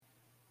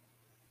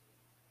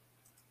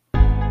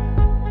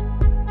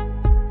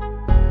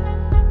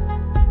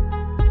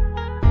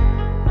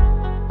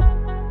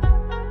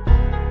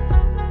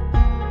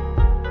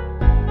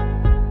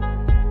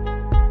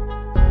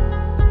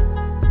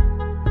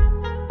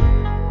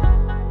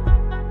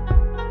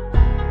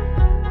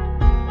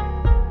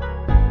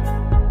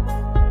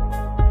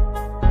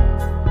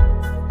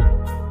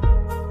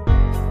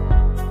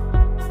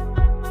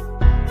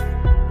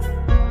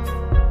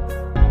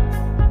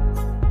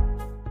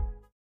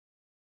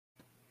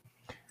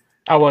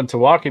I want to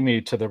welcome you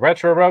to the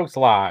Retro Rogues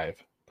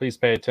Live. Please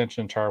pay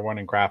attention to our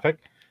warning graphic.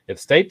 It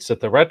states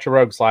that the Retro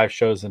Rogues Live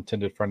show is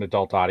intended for an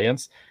adult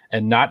audience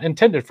and not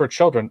intended for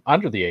children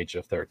under the age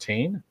of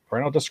 13.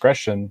 Parental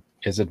discretion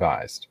is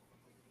advised.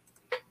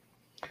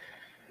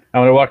 I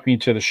want to welcome you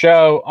to the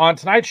show. On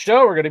tonight's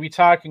show, we're going to be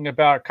talking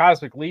about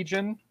Cosmic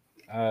Legion,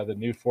 the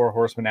new Four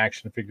Horsemen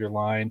action figure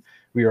line.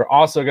 We are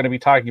also going to be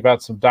talking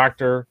about some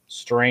Doctor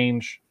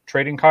Strange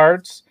trading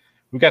cards.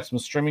 We've got some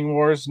Streaming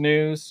Wars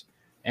news.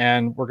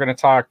 And we're going to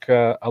talk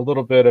a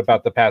little bit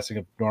about the passing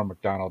of Norm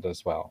Macdonald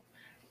as well.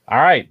 All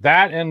right,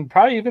 that and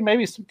probably even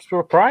maybe some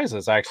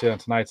surprises actually on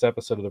tonight's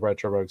episode of the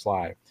Retro Rogues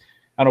Live.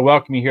 I want to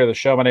welcome you here to the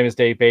show. My name is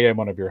Dave Beatty. I'm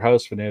one of your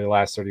hosts for nearly the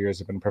last 30 years.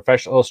 I've been a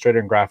professional illustrator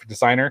and graphic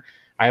designer.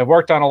 I have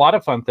worked on a lot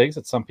of fun things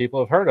that some people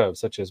have heard of,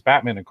 such as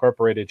Batman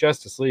Incorporated,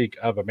 Justice League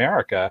of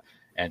America,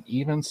 and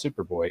even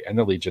Superboy and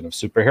the Legion of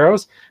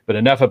Superheroes. But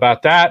enough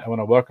about that. I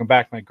want to welcome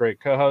back my great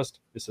co-host.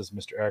 This is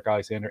Mr. Eric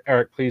Alexander.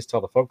 Eric, please tell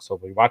the folks who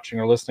will be watching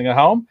or listening at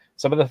home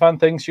some of the fun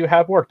things you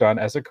have worked on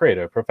as a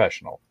creative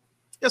professional.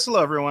 Yes,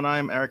 hello, everyone.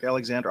 I'm Eric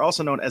Alexander,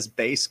 also known as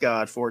Bass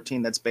God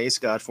 14. That's Bass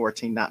God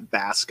 14, not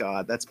Bass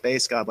God. That's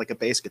Bass God, like a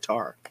bass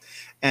guitar.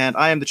 And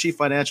I am the Chief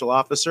Financial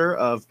Officer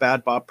of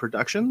Bad Bob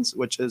Productions,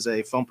 which is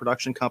a film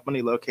production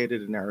company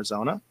located in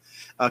Arizona.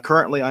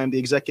 Currently, I am the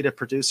executive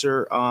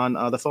producer on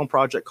the film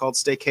project called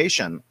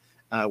Staycation,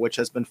 which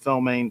has been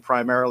filming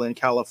primarily in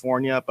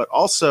California, but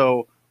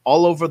also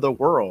all over the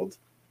world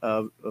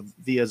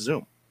via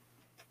Zoom.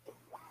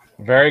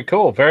 Very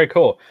cool. Very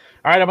cool.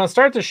 All right, I'm going to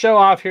start the show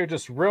off here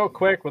just real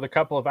quick with a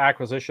couple of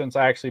acquisitions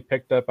I actually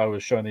picked up. I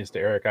was showing these to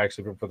Eric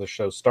actually before the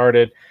show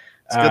started.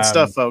 It's good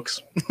stuff,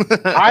 folks.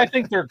 I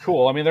think they're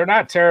cool. I mean, they're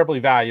not terribly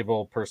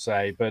valuable per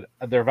se, but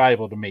they're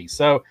valuable to me.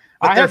 So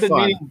I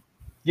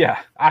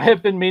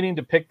have been meaning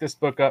to pick this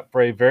book up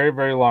for a very,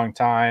 very long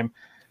time.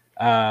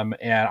 And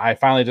I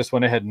finally just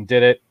went ahead and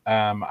did it.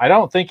 I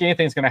don't think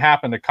anything's going to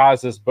happen to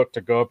cause this book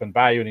to go up in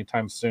value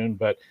anytime soon,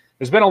 but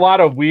there's been a lot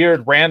of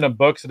weird random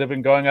books that have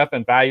been going up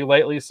in value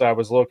lately, so I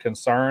was a little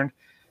concerned.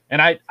 And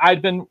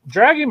I'd been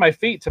dragging my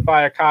feet to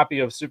buy a copy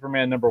of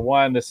Superman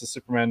 #1. This is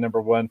Superman #1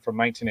 from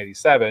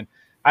 1987.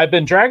 I've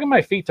been dragging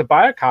my feet to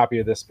buy a copy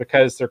of this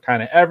because they're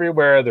kind of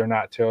everywhere. They're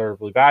not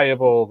terribly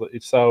valuable.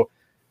 So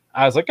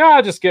I was like,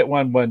 I'll just get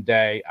one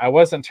day. I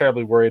wasn't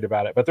terribly worried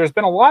about it. But there's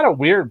been a lot of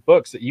weird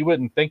books that you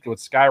wouldn't think would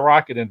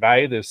skyrocket in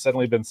value. They've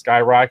suddenly been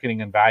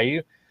skyrocketing in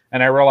value.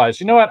 And I realized,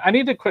 you know what? I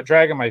need to quit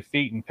dragging my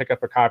feet and pick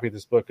up a copy of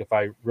this book if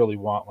I really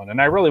want one. And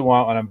I really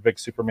want one. I'm a big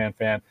Superman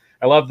fan.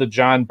 I love the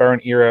John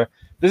Byrne era.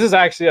 This is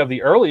actually of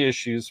the early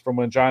issues from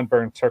when John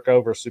Byrne took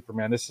over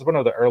Superman. This is one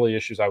of the early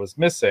issues I was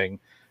missing.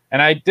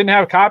 And I didn't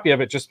have a copy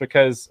of it just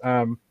because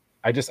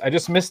I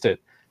just missed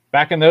it.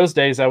 Back in those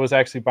days, I was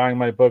actually buying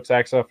my books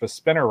actually off a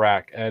spinner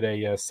rack at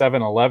a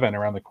 7-Eleven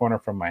around the corner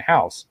from my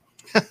house.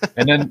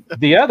 And then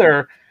the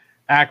other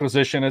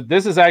acquisition,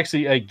 this is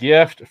actually a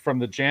gift from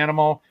the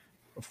Janimal,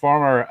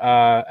 former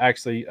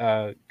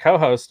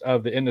co-host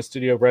of the In the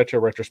Studio Retro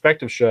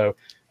Retrospective show.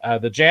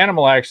 The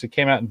Janimal actually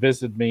came out and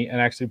visited me and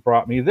actually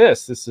brought me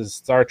this. This is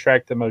Star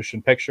Trek: The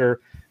Motion Picture.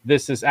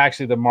 This is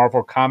actually the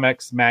Marvel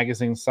Comics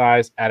magazine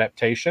size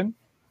adaptation.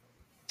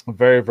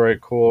 Very, very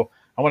cool.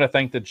 I want to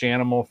thank the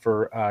Janimal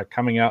for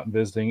coming out and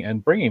visiting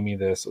and bringing me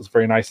this. It was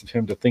very nice of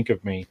him to think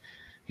of me.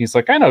 He's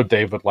like, I know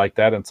Dave would like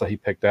that, and so he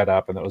picked that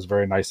up, and it was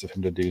very nice of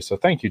him to do. So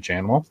thank you,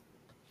 Janimal.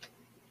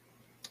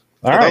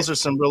 All right. Those are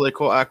some really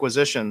cool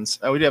acquisitions.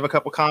 We do have a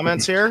couple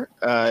comments here.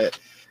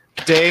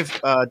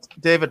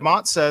 David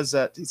Mott says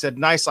that he said,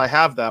 nice, I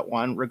have that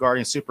one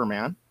regarding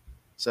Superman.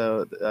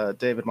 So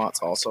David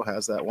Motz also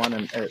has that one.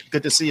 And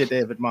good to see you,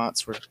 David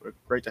Motz. We're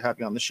great to have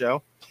you on the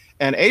show.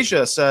 And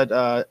Asia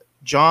said,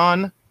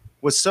 John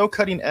was so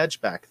cutting edge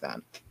back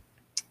then.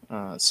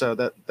 So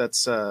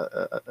that's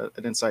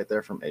an insight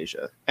there from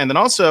Asia. And then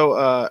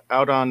also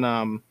out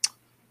on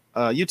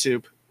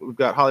YouTube, we've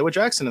got Hollywood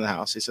Jackson in the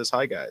house. He says,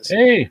 hi, guys.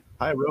 Hey.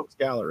 Hi, Rogues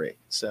Gallery.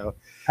 So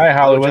hi,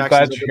 Hollywood.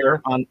 Glad you're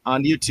here.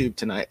 On YouTube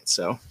tonight.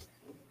 So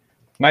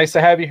nice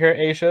to have you here,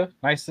 Asia.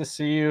 Nice to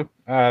see you.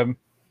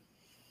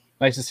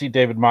 Nice to see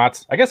David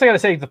Motz. I guess I got to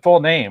say the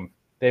full name,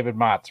 David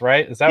Motz,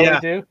 right? Is that what we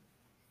do?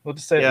 We'll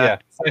just say,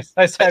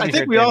 Nice to have you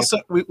here, we also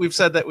we've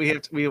said that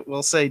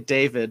we'll say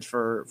David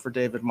for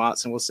David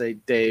Motz, and we'll say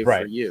Dave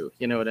for you.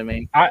 You know what I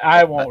mean?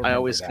 I won't. I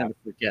always kind of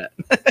forget.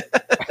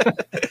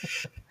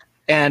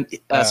 And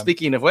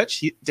speaking of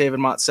which, David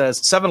Mott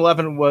says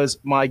 7-Eleven was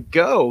my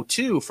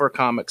go-to for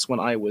comics when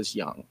I was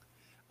young.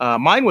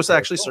 Mine was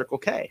actually Circle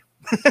K.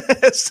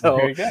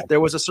 So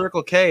there was a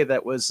Circle K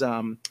that was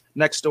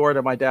next door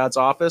to my dad's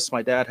office.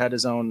 My dad had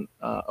his own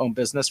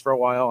business for a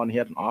while, and he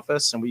had an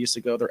office, and we used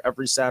to go there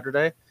every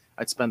Saturday.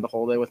 I'd spend the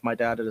whole day with my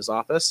dad at his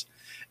office,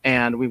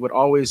 and we would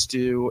always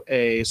do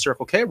a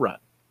Circle K run.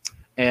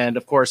 And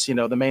of course,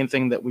 the main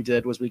thing that we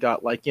did was we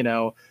got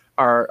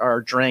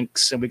our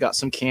drinks, and we got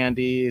some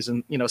candies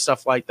and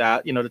stuff like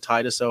that, to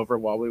tide us over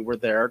while we were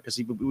there, because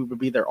we would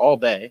be there all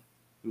day.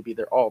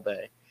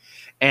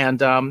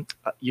 And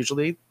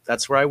usually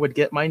that's where I would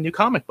get my new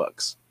comic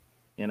books.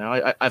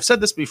 I've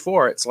said this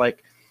before. It's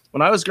like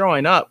when I was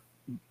growing up,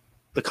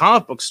 the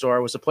comic book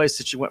store was a place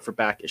that you went for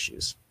back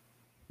issues.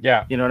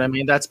 Yeah. You know what I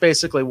mean? That's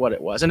basically what it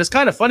was. And it's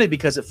kind of funny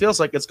because it feels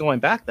like it's going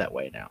back that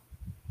way now,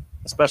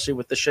 especially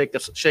with the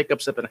shakeups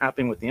that have been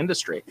happening with the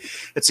industry.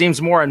 It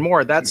seems more and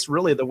more that's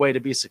really the way to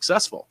be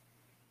successful.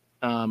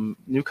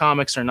 New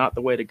comics are not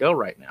the way to go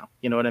right now.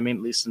 You know what I mean?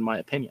 At least in my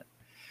opinion.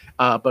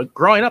 But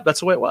growing up, that's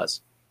the way it was.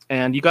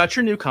 And you got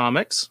your new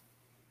comics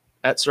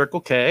at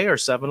Circle K or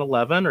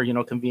 7-Eleven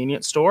or,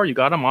 convenience store. You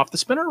got them off the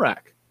spinner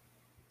rack.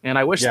 And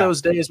I wish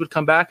those days would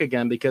come back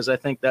again, because I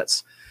think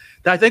that's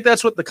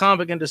what the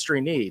comic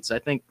industry needs. I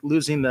think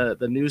losing the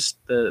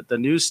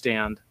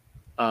newsstand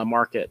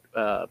market,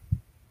 I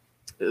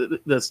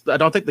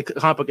don't think the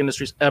comic book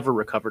industry's ever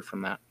recovered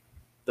from that.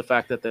 The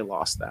fact that they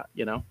lost that,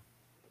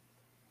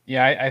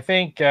 Yeah, I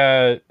think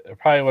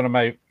probably one of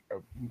my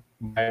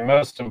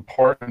most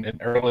important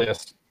and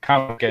earliest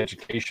comic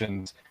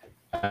educations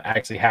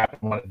actually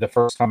happened the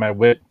first time I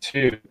went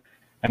to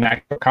an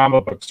actual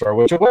comic book store,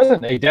 which it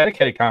wasn't a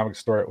dedicated comic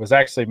store. It was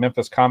actually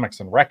Memphis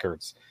Comics and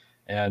Records.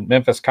 And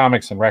Memphis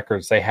Comics and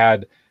Records, they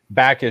had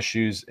back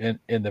issues in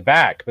the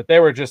back, but they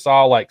were just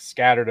all like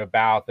scattered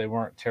about. They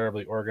weren't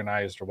terribly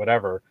organized or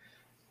whatever.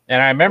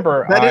 And I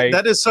remember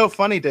that is so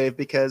funny, Dave,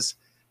 because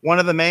one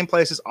of the main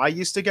places I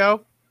used to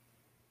go,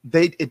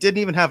 it didn't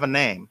even have a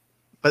name,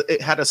 but it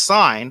had a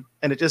sign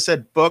and it just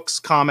said Books,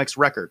 Comics,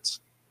 Records.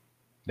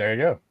 There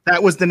you go.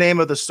 That was the name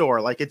of the store.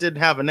 Like, it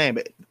didn't have a name.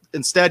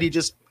 Instead, he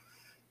just,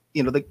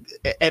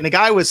 the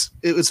guy was,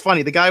 it was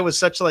funny. The guy was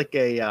such like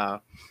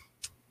a,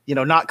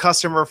 not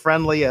customer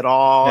friendly at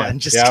all. Yeah, and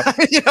just,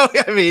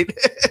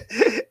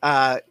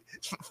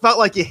 felt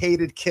like he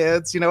hated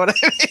kids. You know what I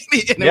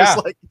mean? And it was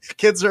like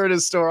kids are in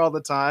his store all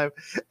the time.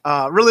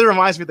 Really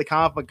reminds me of the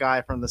comic book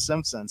guy from The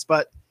Simpsons,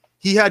 but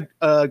he had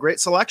a great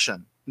selection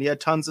and he had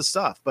tons of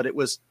stuff, but it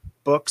was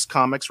books,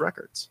 comics,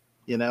 records,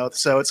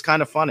 so it's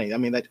kind of funny. I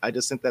mean, I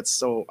just think that's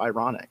so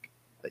ironic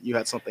that you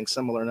had something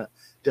similar in a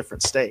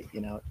different state,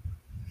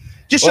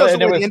 just shows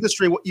the way the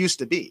industry used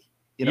to be,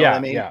 what I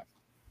mean?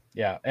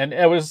 Yeah. And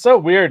it was so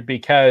weird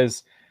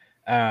because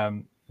I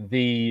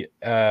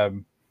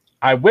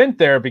went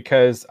there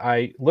because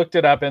I looked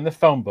it up in the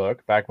phone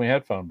book back when we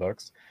had phone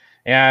books,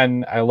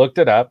 and I looked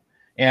it up,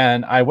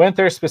 and I went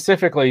there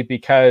specifically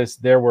because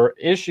there were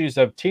issues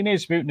of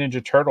Teenage Mutant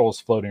Ninja Turtles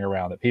floating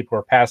around that people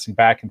were passing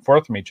back and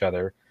forth from each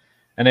other.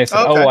 And they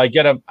said, okay. Oh, well, I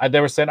get them. They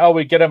were saying, oh,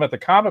 we get them at the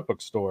comic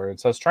book store. And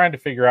so I was trying to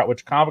figure out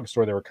which comic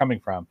store they were coming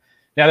from.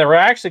 Now, they were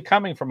actually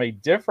coming from a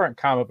different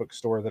comic book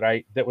store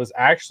that was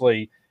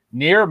actually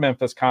near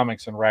Memphis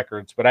Comics and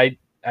Records, but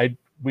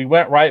we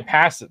went right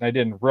past it and I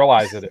didn't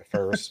realize it at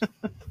first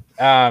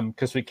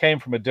because we came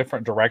from a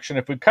different direction.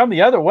 If we'd come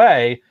the other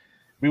way,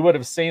 we would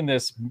have seen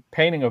this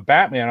painting of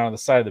Batman on the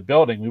side of the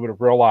building. We would have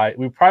realized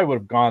we probably would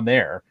have gone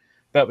there,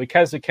 but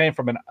because we came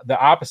from the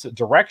opposite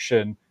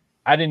direction,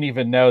 I didn't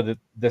even know that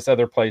this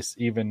other place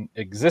even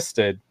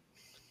existed.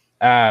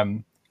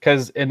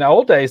 Because in the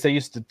old days, they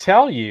used to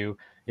tell you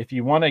if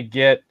you want to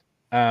get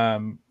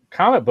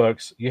comic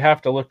books, you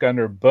have to look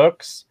under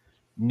books,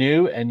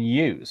 new and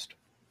used.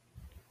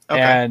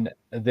 Okay. And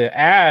the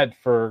ad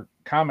for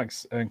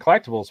Comics and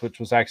Collectibles, which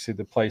was actually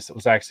the place that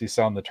was actually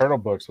selling the Turtle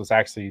books, was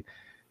actually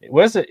it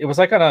was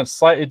like on a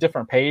slightly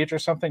different page or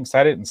something, so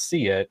I didn't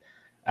see it.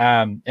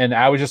 And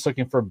I was just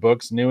looking for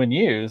books new and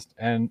used,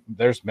 and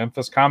there's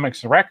Memphis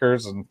Comics and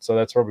Records, and so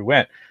that's where we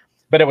went.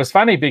 But it was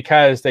funny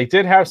because they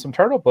did have some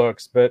Turtle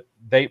books, but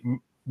they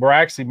were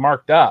actually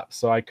marked up,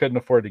 so I couldn't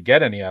afford to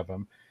get any of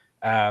them.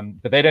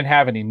 But they didn't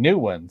have any new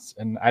ones,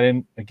 and I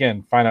didn't,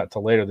 again, find out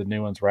till later the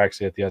new ones were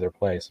actually at the other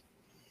place.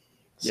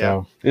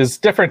 So it's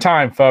different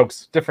time,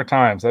 folks. Different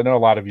times. I know a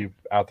lot of you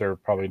out there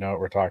probably know what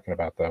we're talking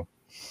about, though.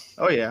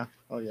 Oh yeah.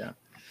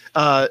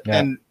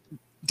 And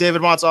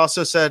David Motz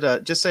also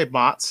said, just say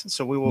Motz.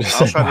 So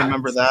I'll try to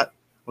remember that.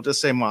 We'll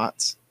just say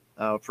Motz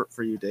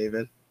for you,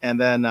 David. And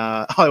then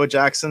Hollywood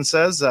Jackson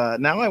says,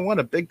 now I want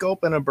a big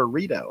gulp and a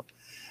burrito.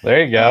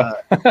 There you go.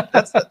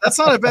 That's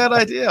not a bad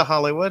idea,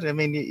 Hollywood. I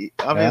mean,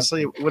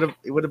 obviously it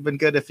would have been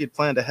good if you'd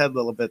planned ahead a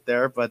little bit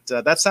there, but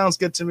that sounds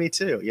good to me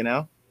too.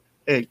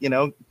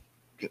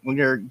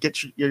 When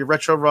get your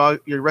retro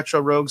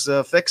rogues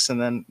fix,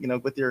 and then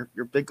with your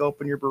big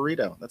gulp and your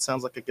burrito. That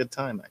sounds like a good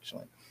time,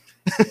 actually.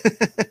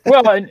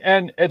 Well,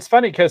 and it's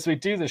funny because we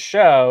do the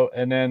show,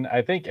 and then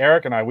I think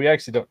Eric and we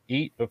actually don't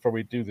eat before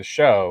we do the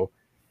show.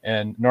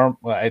 And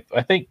I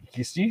think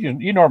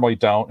you normally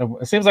don't.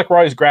 It seems like we're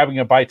always grabbing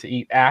a bite to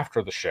eat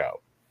after the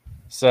show.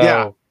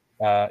 So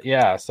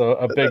so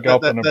a big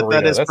gulp and a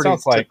burrito. That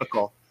sounds like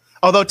typical.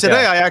 Although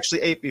today I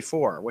actually ate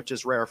before, which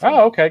is rare for me.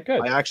 Oh, okay,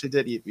 good. I actually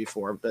did eat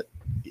before, but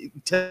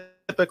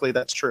typically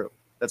that's true.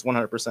 That's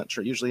 100%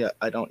 true. Usually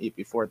I don't eat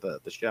before the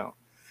show.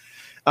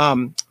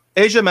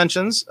 Asia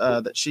mentions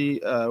that she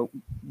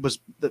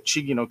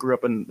grew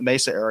up in the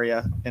Mesa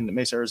area in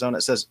Mesa, Arizona.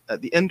 It says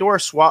the Indoor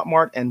Swap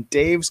Mart and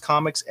Dave's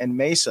Comics in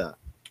Mesa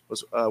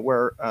was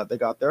where they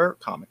got their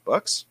comic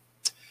books.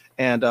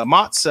 And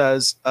Mott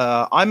says,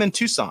 I'm in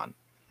Tucson,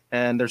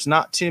 and there's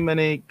not too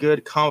many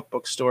good comic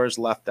book stores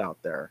left out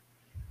there.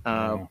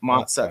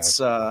 Mott,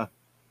 that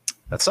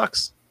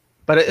sucks.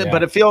 But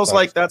it feels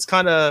like that's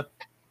kind of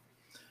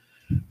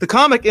the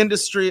comic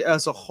industry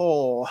as a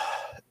whole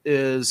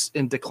is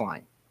in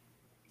decline.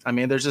 I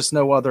mean, there's just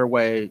no other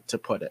way to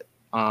put it.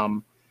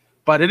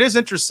 But it is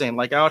interesting.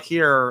 Like out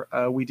here,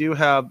 we do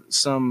have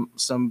some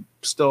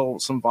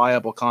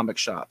viable comic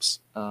shops.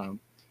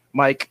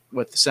 Mike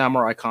with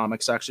Samurai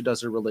Comics actually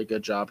does a really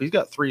good job. He's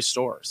got 3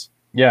 stores.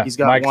 Yeah, he's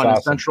got Mike's one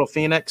in Central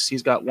Phoenix.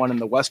 He's got one in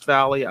the West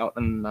Valley out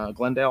in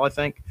Glendale, I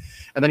think,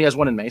 and then he has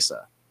one in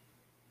Mesa.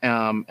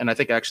 And I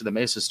think actually the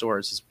Mesa store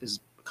is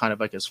kind of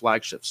like his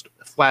flagship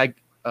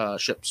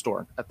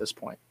store at this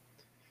point.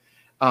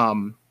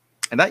 And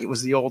that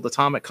was the old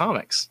Atomic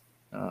Comics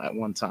at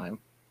one time,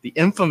 the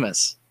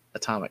infamous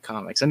Atomic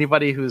Comics.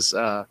 Anybody who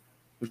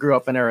grew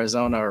up in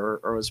Arizona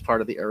or was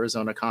part of the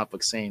Arizona comic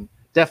book scene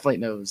definitely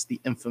knows the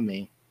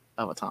infamy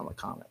of Atomic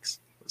Comics.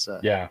 It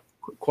was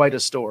quite a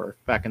store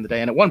back in the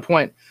day. And at one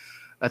point,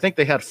 I think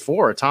they had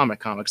 4 Atomic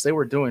Comics. They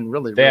were doing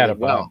really well.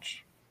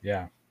 Bunch.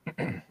 Yeah.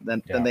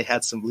 Then they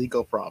had some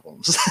legal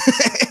problems,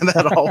 and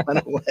that all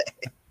went away.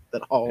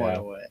 Went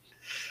away.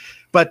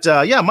 But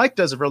Mike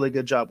does a really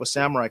good job with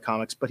Samurai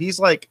Comics. But he's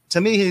like,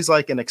 to me, he's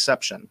like an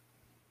exception.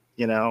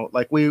 You know,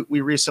 like we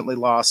recently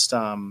lost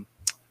All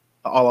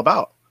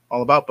About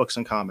Books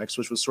and Comics,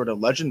 which was sort of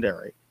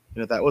legendary.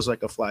 You know, that was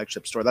like a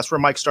flagship store. That's where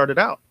Mike started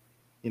out.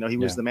 You know, he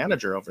was the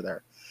manager over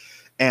there,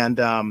 and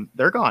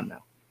they're gone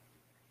now.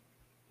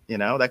 You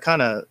know, that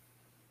kind of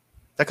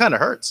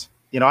hurts.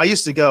 You know, I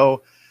used to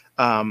go.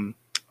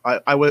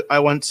 I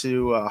went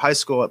to high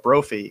school at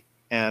Brophy,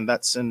 and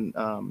that's in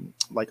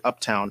like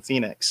uptown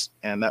Phoenix,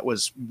 and that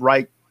was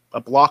right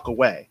a block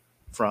away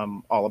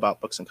from All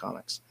About Books and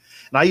Comics.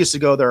 And I used to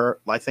go there,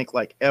 I think,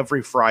 like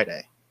every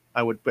Friday.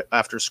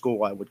 After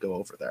school, I would go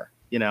over there.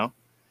 You know,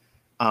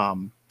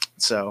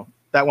 so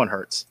that one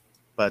hurts,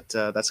 but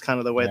that's kind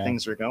of the way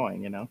things are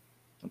going. You know,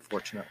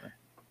 unfortunately.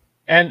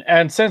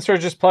 And since we're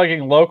just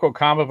plugging local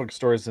comic book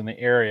stores in the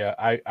area,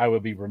 I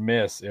would be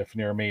remiss if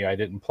near me I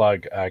didn't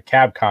plug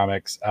Cab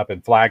Comics up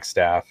in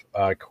Flagstaff.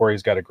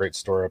 Corey's got a great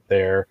store up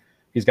there.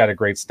 He's got a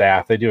great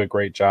staff. They do a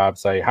great job.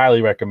 So I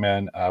highly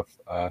recommend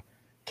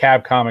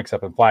Cab Comics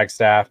up in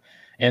Flagstaff.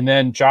 And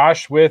then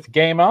Josh with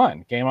Game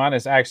On. Game On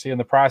is actually in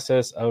the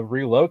process of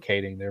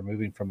relocating. They're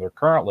moving from their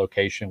current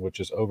location,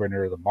 which is over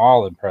near the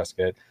mall in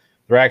Prescott.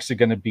 They're actually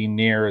going to be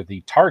near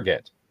the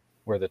Target,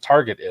 where the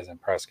Target is in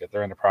Prescott.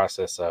 They're in the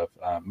process of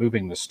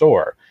moving the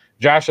store.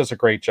 Josh does a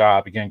great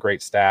job. Again,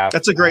 great staff.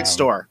 That's a great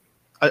store.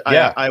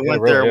 I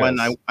went there when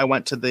I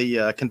went to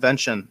the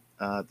convention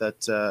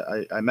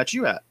that I met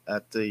you at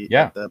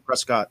the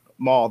Prescott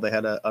Mall. They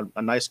had a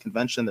nice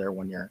convention there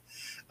one year.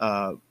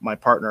 My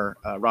partner,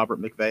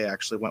 Robert McVeigh,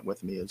 actually went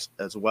with me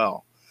as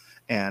well.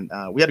 And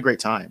we had a great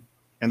time.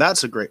 And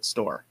that's a great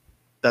store.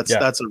 That's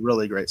a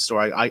really great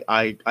store.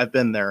 I've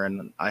been there,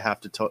 and I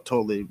have to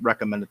totally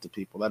recommend it to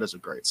people. That is a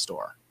great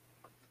store.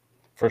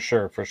 For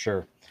sure.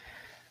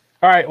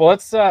 All right, well,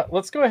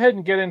 let's go ahead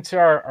and get into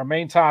our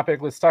main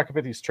topic. Let's talk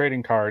about these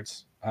trading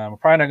cards. We're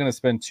probably not going to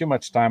spend too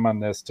much time on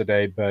this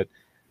today, but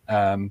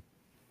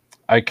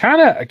I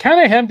kind of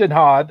hemmed and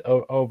hawed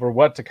over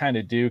what to kind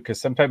of do, because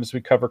sometimes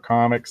we cover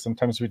comics,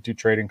 sometimes we do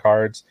trading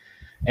cards,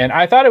 and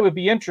I thought it would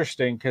be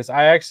interesting because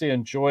I actually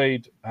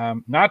enjoyed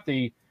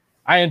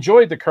I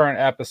enjoyed the current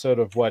episode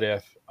of What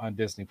If on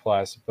Disney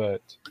Plus,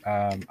 but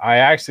I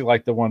actually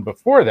liked the one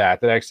before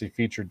that actually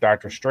featured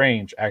Doctor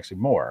Strange actually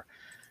more.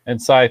 And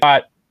so I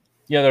thought,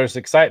 there's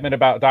excitement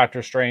about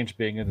Doctor Strange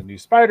being in the new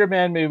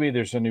Spider-Man movie.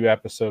 There's a new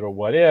episode of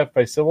What If.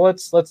 I said, well,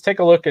 let's take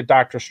a look at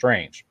Doctor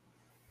Strange.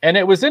 And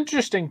it was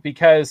interesting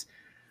because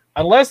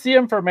unless the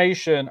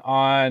information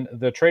on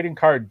the trading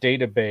card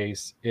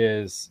database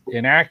is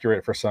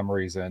inaccurate for some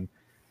reason,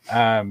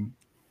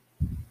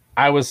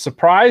 I was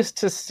surprised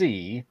to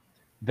see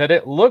that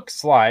it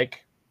looks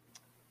like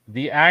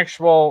the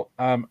actual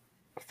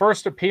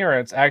first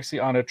appearance actually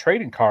on a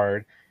trading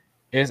card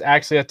is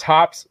actually a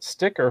Topps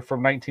sticker from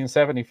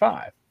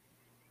 1975.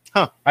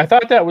 Huh. I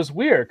thought that was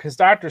weird because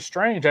Doctor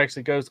Strange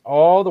actually goes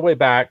all the way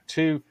back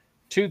to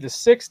the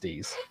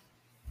 60s.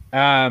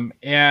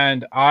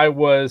 And I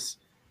was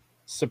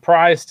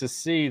surprised to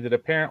see that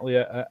apparently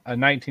a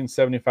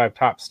 1975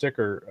 Topps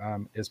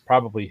sticker is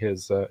probably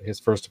his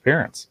first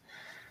appearance.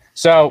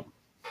 So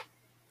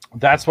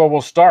that's where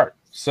we'll start.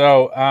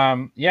 So,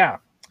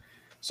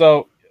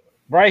 So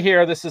right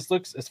here,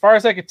 looks, as far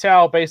as I could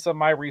tell, based on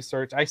my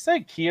research, I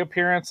say key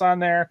appearance on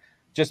there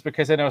just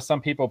because I know some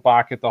people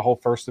balk at the whole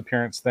first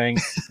appearance thing.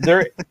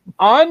 They're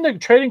on the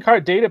trading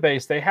card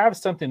database. They have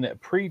something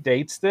that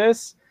predates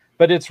this,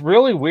 but it's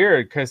really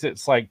weird because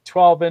it's like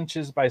 12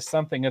 inches by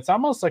something. It's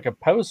almost like a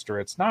poster.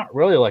 It's not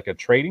really like a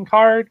trading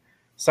card.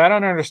 So I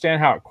don't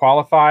understand how it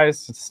qualifies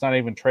since it's not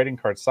even trading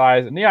card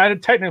size. And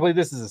technically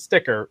this is a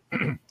sticker.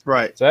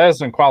 Right. So that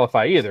doesn't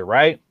qualify either,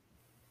 right?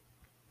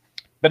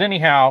 But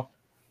anyhow,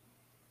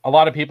 a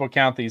lot of people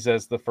count these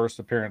as the first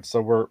appearance.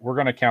 So we're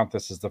going to count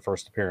this as the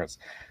first appearance.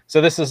 So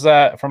this is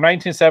from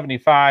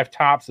 1975,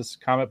 Topps, this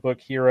comic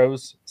book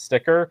heroes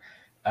sticker.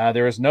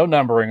 There is no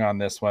numbering on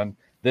this one.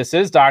 this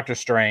is Doctor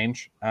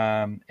Strange.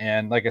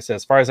 And like I said,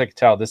 as far as I can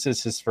tell, this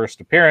is his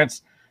first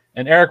appearance.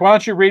 And Eric, why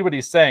don't you read what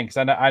he's saying? Because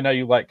I know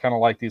you kind of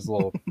like these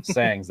little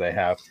sayings they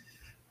have.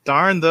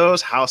 Darn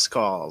those house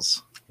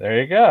calls. There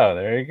you go.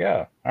 There you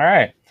go. All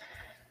right.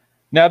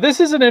 Now, this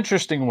is an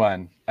interesting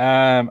one.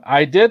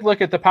 I did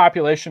look at the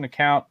population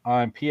account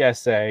on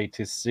PSA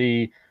to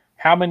see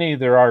how many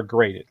there are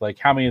graded, like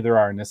how many there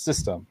are in the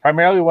system.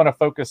 Primarily want to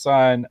focus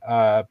on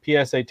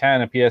PSA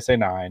 10 and PSA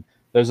 9.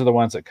 Those are the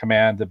ones that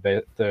command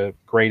the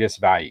greatest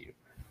value.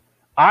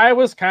 I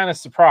was kind of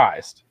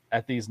surprised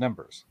at these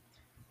numbers.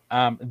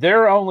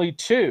 There are only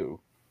 2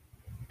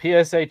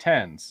 PSA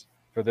 10s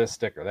for this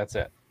sticker. That's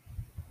it.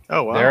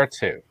 Oh, wow. There are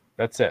 2.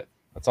 That's it.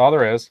 That's all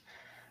there is.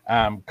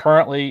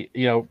 Currently,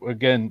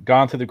 again,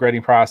 gone through the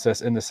grading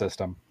process in the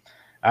system.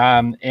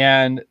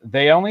 And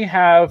they only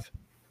have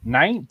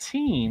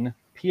 19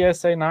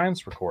 PSA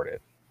 9s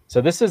recorded.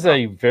 So this is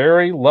a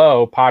very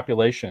low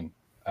population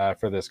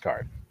for this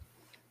card.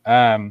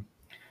 And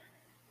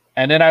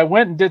then I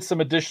went and did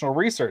some additional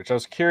research. I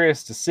was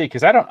curious to see,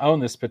 because I don't own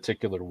this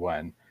particular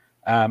one.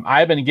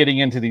 I've been getting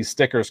into these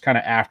stickers kind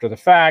of after the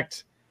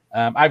fact.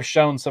 I've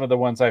shown some of the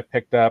ones I've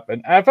picked up,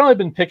 and I've only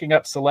been picking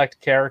up select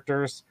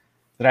characters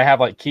that I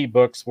have like key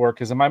books for,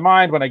 because in my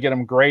mind, when I get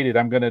them graded,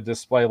 I'm going to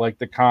display like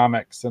the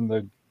comics and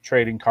the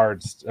trading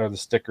cards or the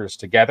stickers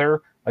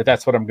together. Like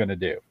that's what I'm going to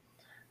do.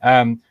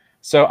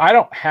 So I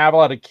don't have a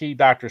lot of key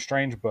Doctor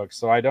Strange books.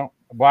 So I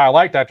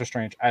like Doctor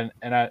Strange, and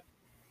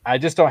I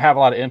just don't have a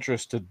lot of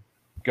interest to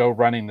go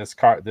running this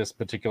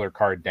particular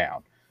card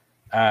down.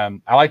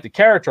 I like the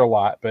character a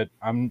lot, but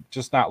I'm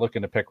just not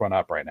looking to pick one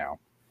up right now.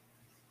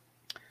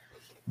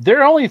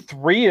 There's only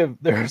 3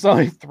 of these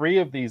on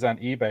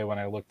eBay when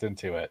I looked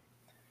into it.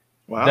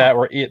 Wow.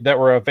 that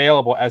were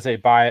available as a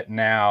buy it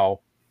now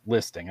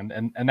listing,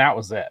 and that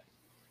was it.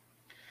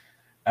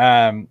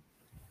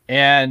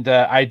 And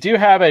I do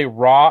have a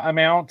raw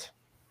amount,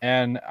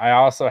 and I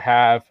also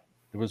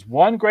there was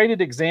one graded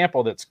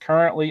example that's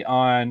currently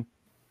on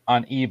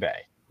eBay.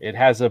 It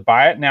has a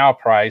buy it now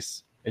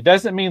price. It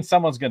doesn't mean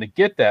someone's going to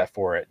get that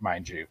for it,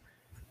 mind you,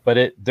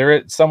 but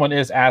someone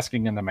is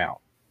asking an amount.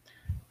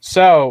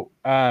 So,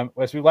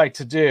 as we like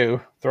to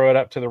do, throw it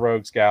up to the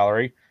Rogues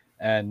Gallery.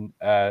 And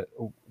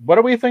what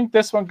do we think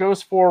this one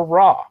goes for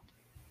raw?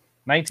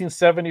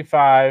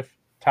 1975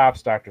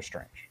 Topps Doctor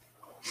Strange.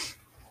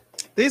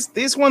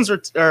 These ones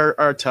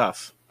are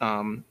tough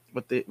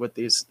with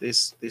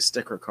these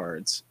sticker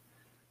cards.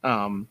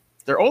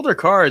 They're older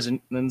cards,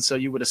 and so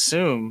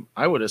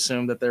I would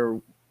assume that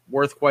they're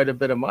worth quite a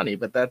bit of money,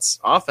 but that's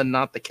often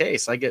not the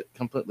case. I get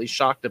completely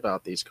shocked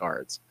about these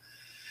cards.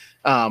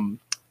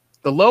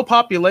 The low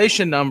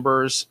population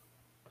numbers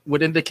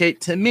would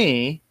indicate to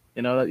me,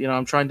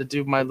 I'm trying to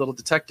do my little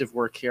detective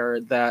work here,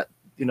 that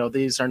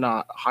these are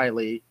not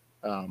highly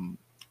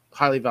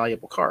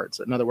valuable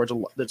cards. In other words,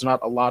 there's not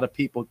a lot of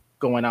people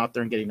going out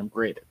there and getting them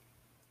graded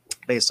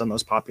based on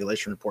those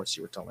population reports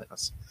you were telling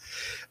us.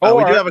 We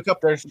do have a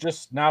couple. There's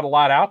just not a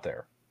lot out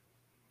there.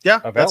 Yeah,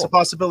 available. That's a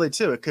possibility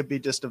too. It could be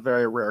just a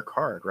very rare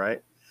card,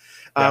 right?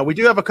 Yeah. We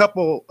do have a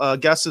couple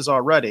guesses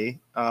already.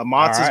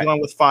 Mott's is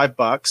going with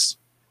 $5,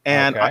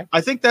 and okay.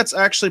 I think that's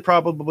actually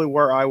probably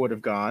where I would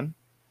have gone.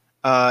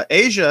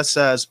 Asia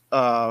says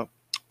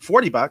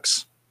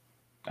 $40.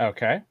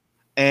 Okay.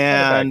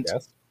 And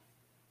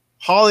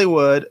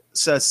Hollywood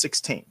says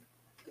 16.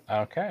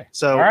 Okay.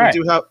 So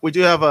we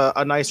do have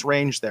a nice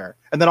range there.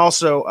 And then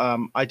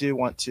also I do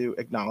want to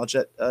acknowledge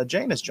that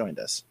Jane has joined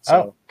us.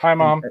 So, hi,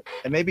 Mom.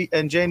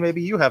 And Jane,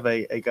 maybe you have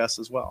a guess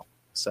as well.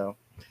 So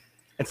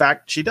in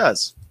fact, she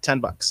does.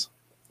 $10.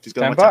 She's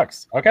going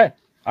 $10. Okay.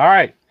 All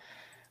right.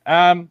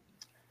 I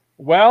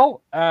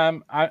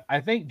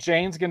think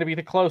Jane's going to be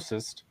the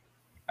closest.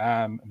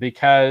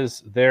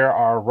 Because there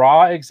are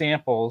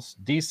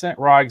decent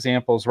raw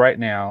examples right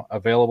now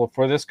available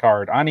for this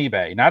card on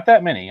eBay. Not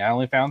that many. I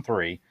only found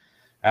 3.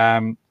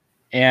 And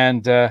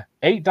 $8.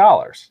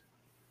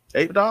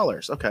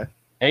 $8. Okay.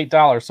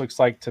 $8 looks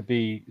like to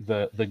be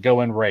the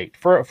going rate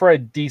for a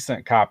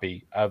decent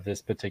copy of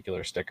this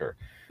particular sticker.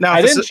 Now,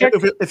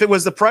 if it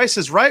was the Price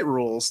is Right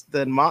rules,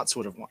 then Mott's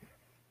would have won.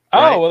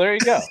 Right? Oh, well, there you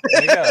go.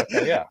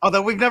 Okay, yeah.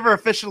 Although we've never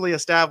officially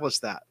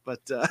established that, but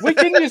we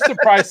can use the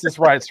Price is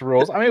Right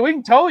rules. I mean, we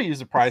can totally use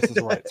the Price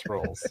is Right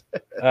rules.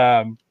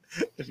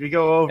 If you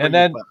go over, and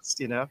then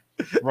bust,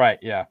 right,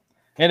 yeah.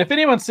 And if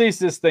anyone sees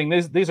this thing,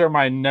 these are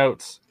my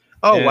notes.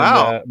 Oh,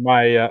 wow.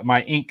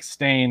 My ink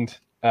stained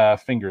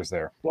fingers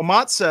there. Well,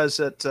 Mott says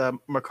that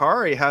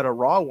Macari had a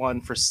raw one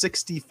for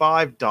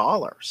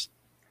 $65.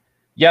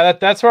 Yeah,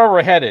 that's where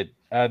we're headed.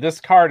 This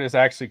card is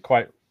actually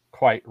quite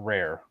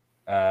rare.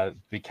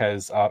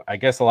 Because I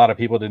guess a lot of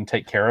people didn't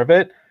take care of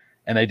it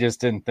and they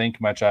just didn't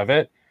think much of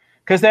it,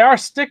 because they are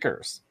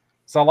stickers.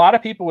 So a lot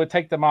of people would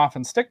take them off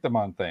and stick them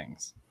on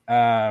things.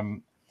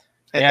 And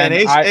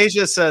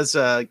Asia says,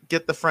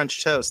 get the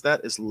French toast.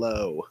 That is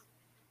low.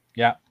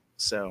 Yeah.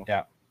 So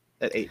yeah,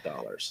 at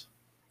 $8.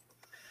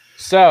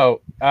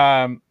 So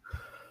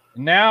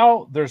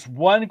now there's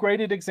one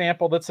graded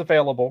example that's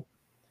available.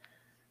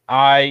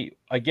 I,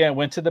 again,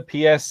 went to the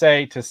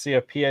PSA to see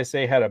if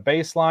PSA had a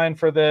baseline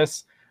for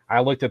this.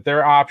 I looked at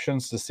their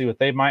options to see what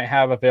they might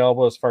have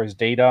available as far as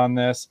data on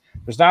this.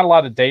 There's not a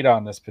lot of data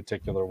on this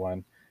particular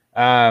one.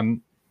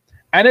 And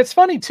it's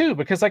funny, too,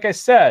 because like I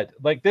said,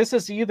 like this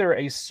is either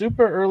a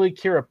super early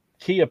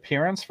key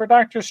appearance for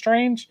Doctor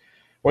Strange,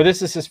 or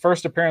this is his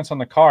first appearance on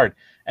the card.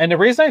 And the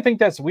reason I think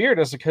that's weird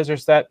is because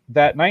there's that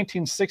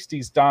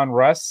 1960s Don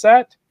Russ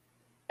set,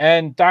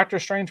 and Doctor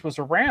Strange was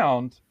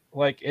around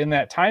like in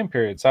that time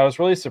period. So I was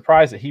really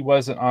surprised that he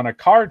wasn't on a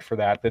card for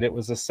that it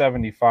was a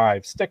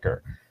 75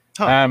 sticker.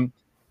 Huh.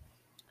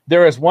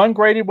 There is one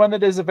graded one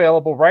that is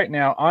available right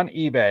now on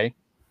eBay.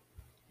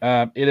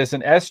 It is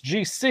an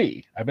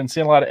SGC. I've been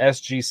seeing a lot of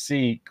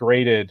SGC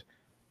graded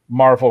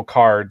Marvel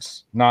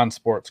cards,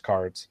 non-sports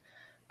cards.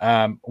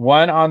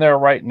 One on there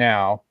right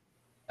now.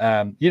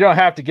 You don't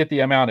have to get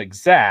the amount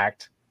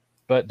exact,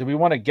 but do we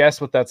want to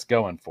guess what that's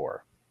going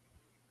for?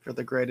 For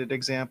the graded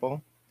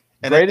example?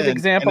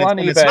 Example on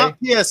eBay. It's not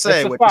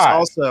PSA, which 5. Is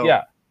also...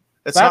 Yeah.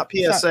 It's not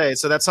PSA,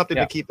 so that's something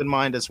to keep in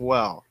mind as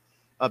well.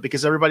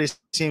 Because everybody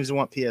seems to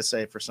want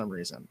PSA for some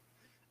reason.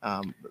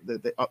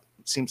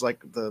 Seems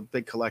like the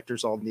big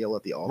collectors all kneel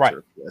at the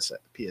altar of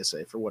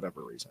PSA for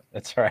whatever reason.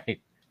 That's right.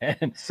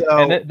 And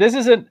this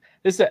is a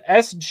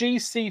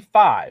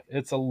SGC5.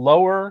 It's a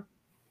lower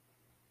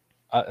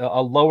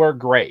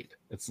grade.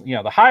 It's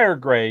the higher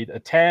grade. A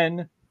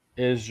 10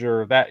 is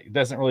that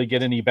doesn't really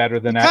get any better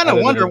than that. I kind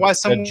of wonder why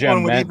someone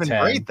would even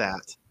grade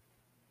that.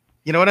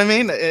 You know what I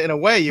mean? In a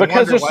way,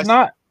 because there's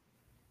not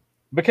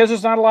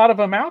a lot of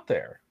them out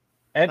there.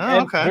 And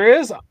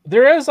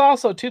there is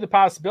also the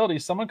possibility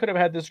someone could have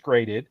had this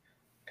graded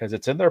because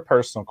it's in their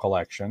personal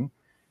collection.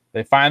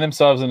 They find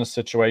themselves in a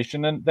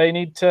situation and they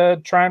need to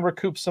try and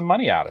recoup some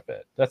money out of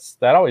it. That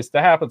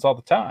happens all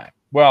the time.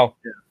 Well,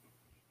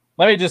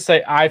 let me just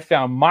say I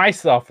found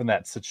myself in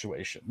that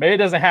situation. Maybe it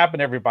doesn't happen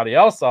to everybody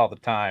else all the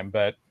time,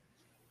 but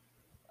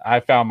I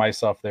found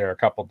myself there a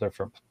couple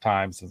different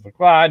times. It's like,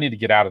 well, I need to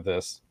get out of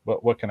this.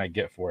 What can I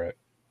get for it?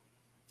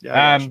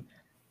 Yeah.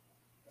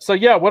 So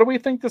yeah, what do we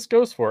think this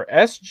goes for?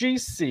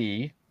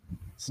 SGC.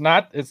 It's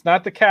not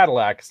the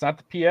Cadillac. It's not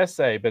the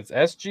PSA, but it's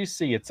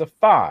SGC. It's a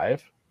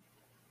 5.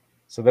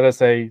 So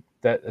that's a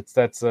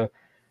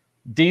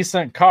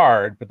decent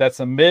card, but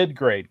that's a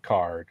mid-grade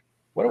card.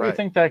 What do we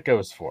think that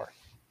goes for?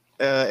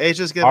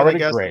 Asia's giving a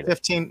guess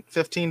 $15.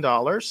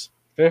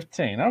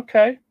 $15.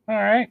 Okay. All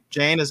right.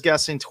 Jane is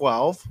guessing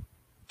 12.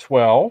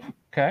 12.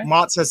 Okay.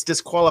 Motts has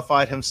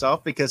disqualified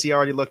himself because he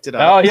already looked it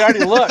up. Oh, he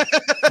already looked.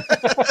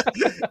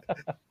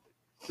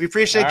 We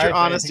appreciate your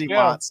honesty,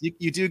 Motts.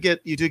 You do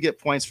get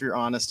points for your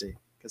honesty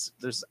because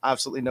there's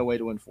absolutely no way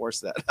to enforce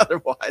that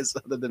otherwise,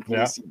 other than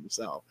policing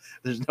yourself.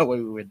 There's no way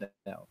we would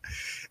know.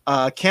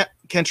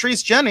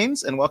 Cantrice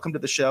Jennings, and welcome to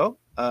the show.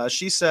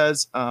 She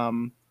says, I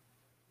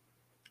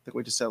think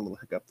we just had a little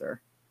hiccup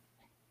there.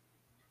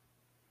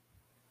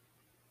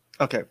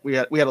 Okay, we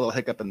had a little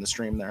hiccup in the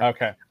stream there.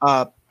 Okay.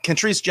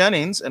 Cantrice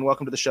Jennings, and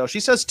welcome to the show.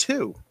 She says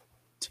 $2.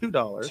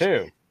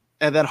 $2.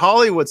 And then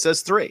Hollywood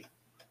says 3.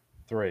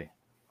 3.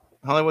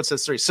 Hollywood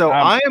says 3. So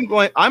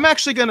I'm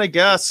actually going to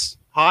guess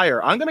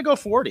higher. I'm going to go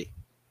 40.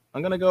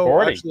 I'm going to go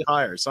 40. Actually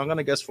higher. So I'm going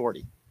to guess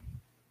 40.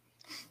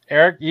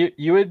 Eric,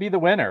 you would be the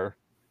winner.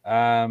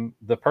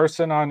 The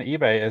person on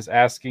eBay is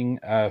asking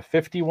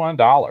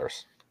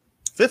 $51.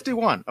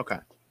 51. Okay.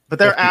 But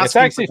they're asking. It's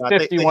actually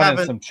 51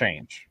 and some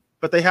change.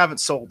 But they haven't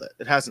sold it.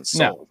 It hasn't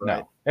sold.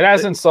 No, it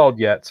hasn't sold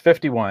yet. It's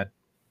 51.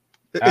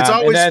 It's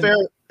always fair.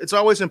 It's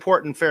always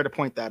important and fair to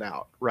point that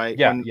out, right?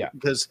 Yeah,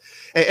 Because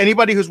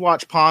anybody who's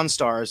watched Pawn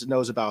Stars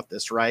knows about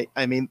this, right?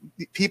 I mean,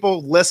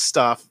 people list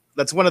stuff.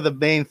 That's one of the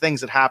main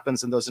things that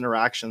happens in those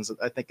interactions.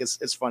 I think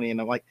is funny, and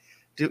I'm like,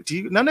 do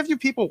you? None of you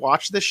people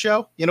watch this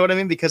show? You know what I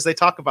mean? Because they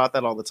talk about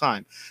that all the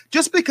time.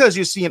 Just because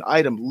you see an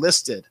item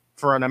listed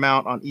for an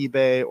amount on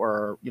eBay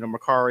or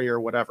Mercari or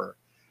whatever,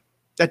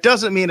 that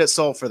doesn't mean it's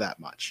sold for that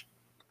much.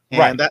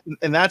 And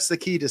that's the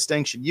key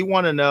distinction. You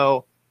want to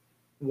know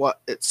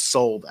what it's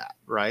sold at,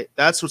 right?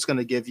 That's what's going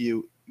to give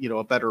you,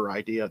 a better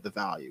idea of the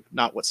value,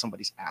 not what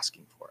somebody's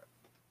asking for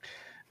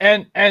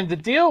it. And the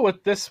deal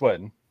with this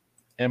one,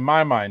 in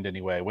my mind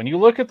anyway, when you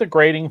look at the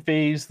grading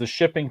fees, the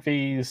shipping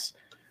fees,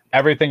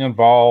 everything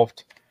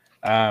involved,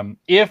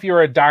 if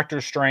you're a Doctor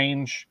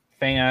Strange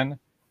fan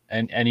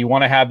and you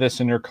want to have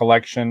this in your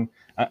collection,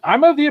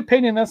 I'm of the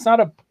opinion that's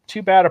not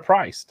too bad a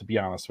price, to be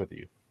honest with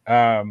you.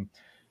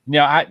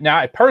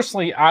 I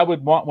personally, I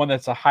would want one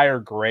that's a higher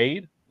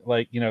grade,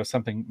 like,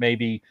 something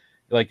maybe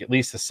like at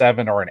least a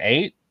 7 or an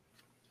 8.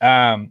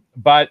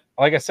 But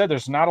like I said,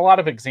 there's not a lot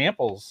of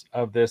examples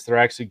of this that are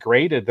actually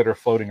graded that are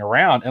floating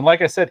around. And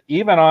like I said,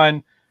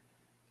 even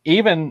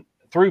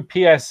through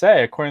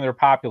PSA, according to their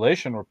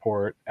population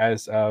report,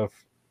 as of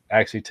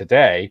actually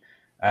today,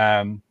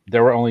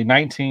 there were only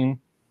 19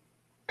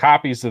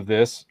 copies of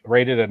this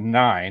rated at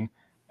 9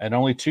 and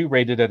only 2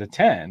 rated at a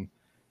 10.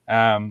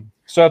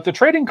 So if the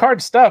trading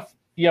card stuff,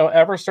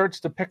 ever starts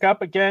to pick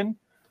up again,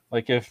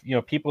 Like if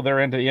people that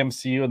are into the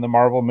MCU and the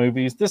Marvel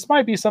movies, this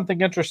might be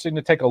something interesting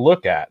to take a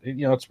look at.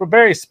 It's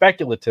very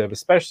speculative,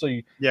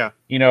 especially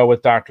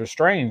with Doctor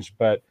Strange,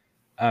 but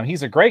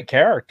he's a great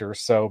character,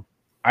 so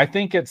I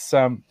think it's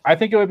I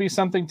think it would be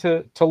something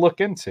to look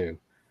into.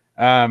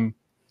 And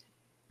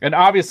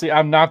obviously,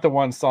 I'm not the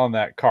one selling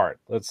that card.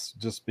 Let's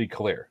just be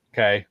clear,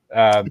 okay?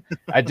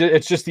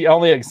 It's just the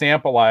only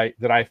example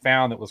that I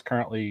found that was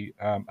currently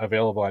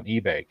available on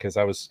eBay, because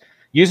I was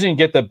using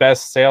to get the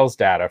best sales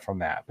data from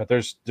that. But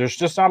there's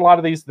just not a lot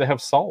of these that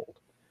have sold.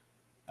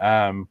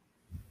 I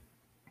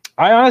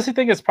honestly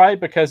think it's probably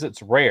because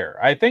it's rare.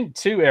 I think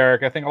too,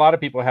 Eric, I think a lot of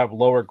people have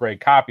lower grade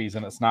copies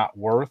and it's not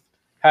worth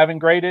having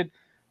graded.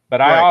 But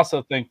right. I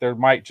also think there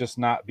might just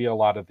not be a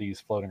lot of these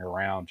floating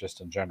around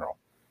just in general.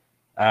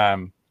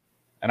 And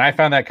I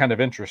found that kind of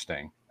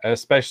interesting,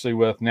 especially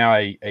with now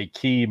a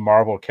key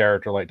Marvel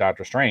character like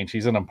Doctor Strange.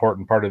 He's an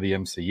important part of the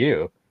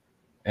MCU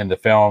in the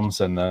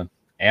films and the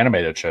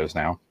animated shows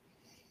now.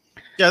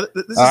 Yeah,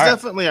 this is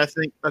definitely, I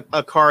think,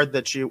 a card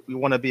that you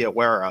want to be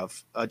aware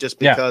of, just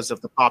because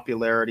of the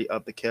popularity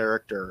of the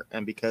character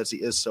and because he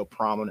is so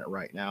prominent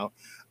right now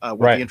with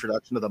the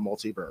introduction of the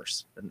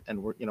multiverse.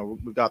 And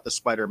we've got the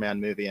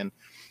Spider-Man movie, and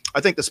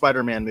I think the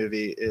Spider-Man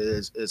movie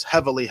is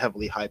heavily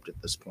hyped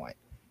at this point.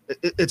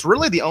 It's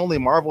really the only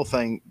Marvel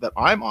thing that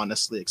I'm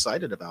honestly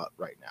excited about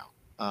right now.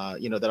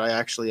 That I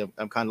actually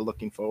am kind of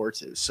looking forward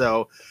to.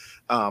 So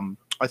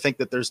I think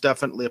that there's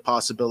definitely a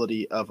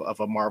possibility of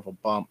a Marvel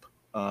bump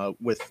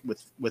with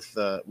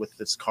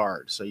this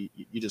card. So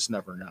you just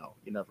never know.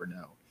 You never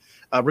know.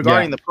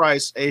 Regarding the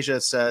price, Asia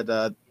said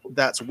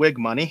that's wig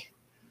money.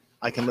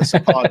 I can list a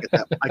Pog at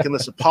that. I can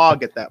list a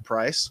Pog at that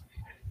price.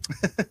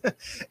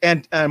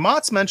 And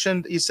Mott's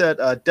mentioned, he said,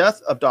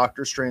 Death of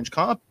Doctor Strange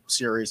comic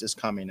series is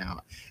coming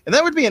out, and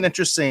that would be an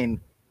interesting,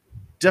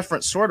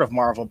 different sort of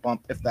Marvel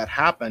bump if that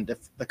happened. If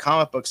the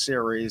comic book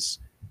series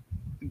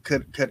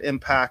could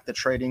impact the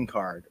trading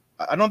card.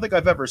 I don't think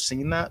I've ever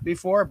seen that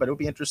before, but it would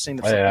be interesting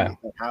if something like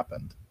that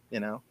happened.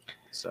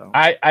 So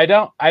I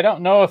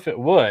don't know if it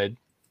would,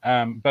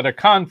 but a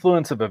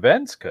confluence of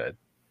events could.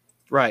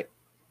 Right.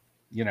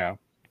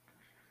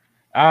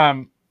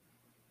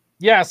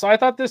 Yeah, so I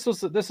thought this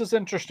is an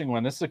interesting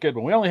one. This is a good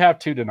one. We only have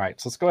 2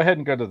 tonight, so let's go ahead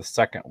and go to the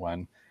second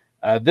one.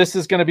 This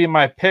is going to be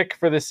my pick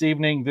for this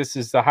evening. This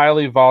is the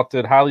highly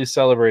vaulted, highly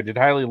celebrated,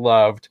 highly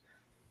loved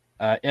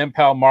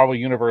Impel Marvel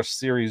Universe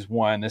Series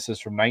 1. This is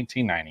from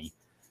 1990.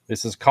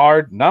 This is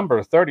card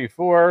number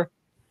 34,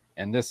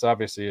 and this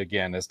obviously,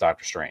 again, is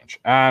Doctor Strange.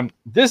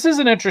 This is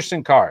an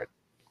interesting card.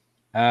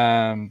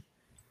 And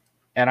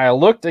I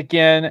looked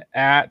again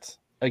at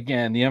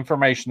the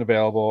information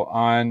available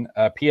on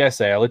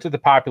PSA. I looked at the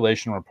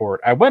population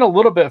report. I went a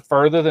little bit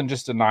further than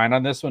just a 9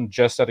 on this one,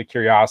 just out of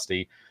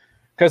curiosity,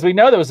 because we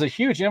know there was a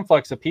huge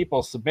influx of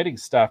people submitting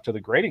stuff to the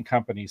grading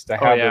companies to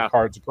have their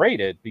cards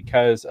graded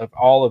because of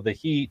all of the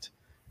heat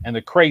and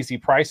the crazy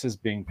prices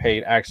being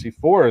paid actually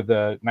for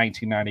the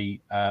 1990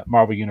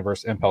 Marvel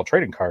Universe Impel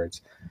trading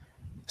cards.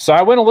 So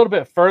I went a little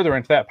bit further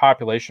into that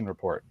population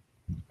report,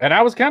 and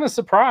I was kind of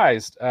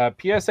surprised.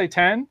 PSA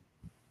 10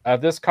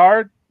 of this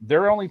card,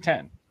 they're only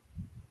 10.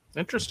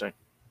 Interesting.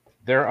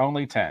 They're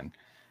only 10.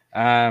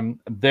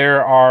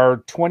 There are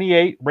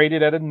 28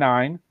 rated at a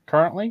 9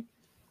 currently,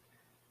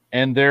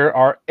 and there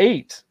are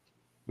 8,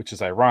 which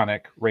is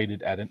ironic,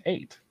 rated at an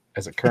 8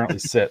 as it currently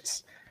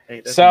sits.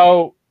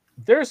 So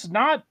there's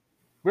not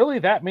really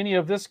that many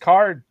of this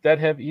card that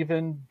have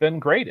even been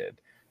graded.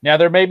 Now,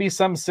 there may be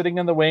some sitting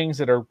in the wings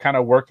that are kind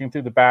of working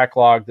through the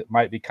backlog that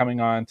might be coming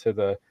onto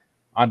the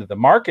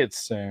market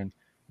soon,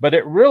 but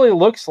it really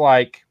looks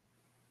like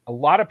a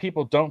lot of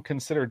people don't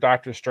consider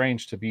Doctor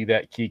Strange to be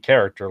that key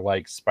character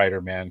like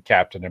Spider-Man,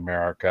 Captain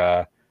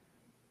America,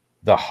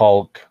 the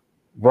Hulk,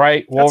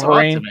 right?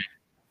 Wolverine.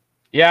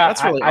 Yeah,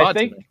 that's really odd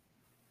to me.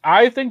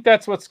 I think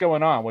that's what's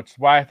going on, which is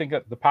why I think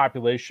that the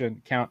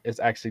population count is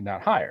actually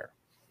not higher.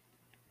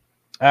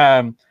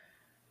 And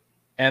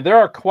there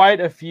are quite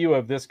a few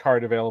of this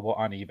card available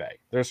on eBay.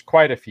 There's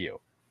quite a few.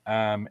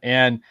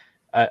 And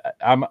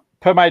I'm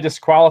put my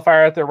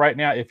disqualifier out there right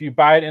now. If you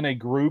buy it in a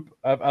group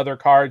of other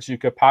cards, you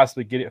could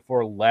possibly get it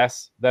for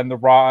less than the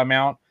raw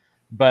amount.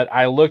 But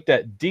I looked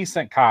at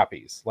decent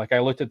copies. Like I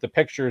looked at the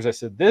pictures. I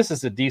said, this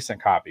is a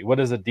decent copy. What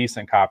is a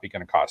decent copy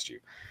going to cost you?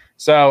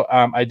 So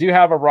I do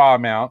have a raw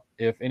amount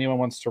if anyone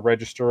wants to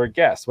register a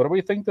guess. What do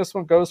we think this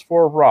one goes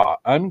for raw?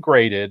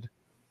 Ungraded.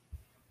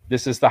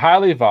 This is the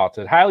highly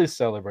vaulted, highly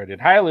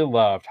celebrated, highly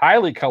loved,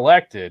 highly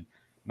collected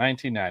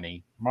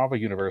 1990 Marvel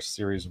Universe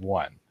Series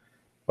 1.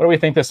 What do we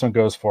think this one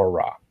goes for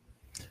raw?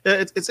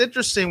 It's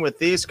interesting with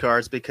these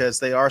cards because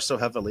they are so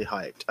heavily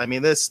hyped. I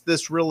mean,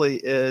 this really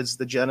is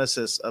the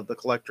genesis of the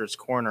Collector's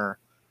Corner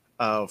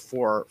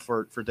for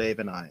Dave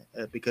and I,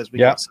 because we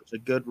got such a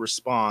good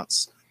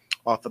response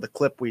off of the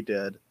clip we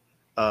did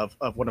of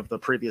one of the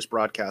previous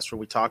broadcasts where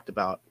we talked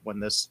about when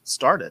this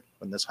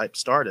hype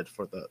started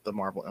for the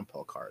Marvel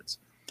Impel cards.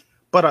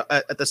 But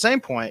at the same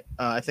point,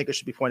 I think it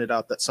should be pointed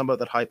out that some of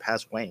that hype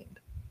has waned.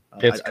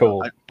 It's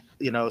cool.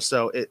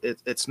 So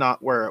it's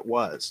not where it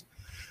was.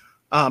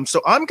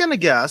 So I'm gonna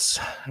guess.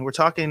 We're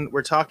talking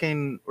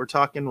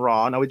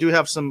raw. Now we do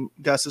have some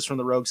guesses from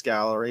the Rogues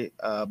Gallery.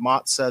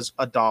 Mott says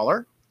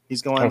 $1.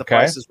 He's going the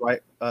Price is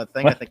Right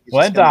thing. I think he's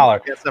 $1.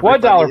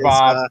 $1,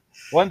 Bob.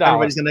 $1.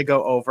 Everybody's gonna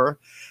go over.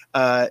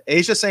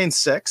 Asia saying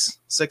 $6.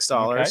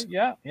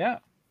 Okay. Yeah.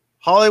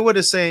 Hollywood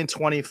is saying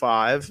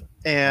 25,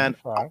 and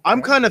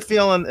I'm kind of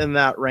feeling in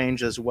that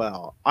range as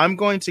well. I'm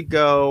actually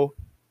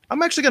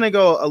going to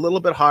go a little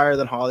bit higher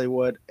than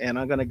Hollywood, and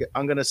I'm going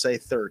to say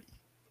 30.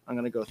 I'm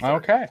going to go 30.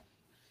 Okay.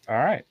 All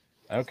right.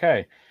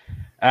 Okay.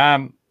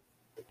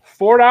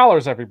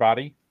 $4,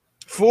 everybody.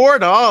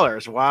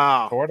 $4.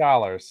 Wow.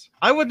 $4.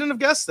 I wouldn't have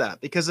guessed that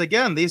because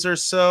again, these are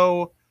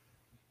so.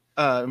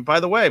 By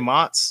the way,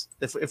 Mott's,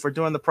 if we're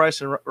doing the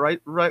Price right,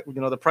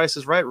 the Price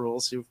is Right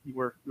rules, you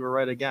were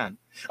right again.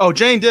 Oh,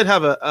 Jane did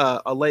have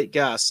a late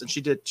guess, and she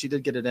did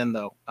get it in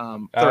though.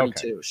 32.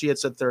 Okay. She had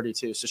said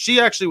 32, so she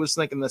actually was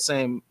thinking the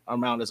same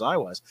amount as I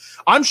was.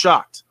 I'm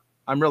shocked.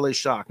 I'm really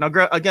shocked. Now,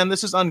 again,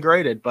 this is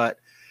ungraded, but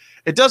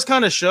it does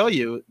kind of show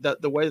you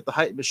that the way that the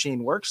hype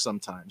machine works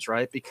sometimes,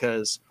 right?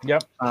 Because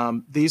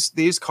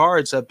these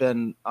cards have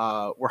been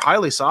were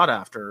highly sought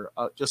after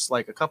just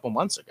like a couple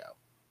months ago.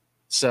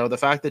 So the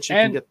fact that you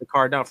can get the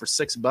card now for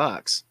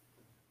 $6,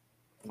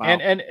 wow.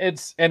 and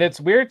it's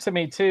weird to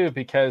me too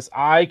because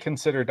I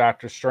consider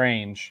Doctor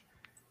Strange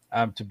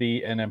to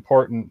be an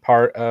important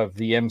part of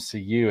the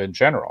MCU in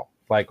general.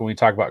 Like when we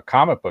talk about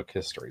comic book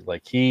history,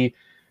 like he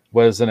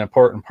was an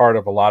important part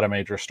of a lot of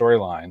major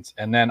storylines,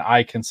 and then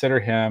I consider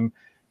him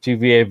to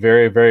be a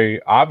very,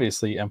 very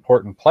obviously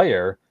important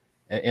player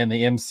in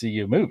the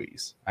MCU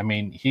movies. I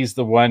mean, he's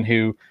the one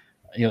who,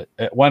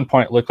 at one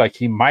point looked like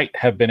he might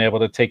have been able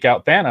to take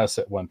out Thanos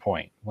at one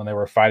point when they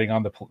were fighting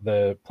on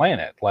the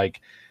planet.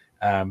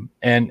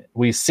 And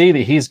we see that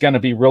he's going to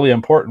be really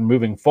important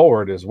moving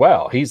forward as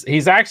well.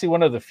 He's actually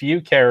one of the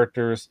few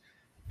characters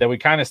that we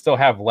kind of still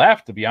have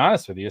left, to be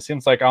honest with you. It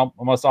seems like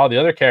almost all the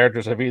other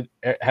characters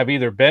have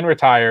either been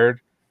retired,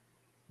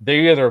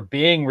 they're either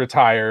being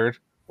retired,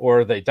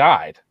 or they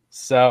died.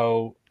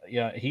 So,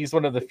 he's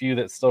one of the few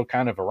that's still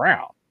kind of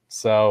around.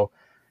 So,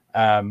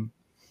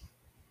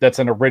 that's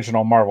an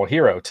original Marvel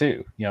hero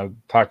too,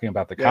 talking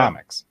about the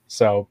comics.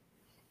 So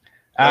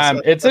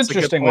it's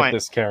interesting with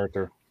this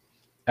character.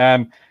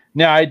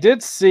 Now I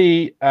did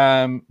see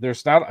there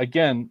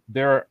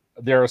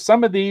are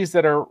some of these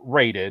that are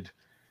rated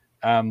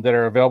that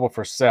are available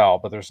for sale,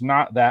 but there's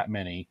not that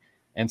many.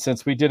 And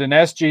since we did an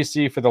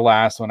SGC for the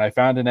last one, I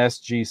found an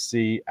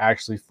SGC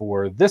actually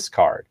for this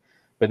card,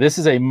 but this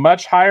is a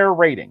much higher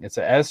rating. It's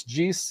a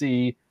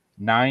SGC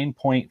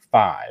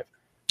 9.5.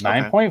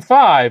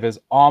 9.5 is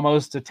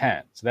almost a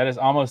 10. So that is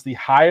almost the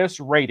highest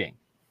rating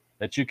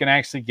that you can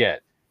actually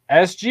get.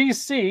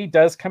 SGC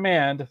does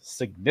command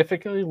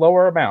significantly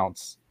lower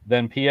amounts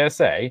than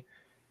PSA.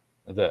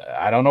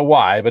 I don't know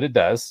why, but it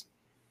does.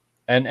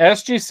 And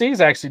SGC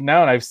is actually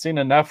known. I've seen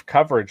enough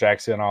coverage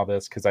actually on all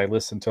this because I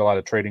listen to a lot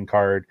of trading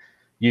card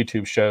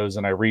YouTube shows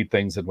and I read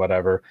things and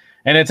whatever.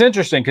 And it's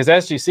interesting because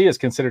SGC is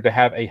considered to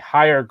have a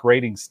higher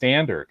grading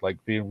standard, like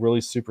being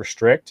really super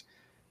strict.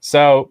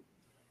 So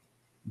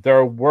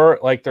their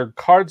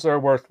cards are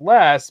worth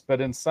less,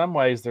 but in some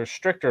ways they're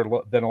stricter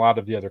than a lot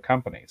of the other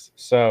companies.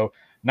 So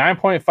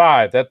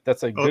 9.5,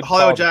 that's a good.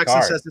 Hollywood Jackson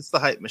card. Says it's the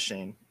hype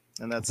machine,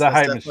 and that's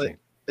hype machine.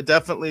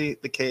 Definitely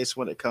the case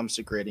when it comes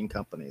to grading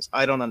companies.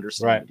 I don't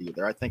understand it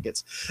either. I think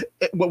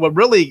what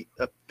really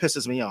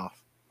pisses me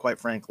off, quite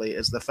frankly,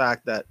 is the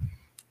fact that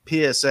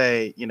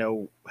PSA,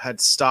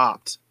 had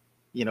stopped,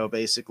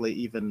 basically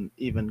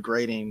even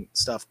grading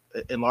stuff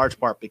in large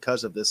part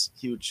because of this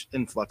huge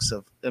influx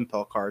of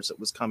Impel cards that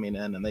was coming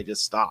in, and they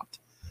just stopped.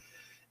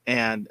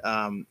 And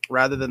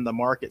rather than the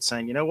market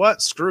saying, you know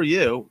what, screw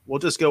you, we'll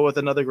just go with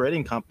another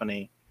grading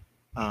company.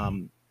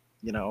 I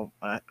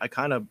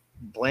kind of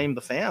blame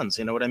the fans.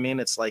 You know what I mean?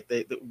 It's like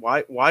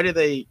why do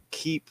they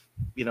keep,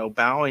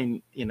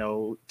 bowing,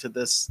 to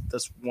this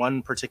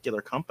one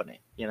particular company?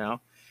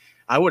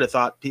 I would have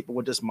thought people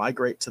would just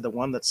migrate to the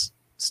one that's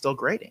still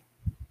grading.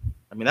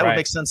 I mean, that would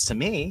make sense to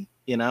me,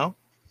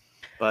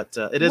 but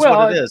it is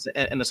what it is.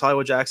 And as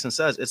Hollywood Jackson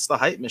says, it's the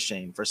hype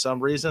machine. For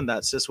some reason,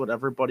 that's just what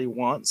everybody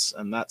wants,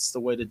 and that's the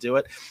way to do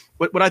it.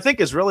 What I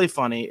think is really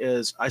funny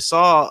is I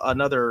saw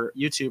another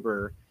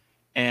YouTuber,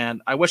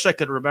 and I wish I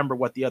could remember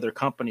what the other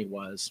company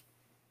was,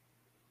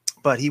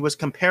 but he was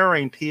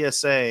comparing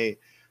PSA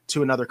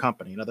to another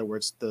company. In other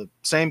words, the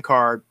same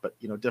card, but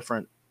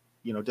different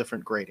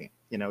grading,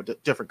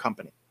 different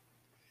company.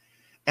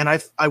 And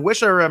I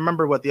wish I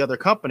remember what the other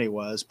company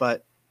was,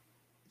 but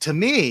to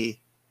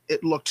me,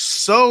 it looked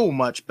so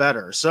much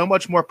better, so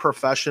much more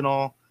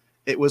professional.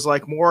 It was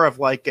like more of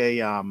like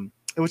it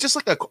was just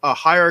like a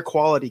higher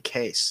quality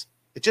case.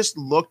 It just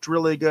looked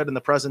really good in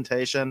the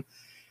presentation.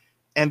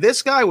 And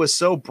this guy was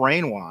so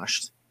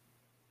brainwashed.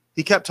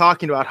 He kept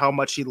talking about how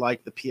much he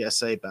liked the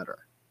PSA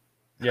better.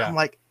 Yeah. I'm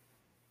like,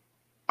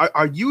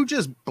 are you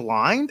just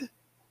blind?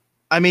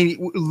 I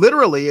mean,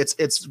 literally,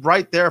 it's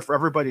right there for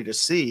everybody to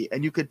see.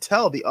 And you could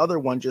tell the other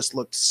one just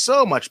looked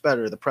so much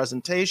better. The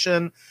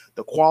presentation,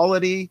 the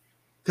quality.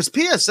 Because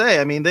PSA,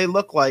 I mean, they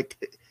look like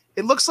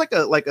it looks like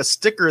a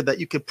sticker that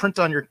you could print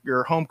on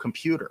your home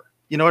computer.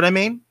 You know what I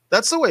mean?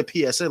 That's the way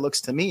PSA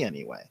looks to me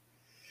anyway.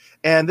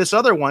 And this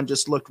other one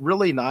just looked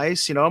really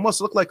nice, you know, almost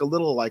looked like a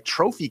little like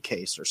trophy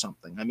case or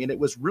something. I mean, it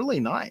was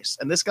really nice.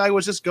 And this guy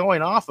was just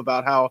going off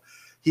about how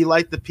he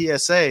liked the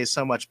PSA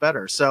so much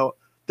better. So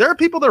there are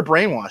people that are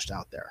brainwashed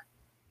out there.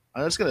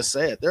 I'm just going to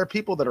say it. There are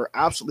people that are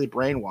absolutely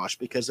brainwashed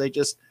because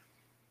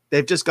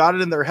they've just got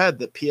it in their head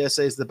that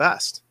PSA is the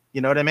best.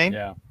 You know what I mean?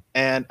 Yeah.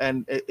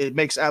 And it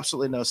makes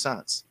absolutely no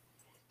sense,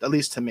 at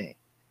least to me.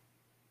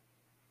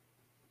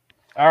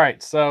 All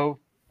right. So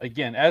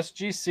again,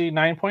 SGC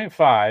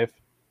 9.5.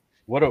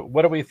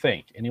 What do we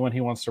think? Anyone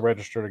who wants to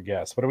register to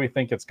guess, what do we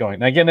think it's going?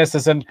 Now, again, this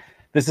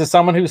is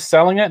someone who's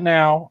selling it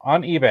now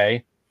on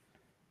eBay.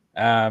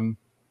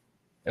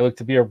 It looked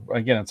to be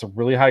it's a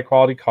really high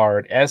quality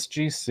card.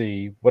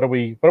 SGC. What do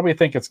we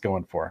think it's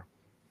going for?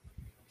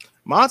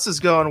 Mott's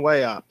is going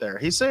way up there.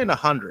 He's saying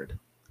 100.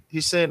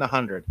 He's saying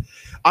 100.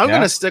 I'm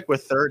going to stick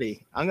with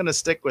 30. I'm going to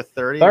stick with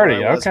 30.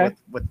 30. Okay.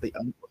 With the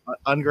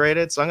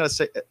ungraded, so I'm going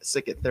to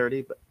stick at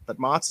 30. But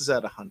Mott's is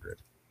at 100.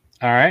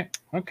 All right.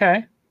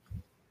 Okay.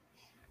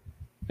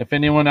 If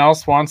anyone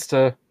else wants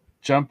to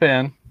jump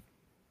in,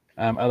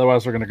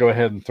 otherwise we're going to go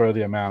ahead and throw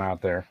the amount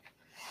out there.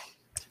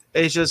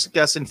 Asia's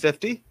guessing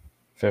 50.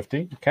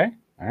 50. Okay.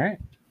 All right.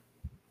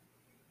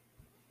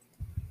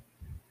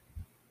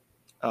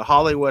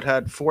 Hollywood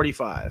had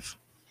 45.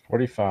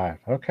 45.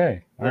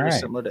 Okay. All Very right.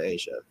 similar to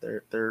Asia.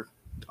 They're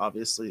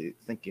obviously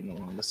thinking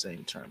along the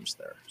same terms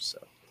there. So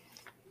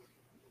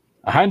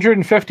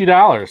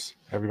 $150,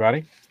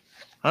 everybody.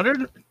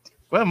 100.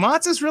 Well,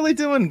 Mott's is really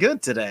doing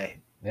good today.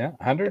 Yeah,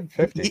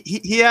 150.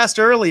 He asked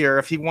earlier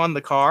if he won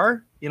the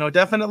car. You know,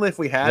 definitely if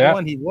we had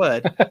one, he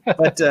would.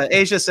 But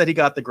Asia said he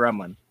got the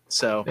Gremlin.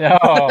 So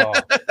oh,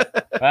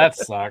 that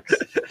sucks.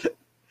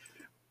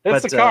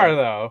 It's a car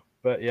though,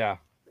 but yeah.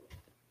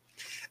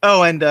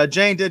 Oh, and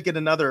Jane did get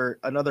another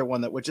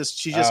one that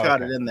she just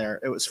got it in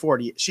there. It was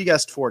 40. She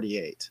guessed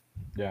 48.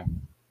 Yeah.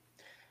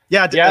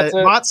 Yeah,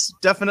 Mott's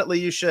definitely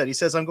you should. He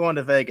says I'm going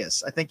to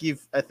Vegas. I think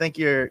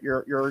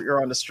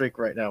you're on the streak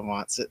right now,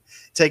 Mott's.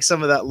 Take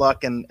some of that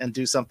luck and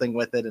do something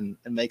with it and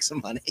make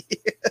some money.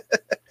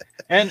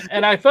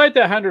 and I feel like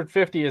that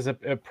 150 is a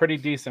pretty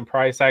decent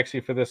price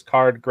actually for this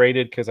card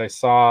graded, because I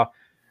saw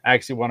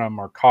actually one on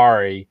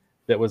Mercari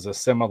that was a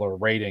similar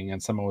rating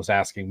and someone was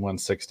asking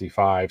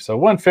 165. So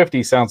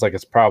 150 sounds like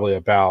it's probably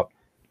about,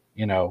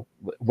 you know,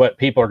 what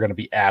people are going to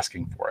be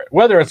asking for it.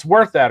 Whether it's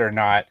worth that or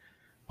not,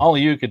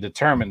 only you could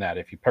determine that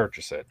if you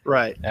purchase it.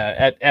 Right.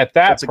 At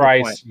that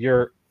price,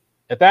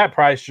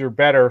 you're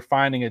better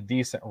finding a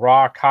decent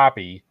raw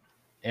copy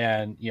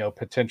and, you know,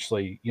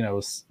 potentially,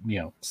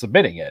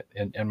 submitting it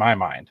in my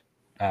mind,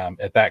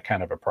 at that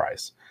kind of a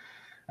price.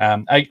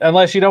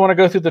 Unless you don't want to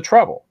go through the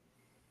trouble.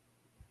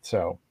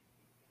 So,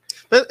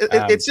 but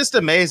it's just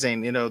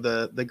amazing, you know,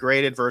 the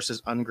graded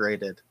versus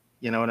ungraded.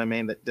 You know what I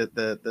mean?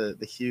 The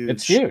huge.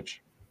 It's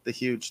huge. The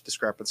huge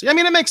discrepancy. I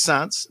mean, it makes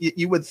sense.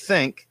 You would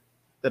think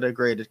that a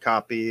graded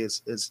copy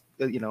is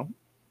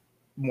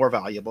more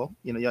valuable.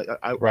 You know,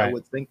 I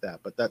would think that,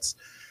 but that's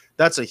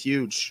a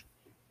huge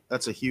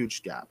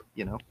gap.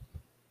 You know.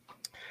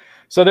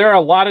 So there are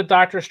a lot of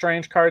Doctor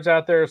Strange cards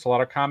out there. There's a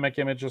lot of Comic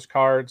Images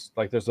cards.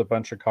 Like there's a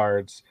bunch of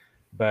cards.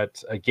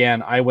 But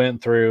again, I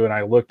went through and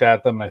I looked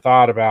at them and I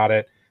thought about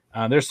it.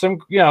 There's some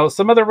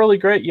other really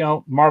great,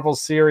 Marvel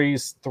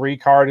Series 3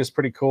 card is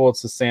pretty cool.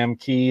 It's the Sam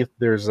Keith.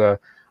 There's a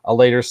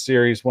later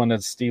series one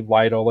that's Steve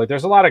Lytle. Like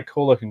there's a lot of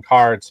cool looking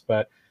cards.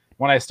 But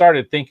when I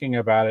started thinking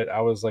about it,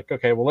 I was like,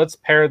 okay, well, let's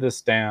pare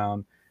this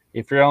down.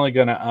 If you're only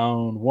going to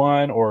own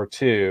one or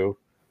two,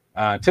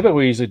 typically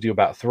we usually do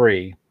about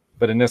 3.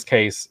 But in this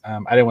case, I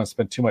didn't want to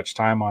spend too much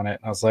time on it.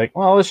 I was like,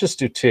 well, let's just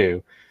do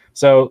 2.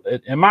 So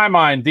in my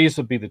mind, these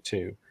would be the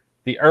 2.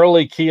 The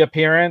early key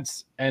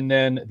appearance and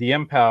then the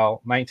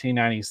Impel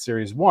 1990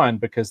 Series 1,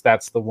 because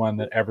that's the one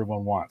that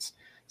everyone wants.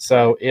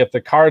 So if the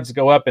cards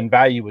go up in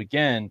value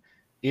again,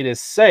 it is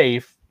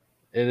safe.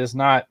 It is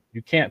not,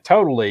 you can't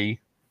totally,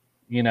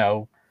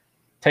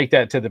 take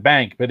that to the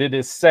bank, but it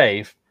is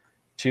safe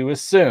to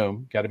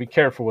assume, got to be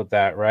careful with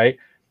that, right?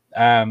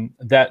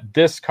 That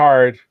this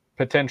card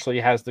potentially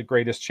has the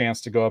greatest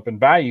chance to go up in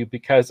value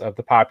because of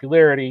the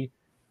popularity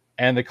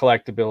and the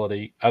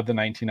collectability of the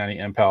 1990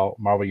 Impel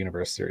Marvel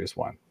Universe Series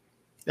 1.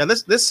 Yeah,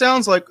 this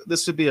sounds like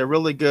this would be a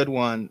really good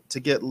one to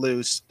get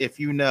loose if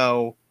you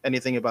know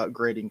anything about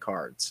grading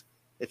cards.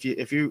 If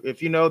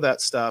you know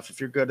that stuff, if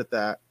you're good at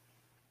that,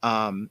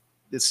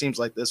 it seems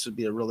like this would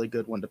be a really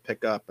good one to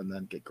pick up and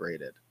then get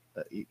graded.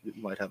 You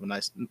might have a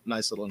nice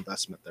little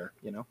investment there,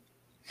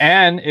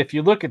 And if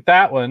you look at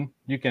that one,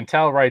 you can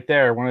tell right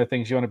there, one of the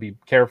things you want to be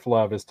careful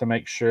of is to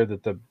make sure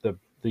that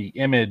the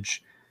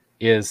image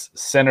is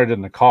centered in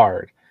the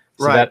card.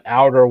 So that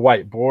outer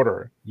white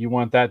border, you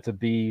want that to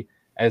be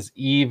as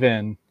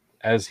even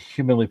as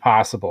humanly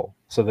possible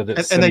so that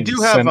it's and they do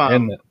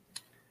have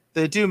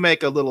they do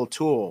make a little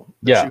tool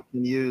that you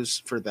can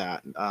use for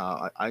that.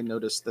 I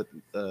noticed that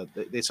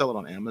they sell it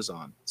on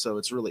Amazon, so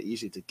it's really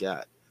easy to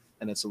get.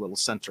 and it's a little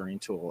centering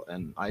tool.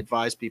 And I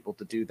advise people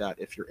to do that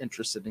if you're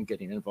interested in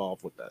getting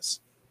involved with this.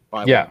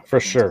 For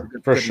sure.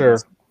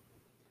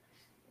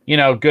 You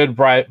know, good,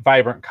 bright,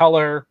 vibrant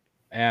color.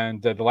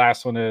 And the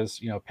last one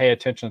is, you know, pay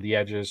attention to the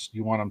edges.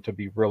 You want them to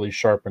be really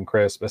sharp and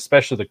crisp,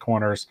 especially the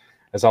corners.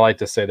 As I like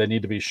to say, they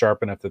need to be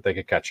sharp enough that they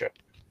could cut you.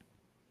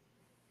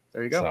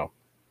 There you go. So,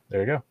 there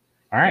you go.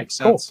 All right, Makes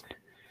sense.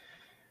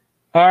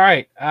 Cool. All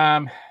right.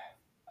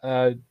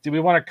 Do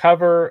we want to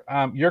cover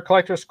your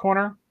collector's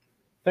corner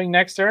thing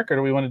next, Eric, or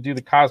do we want to do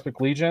the Cosmic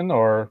Legion?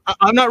 Or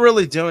I'm not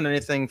really doing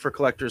anything for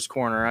Collector's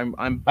Corner.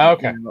 I'm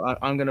okay. You know,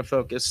 I'm going to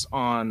focus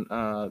on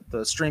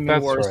the Streaming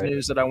Wars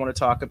news that I want to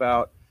talk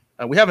about.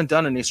 We haven't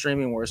done any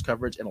Streaming Wars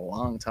coverage in a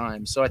long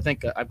time, so I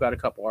think I've got a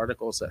couple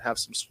articles that have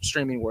some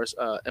Streaming Wars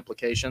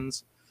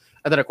implications,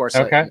 and then of course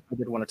I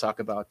did want to talk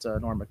about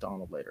Norm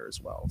Macdonald later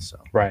as well. So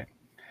right.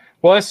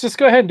 Well, let's just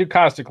go ahead and do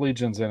Cosmic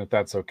Legions in, if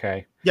that's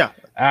okay. Yeah.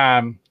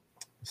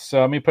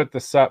 So let me put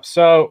this up.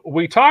 So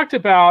we talked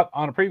about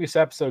on a previous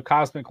episode,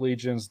 Cosmic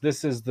Legions.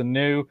 This is the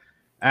new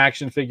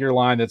action figure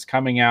line that's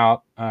coming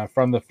out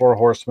from the Four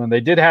Horsemen. They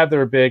did have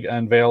their big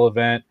unveil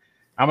event.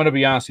 I'm going to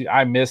be honest with you,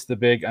 I missed the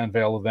big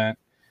unveil event.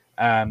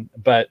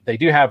 But they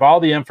do have all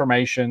the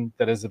information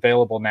that is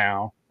available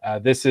now.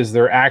 This is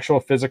their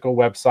actual physical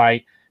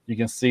website. You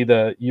can see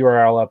the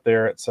URL up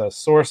there. It's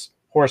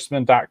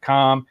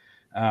sourcehorseman.com.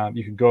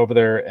 You can go over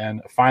there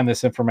and find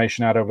this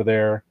information out over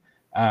there.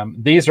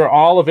 These are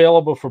all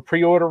available for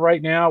pre-order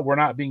right now. We're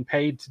not being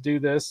paid to do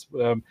this.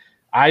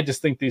 I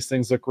just think these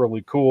things look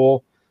really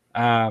cool.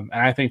 And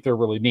I think they're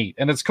really neat.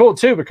 And it's cool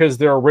too, because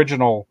they're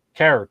original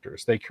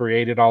characters. They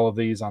created all of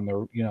these on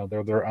their, you know,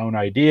 they're their own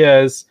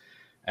ideas.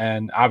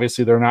 And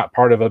obviously they're not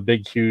part of a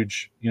big,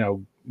 huge,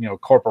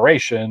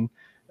 corporation.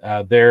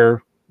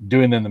 They're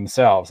doing them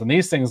themselves. And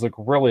these things look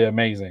really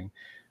amazing.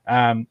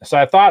 So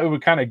I thought we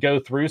would kind of go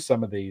through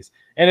some of these.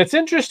 And it's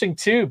interesting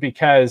too,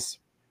 because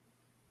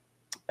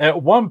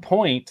at one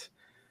point,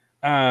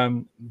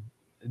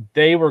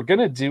 they were going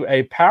to do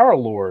a Power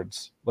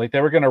Lords, like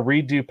they were going to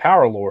redo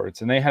Power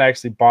Lords, and they had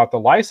actually bought the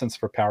license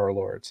for Power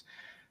Lords.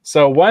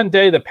 So one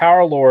day, the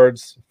Power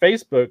Lords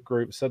Facebook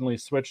group suddenly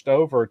switched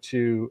over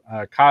to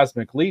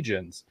Cosmic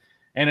Legions.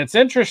 And it's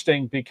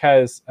interesting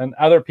because, and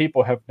other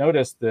people have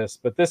noticed this,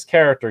 but this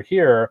character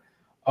here,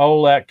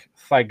 Oleg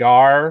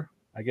Thagar,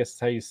 I guess that's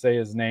how you say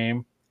his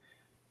name.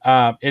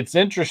 It's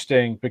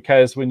interesting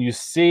because when you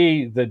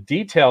see the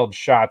detailed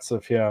shots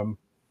of him,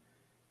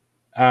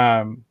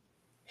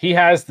 he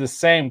has the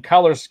same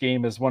color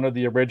scheme as one of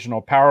the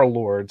original Power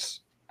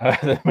Lords,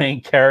 the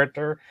main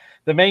character.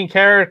 The main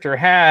character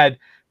had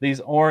these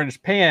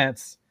orange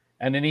pants,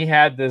 and then he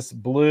had this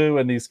blue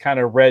and these kind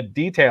of red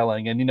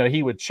detailing. And,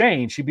 he would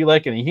change. He'd be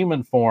like in a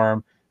human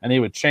form, and he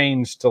would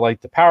change to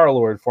like the Power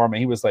Lord form. And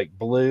he was like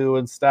blue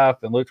and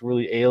stuff and looked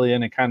really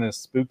alien and kind of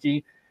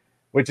spooky,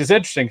 which is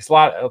interesting because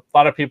a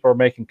lot of people are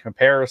making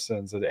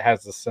comparisons that it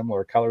has a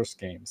similar color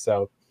scheme.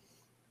 So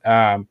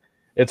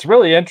it's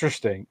really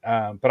interesting.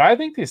 But I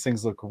think these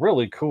things look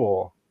really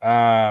cool.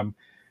 They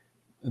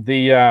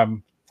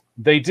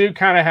do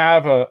kind of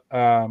have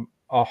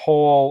a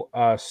whole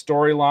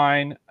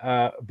storyline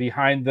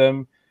behind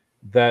them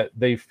that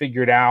they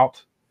figured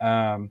out.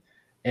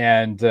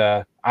 And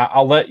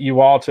I'll let you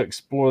all to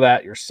explore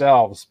that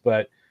yourselves.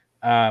 But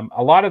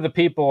a lot of the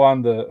people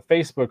on the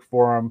Facebook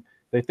forum,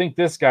 they think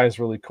this guy's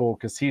really cool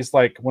because he's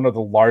like one of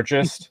the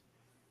largest.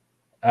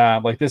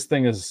 Like this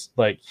thing is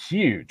like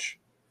huge.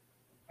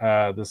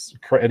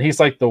 And he's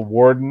like the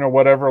warden or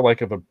whatever,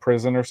 like of a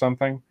prison or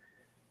something.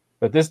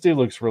 But this dude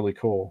looks really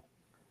cool.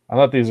 I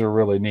thought these are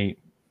really neat.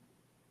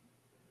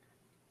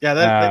 Yeah,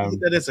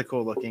 that is a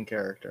cool looking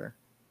character.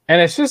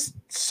 And it's just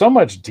so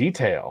much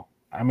detail.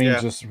 I mean,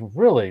 just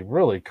really,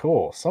 really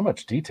cool. So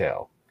much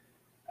detail.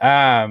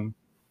 Do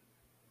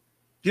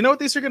you know what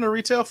these are going to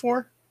retail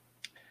for?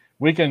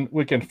 We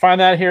can find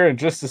that here in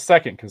just a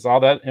second because all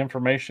that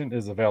information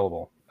is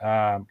available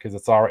because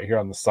it's all right here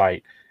on the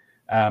site.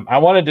 I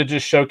wanted to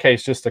just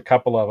showcase just a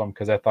couple of them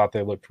because I thought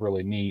they looked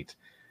really neat.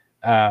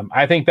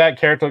 I think that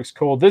character looks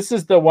cool. This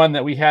is the one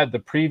that we had the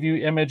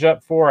preview image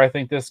up for. I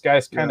think this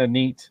guy's kind of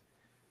neat.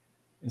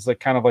 He's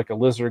like kind of like a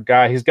lizard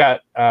guy. He's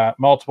got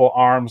multiple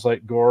arms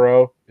like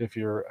Goro, if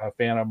you're a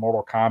fan of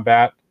Mortal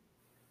Kombat.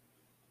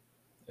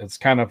 It's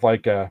kind of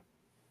like I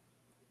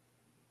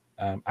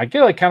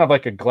get like kind of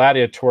like a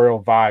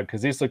gladiatorial vibe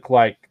because these look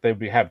like they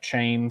would have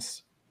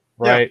chains,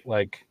 right? Yeah.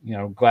 Like,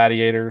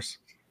 gladiators.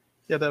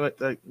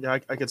 Yeah,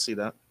 I could see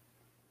that.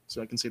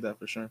 So I can see that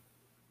for sure.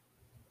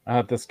 I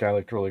thought this guy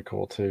looked really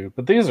cool too.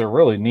 But these are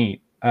really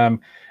neat. And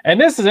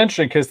this is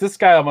interesting because this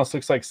guy almost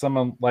looks like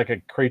someone like a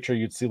creature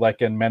you'd see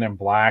like in Men in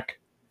Black,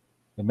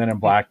 the Men in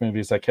Black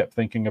movies I kept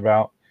thinking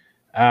about.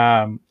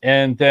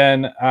 And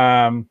then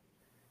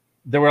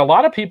there were a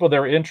lot of people that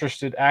were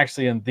interested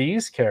actually in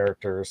these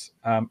characters.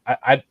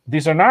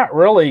 These are not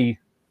really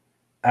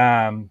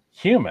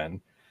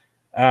human.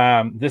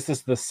 This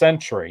is the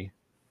Sentry.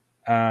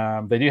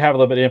 They do have a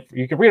little bit of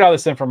you can read all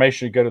this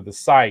information, you go to the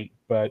site,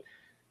 but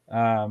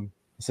it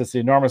says the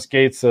enormous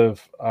gates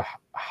of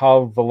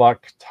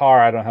Havalaktar,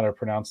 I don't know how to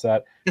pronounce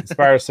that,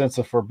 inspire a sense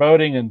of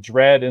foreboding and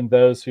dread in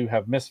those who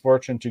have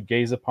misfortune to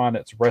gaze upon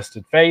its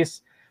rested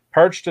face.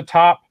 Perched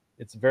atop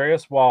its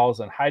various walls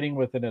and hiding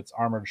within its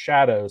armored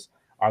shadows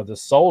are the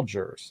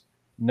soldiers,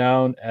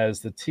 known as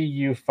the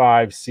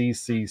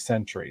TU-5CC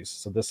sentries.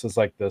 So this is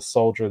like the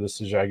soldier. This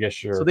is, I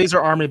guess, your... So these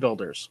are army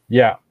builders.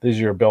 Yeah, these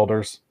are your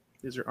builders.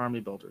 These are army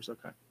builders.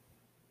 Okay.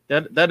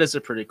 That is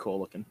a pretty cool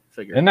looking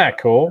figure. Isn't that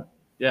cool?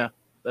 Yeah,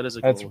 that is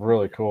That's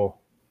really cool.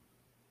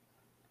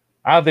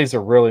 I think these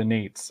are really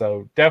neat.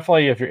 So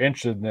definitely, if you're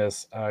interested in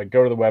this,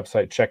 go to the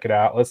website, check it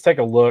out. Let's take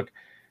a look.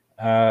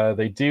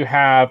 They do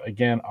have,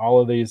 again,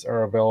 all of these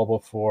are available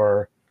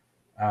for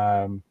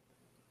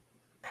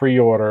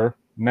pre-order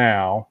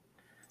now.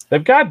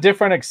 They've got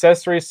different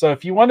accessories. So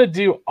if you want to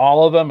do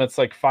all of them, it's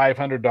like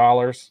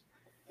 $500,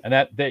 and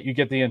that you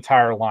get the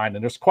entire line.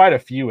 And there's quite a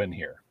few in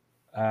here.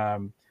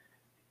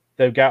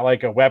 They've got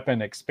like a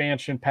weapon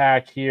expansion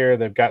pack here.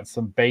 They've got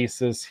some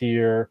bases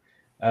here.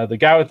 The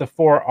guy with the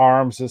 4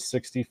 arms is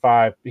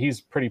 $65.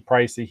 He's pretty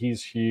pricey.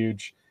 He's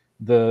huge.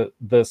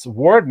 This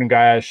warden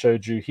guy I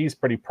showed you, he's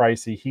pretty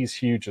pricey. He's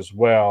huge as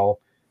well.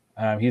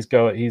 He's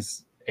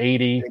 $80.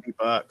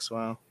 $80.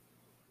 Wow.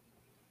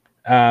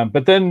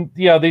 But then,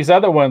 these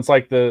other ones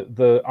like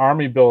the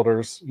army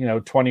builders,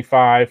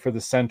 $25 for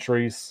the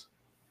sentries.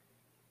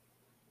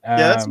 Yeah,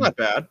 that's not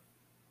bad.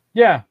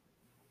 Yeah.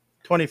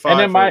 25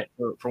 and then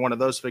for one of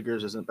those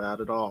figures isn't bad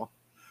at all.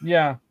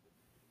 Yeah.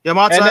 Yeah,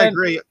 Mats, I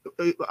agree.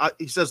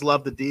 He says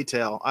love the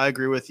detail. I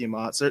agree with you,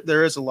 Mats.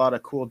 There is a lot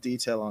of cool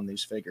detail on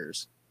these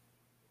figures.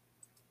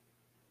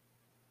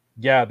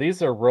 Yeah,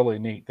 these are really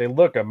neat. They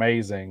look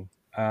amazing.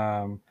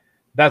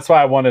 That's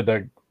why I wanted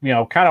to,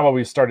 kind of what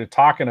we started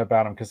talking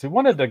about them, because we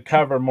wanted to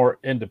cover more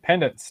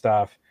independent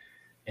stuff.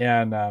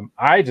 And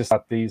I just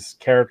thought these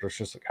characters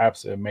just look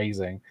absolutely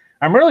amazing.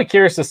 I'm really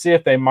curious to see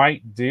if they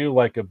might do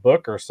like a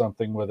book or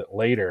something with it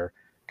later,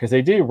 because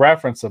they do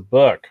reference a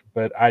book,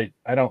 but I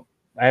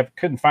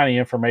couldn't find any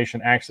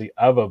information actually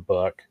of a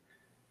book,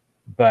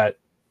 but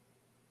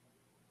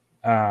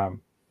they're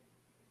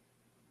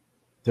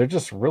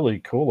just really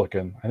cool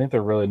looking. I think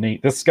they're really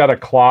neat. This has got a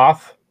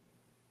cloth.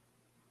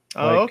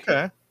 Oh,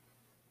 okay.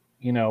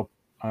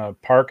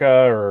 Parka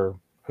or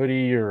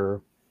hoodie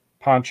or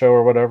poncho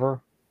or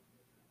whatever.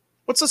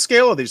 What's the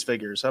scale of these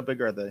figures? How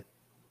big are they?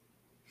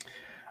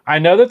 I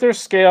know that they're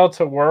scaled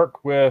to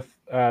work with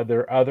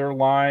their other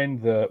line,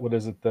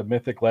 the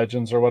Mythic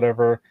Legends or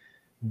whatever.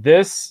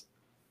 This,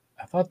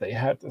 I thought they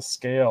had the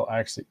scale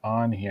actually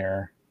on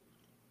here.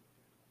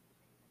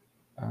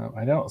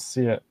 I don't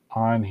see it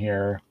on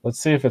here. Let's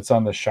see if it's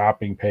on the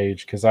shopping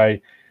page, because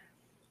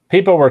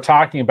people were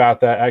talking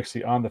about that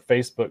actually on the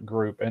Facebook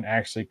group and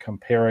actually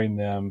comparing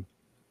them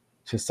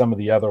to some of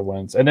the other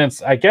ones. And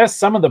I guess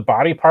some of the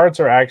body parts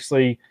are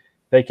actually,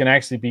 they can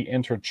actually be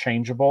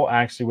interchangeable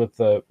actually with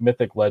the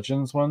Mythic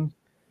Legends one.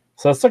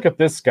 So let's look at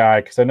this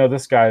guy, because I know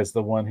this guy is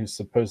the one who's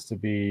supposed to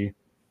be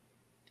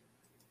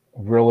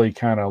really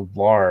kind of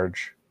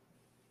large.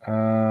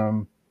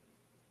 9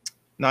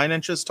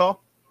 inches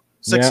tall,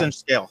 6-inch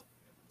scale.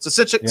 So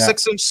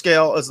 6-inch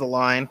scale is the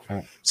line.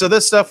 Okay. So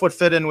this stuff would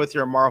fit in with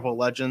your Marvel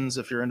Legends.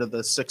 If you're into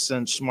the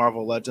 6-inch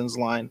Marvel Legends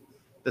line,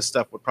 this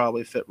stuff would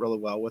probably fit really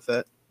well with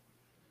it.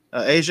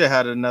 Asia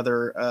had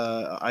another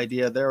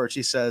idea there where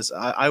she says,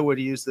 I would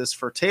use this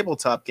for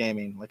tabletop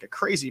gaming like a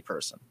crazy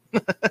person.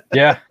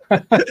 Yeah.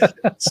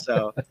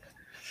 So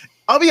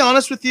I'll be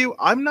honest with you.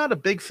 I'm not a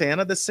big fan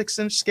of the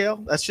 6-inch scale.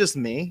 That's just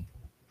me.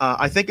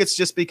 I think it's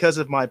just because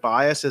of my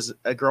bias as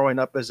growing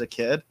up as a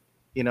kid.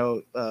 3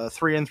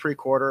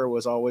 3/4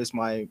 was always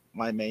my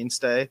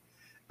mainstay.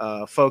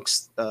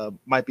 Folks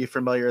might be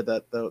familiar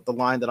that the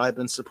line that I've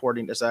been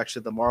supporting is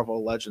actually the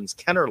Marvel Legends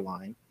Kenner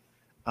line.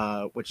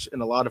 Which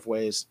in a lot of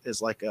ways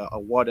is like a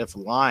what-if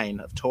line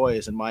of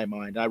toys in my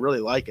mind. I really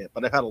like it,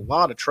 but I've had a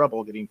lot of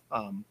trouble getting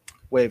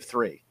Wave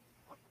 3.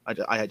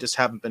 I just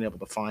haven't been able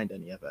to find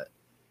any of it.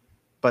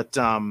 But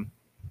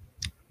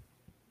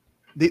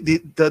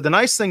the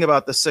nice thing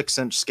about the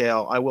 6-inch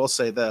scale, I will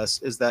say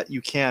this, is that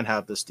you can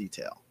have this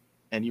detail,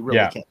 and you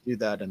really can't do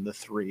that in the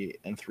 3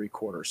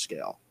 3/4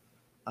 scale.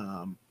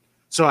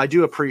 So I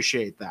do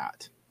appreciate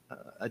that.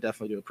 I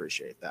definitely do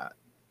appreciate that.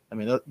 I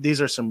mean, these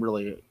are some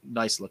really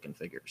nice looking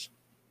figures.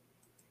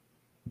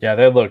 Yeah,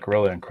 they look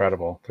really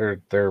incredible.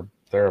 They're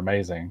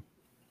amazing.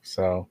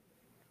 So,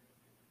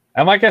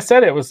 and like I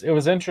said, it was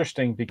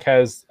interesting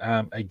because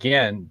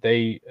again,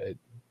 the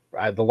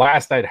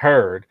last I'd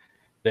heard,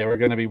 they were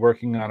going to be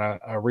working on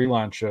a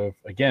relaunch of,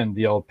 again,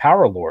 the old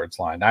Power Lords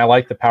line. I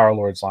like the Power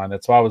Lords line.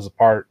 That's why I was a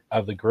part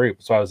of the group.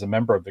 That's why I was a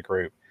member of the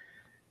group.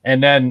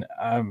 And then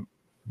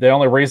the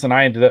only reason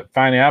I ended up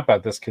finding out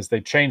about this, because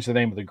they changed the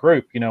name of the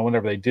group.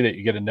 Whenever they did it,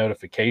 you get a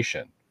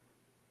notification.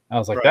 I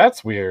was like, right.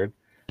 That's weird.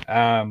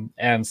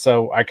 And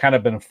so I kind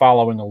of been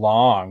following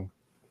along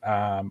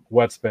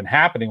what's been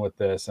happening with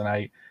this. And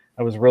I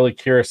was really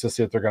curious to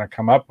see what they're going to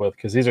come up with,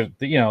 because these are,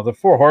 the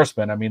 4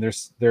 Horsemen. I mean,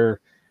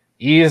 they're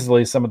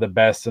easily some of the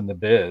best in the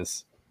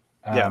biz.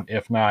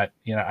 If not,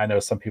 I know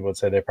some people would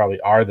say they probably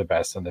are the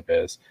best in the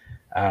biz.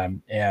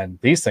 And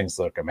these things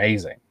look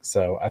amazing.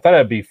 So I thought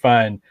it'd be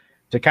fun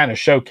to kind of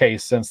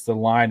showcase, since the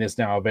line is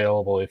now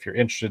available. If you're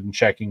interested in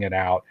checking it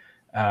out,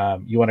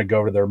 you want to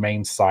go to their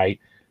main site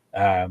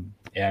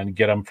and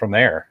get them from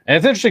there. And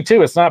it's interesting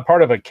too, it's not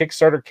part of a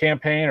Kickstarter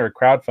campaign or a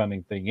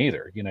crowdfunding thing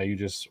either. You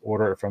just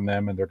order it from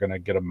them and they're going to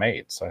get them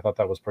made. So I thought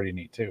that was pretty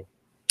neat too.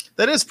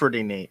 That is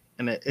pretty neat.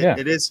 And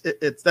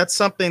that's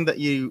something that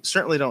you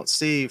certainly don't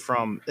see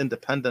from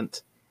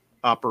independent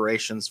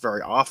operations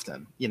very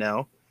often,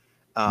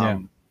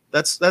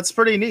 That's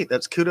pretty neat.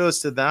 That's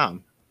kudos to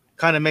them.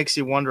 Kind of makes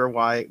you wonder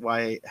why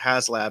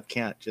HasLab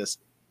can't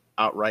just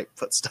outright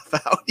put stuff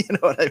out. You know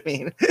what I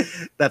mean?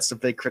 That's the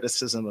big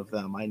criticism of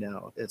them. I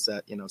know. It's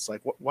that, it's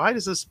like, why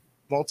does this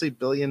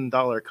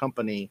multi-billion-dollar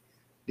company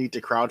need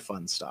to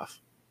crowdfund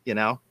stuff?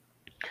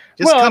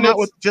 Just come out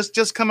with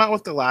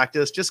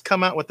Galactus, just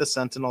come out with the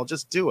Sentinel,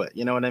 just do it.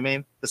 You know what I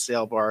mean? The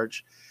sail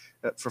barge.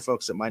 For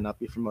folks that might not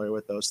be familiar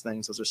with those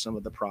things, those are some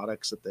of the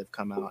products that they've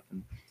come out.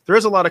 And there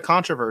is a lot of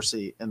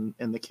controversy in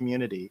the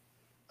community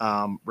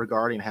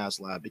regarding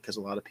HasLab, because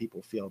a lot of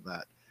people feel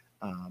that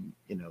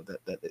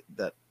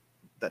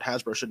that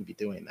Hasbro shouldn't be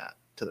doing that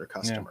to their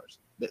customers.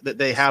 Yeah.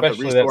 They have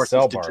especially the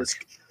resources to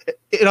just.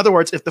 In other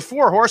words, if the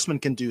Four Horsemen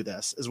can do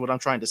this, is what I'm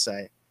trying to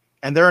say,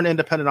 and they're an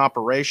independent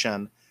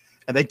operation,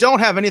 and they don't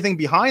have anything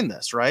behind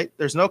this, right?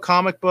 There's no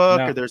comic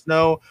book, or there's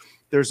no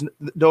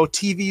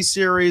TV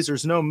series,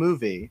 there's no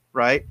movie,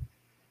 right?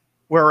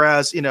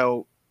 Whereas,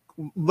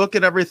 look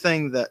at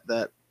everything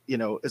that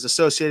is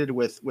associated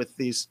with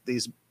these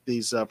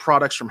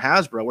products from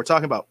Hasbro. We're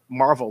talking about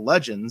Marvel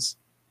Legends,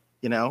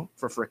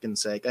 for frickin'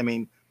 sake. I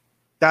mean,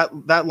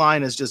 that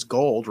line is just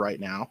gold right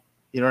now.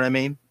 You know what I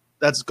mean?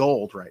 That's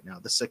gold right now,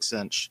 the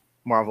 6-inch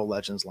Marvel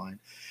Legends line.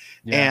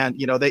 Yeah. And,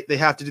 they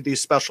have to do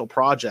these special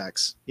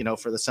projects,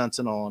 for the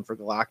Sentinel and for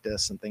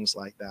Galactus and things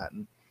like that.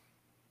 And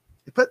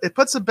it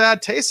puts a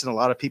bad taste in a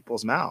lot of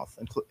people's mouth,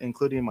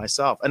 including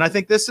myself. And I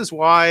think this is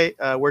why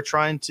we're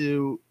trying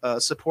to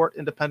support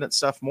independent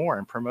stuff more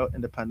and promote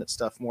independent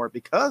stuff more,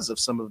 because of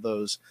some of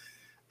those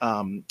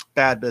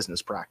bad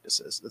business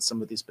practices that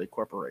some of these big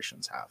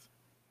corporations have.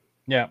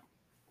 Yeah.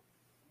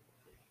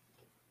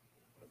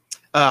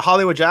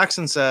 Hollywood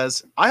Jackson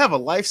says, I have a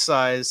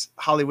life-size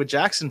Hollywood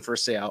Jackson for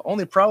sale.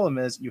 Only problem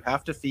is you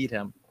have to feed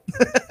him.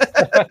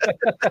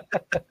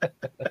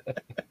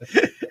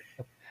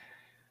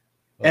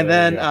 And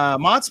then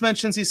Mott's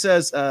mentions, he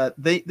says,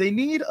 they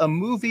need a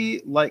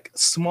movie like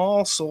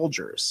Small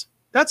Soldiers.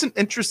 That's an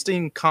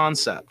interesting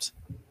concept.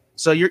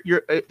 So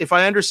you're if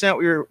I understand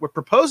what we're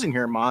proposing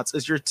here, Mott's,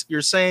 is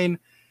you're saying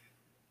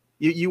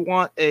you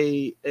want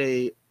a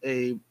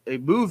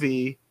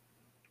movie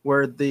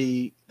where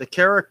the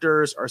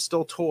characters are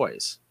still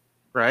toys,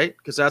 right?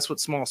 Because that's what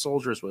Small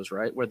Soldiers was,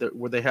 right? Where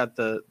they had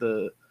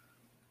the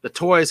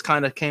toys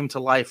kind of came to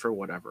life or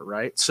whatever,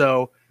 right?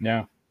 So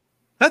yeah.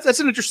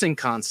 That's an interesting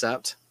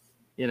concept,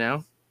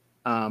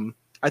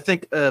 I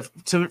think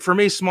for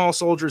me, Small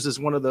Soldiers is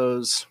one of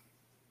those.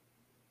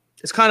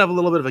 It's kind of a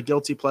little bit of a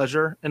guilty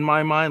pleasure in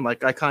my mind.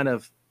 Like I kind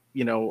of,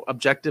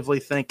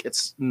 objectively think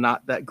it's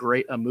not that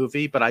great a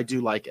movie, but I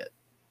do like it.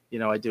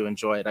 I do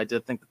enjoy it. I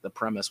did think that the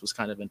premise was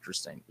kind of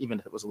interesting, even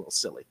if it was a little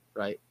silly,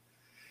 right?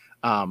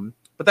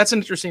 But that's an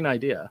interesting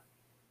idea.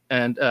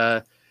 And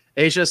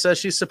Asia says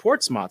she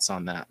supports Mott's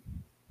on that.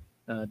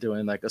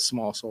 Doing like a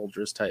Small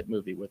Soldiers type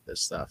movie with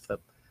this stuff.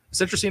 It's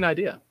an interesting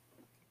idea.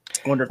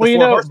 I wonder if the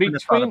Four Horsemen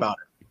have thought about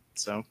it.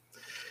 So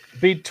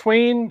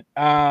between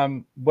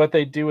what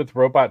they do with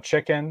Robot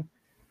Chicken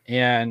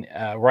and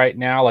right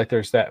now, like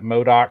there's that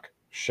MODOK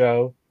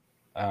show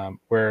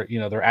where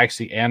they're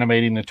actually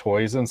animating the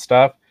toys and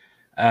stuff.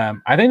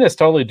 I think that's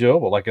totally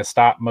doable, like a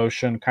stop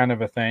motion kind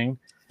of a thing.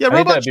 Yeah,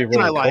 Robot Chicken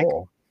really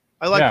cool.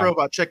 I like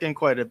Robot Chicken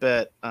quite a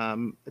bit.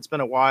 It's been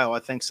a while, I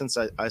think, since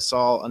I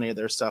saw any of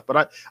their stuff,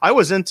 but I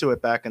was into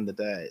it back in the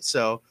day.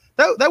 So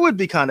that would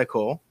be kind of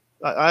cool.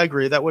 I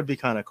agree. That would be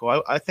kind of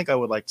cool. I think I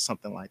would like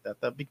something like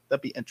that.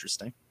 That'd be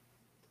interesting.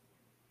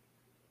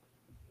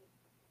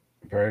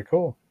 Very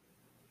cool.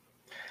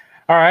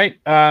 All right.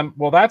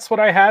 Well, that's what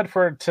I had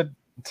for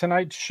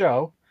tonight's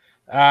show.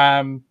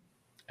 And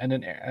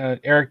then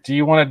Eric, do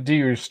you want to do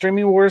your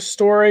Streaming Wars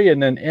story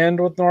and then end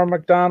with Norm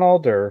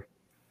Macdonald, or?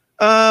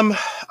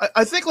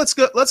 I think let's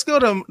go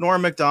to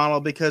Norm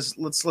Macdonald, because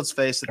let's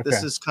face it,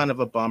 This is kind of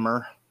a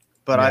bummer,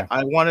 but yeah.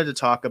 I wanted to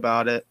talk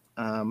about it.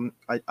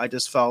 I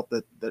just felt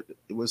that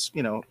it was,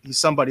 he's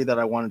somebody that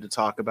I wanted to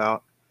talk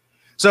about.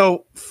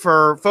 So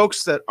for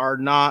folks that are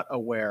not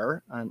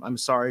aware, I'm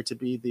sorry to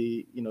be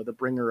the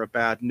bringer of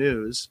bad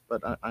news,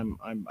 but I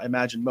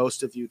imagine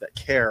most of you that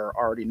care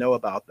already know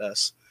about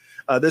this.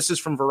 This is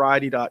from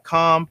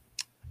Variety.com.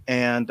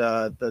 And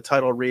the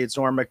title reads,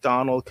 Norm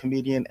Macdonald,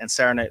 comedian and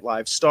Saturday Night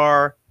Live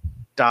star,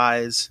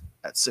 dies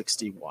at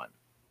 61.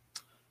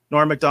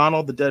 Norm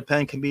Macdonald, the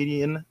deadpan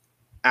comedian,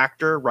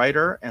 actor,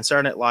 writer, and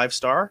Saturday Night Live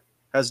star,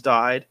 has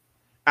died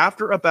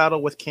after a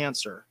battle with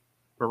cancer,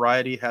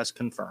 Variety has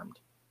confirmed.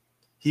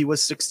 He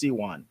was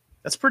 61.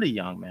 That's pretty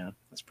young, man.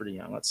 That's pretty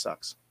young. That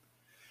sucks.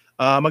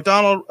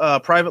 Macdonald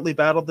privately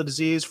battled the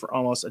disease for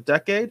almost a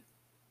decade.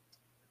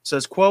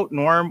 Says, quote,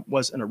 Norm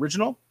was an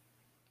original.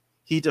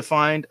 He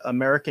defined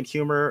American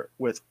humor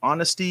with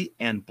honesty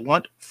and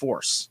blunt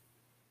force.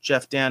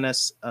 Jeff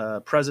Dennis,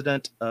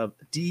 president of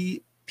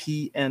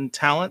DPN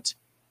Talent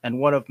and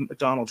one of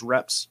McDonald's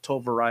reps,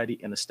 told Variety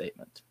in a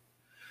statement.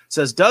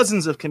 Says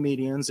dozens of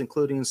comedians,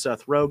 including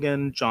Seth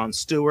Rogen, Jon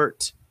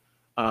Stewart,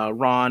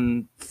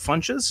 Ron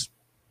Funches,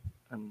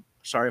 I'm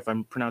sorry if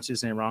I'm pronouncing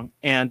his name wrong,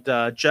 and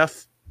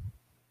Jeff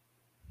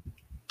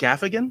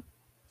Gaffigan,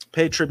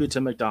 paid tribute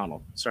to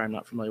McDonald. Sorry, I'm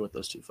not familiar with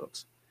those two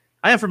folks.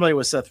 I am familiar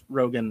with Seth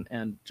Rogen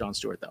and Jon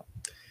Stewart,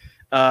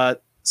 though.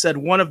 Said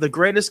one of the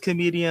greatest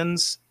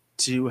comedians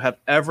to have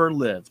ever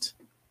lived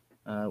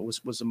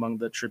was among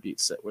the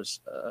tributes that was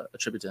a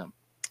tribute to him.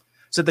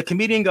 Said the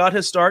comedian got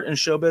his start in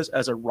showbiz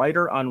as a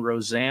writer on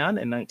Roseanne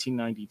in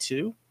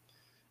 1992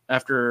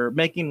 after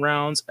making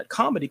rounds at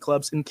comedy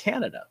clubs in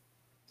Canada.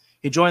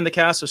 He joined the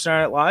cast of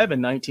Saturday Night Live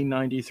in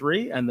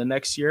 1993, and the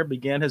next year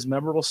began his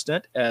memorable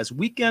stint as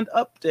Weekend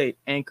Update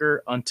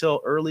anchor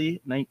until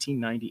early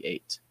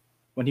 1998,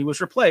 when he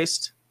was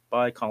replaced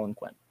by Colin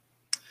Quinn.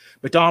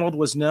 McDonald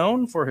was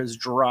known for his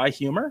dry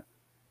humor,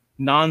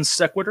 non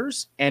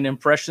sequiturs, and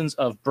impressions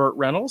of Burt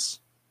Reynolds,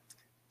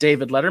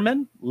 David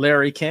Letterman,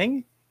 Larry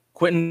King,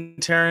 Quentin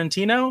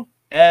Tarantino,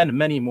 and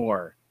many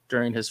more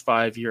during his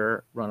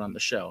 5-year run on the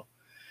show.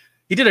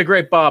 He did a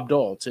great Bob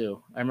Dole,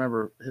 too. I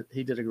remember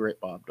he did a great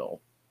Bob Dole.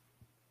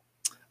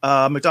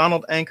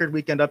 McDonald anchored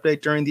Weekend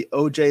Update during the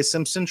O.J.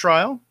 Simpson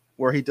trial,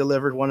 where he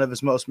delivered one of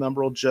his most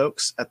memorable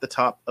jokes at the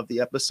top of the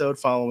episode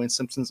following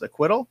Simpson's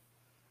acquittal.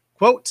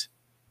 Quote,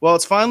 well,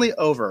 it's finally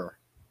over.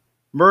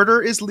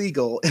 Murder is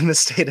legal in the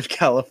state of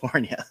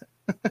California.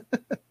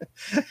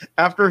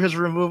 After his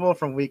removal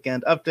from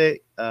Weekend Update,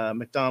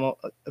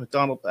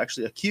 McDonald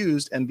actually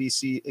accused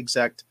NBC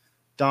exec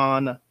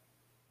Don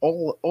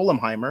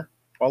Olemheimer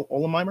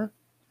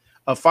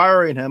of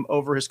firing him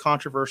over his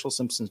controversial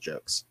Simpsons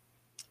jokes.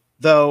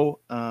 Though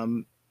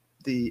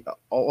the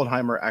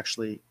Olemheimer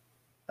actually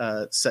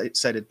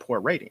cited poor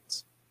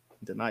ratings.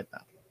 He denied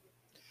that.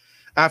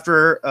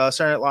 After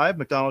Saturday Night Live,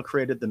 McDonald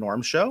created The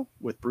Norm Show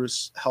with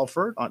Bruce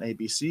Helford on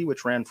ABC,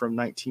 which ran from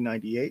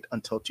 1998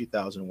 until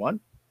 2001.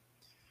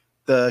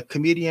 The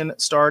comedian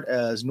starred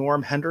as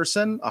Norm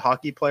Henderson, a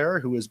hockey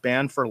player who was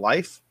banned for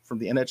life from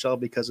the NHL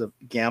because of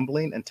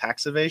gambling and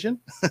tax evasion.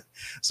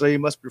 So he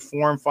must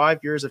perform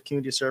 5 years of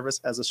community service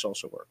as a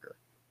social worker.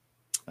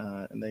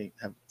 And they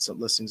have some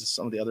listings of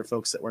some of the other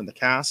folks that were in the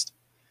cast.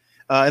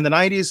 In the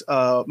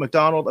 90s,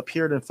 McDonald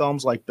appeared in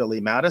films like Billy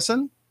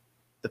Madison,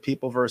 The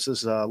People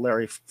versus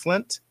Larry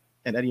Flint,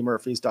 and Eddie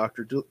Murphy's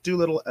Dr.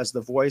 Dolittle as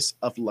the voice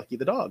of Lucky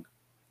the Dog.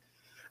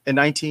 In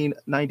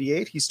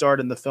 1998, he starred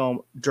in the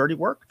film Dirty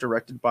Work,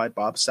 directed by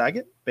Bob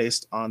Saget,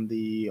 based on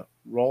the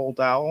Roald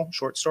Dahl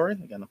short story.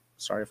 Again,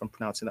 sorry if I'm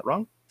pronouncing that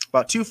wrong.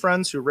 About two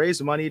friends who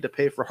raised money to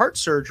pay for heart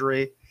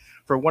surgery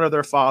for one of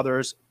their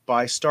fathers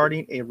by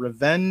starting a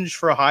revenge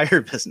for hire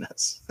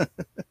business.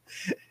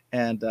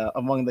 And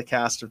among the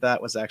cast of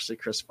that was actually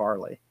Chris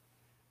Farley.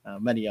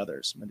 Many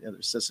others.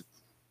 This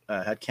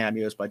had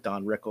cameos by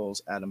Don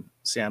Rickles, Adam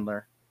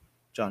Sandler,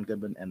 John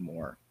Goodman, and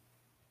more.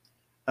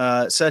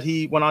 Said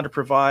he went on to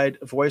provide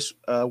voice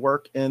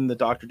work in the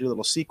Dr.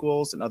 Dolittle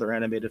sequels and other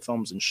animated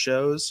films and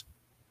shows.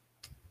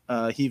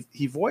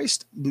 He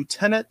voiced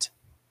Lieutenant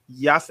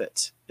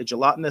Yaphet, a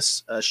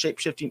gelatinous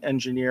shape-shifting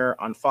engineer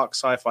on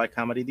Fox sci-fi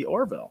comedy The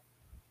Orville,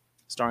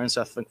 starring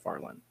Seth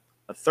MacFarlane.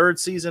 A third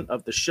season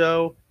of the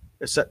show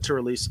is set to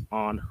release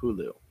on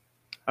Hulu.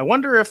 I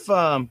wonder if,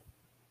 one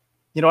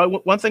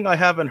thing I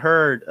haven't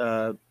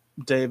heard,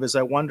 Dave, is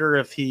I wonder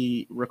if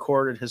he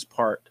recorded his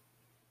part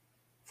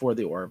for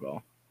The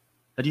Orville.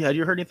 Had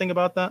you heard anything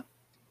about that?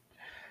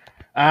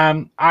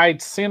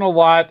 I'd seen a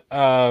lot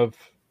of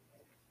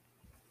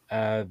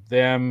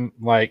them,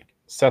 like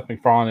Seth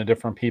MacFarlane and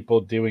different people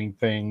doing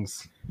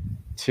things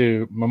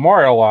to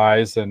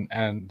memorialize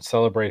and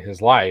celebrate his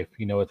life,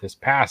 with his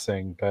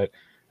passing. But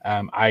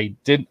I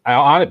be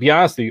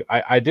honest with you,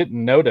 I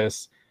didn't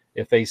notice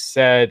if they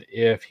said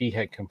if he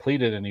had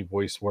completed any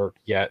voice work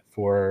yet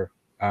for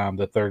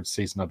the third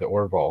season of The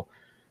Orville.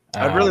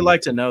 I'd really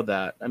like to know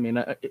that. I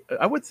mean,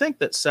 I would think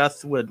that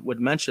Seth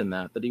would mention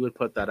that he would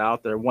put that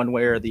out there one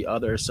way or the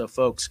other, so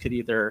folks could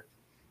either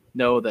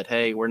know that,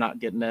 hey, we're not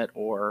getting it,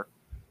 or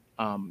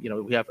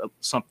we have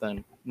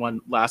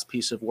one last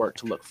piece of work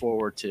to look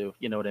forward to.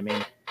 You know what I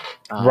mean?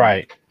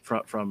 Right.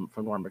 From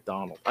Norm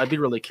Macdonald. I'd be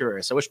really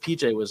curious. I wish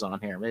PJ was on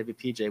here. Maybe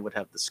PJ would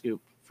have the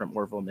scoop from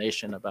Orville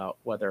Nation about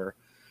whether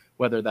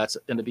that's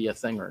going to be a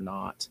thing or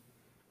not.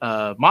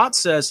 Mott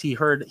says he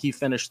heard he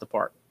finished the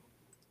part.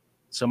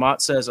 So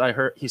Mott says I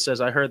heard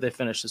they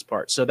finished his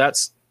part. So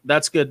that's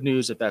good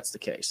news if that's the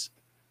case.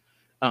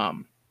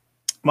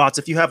 Mott,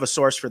 if you have a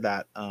source for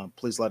that,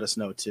 please let us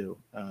know too.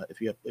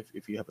 If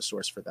you have a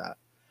source for that,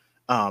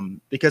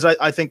 because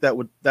I think that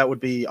would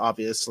be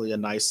obviously a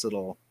nice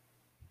little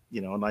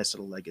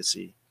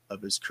legacy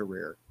of his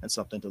career and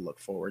something to look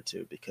forward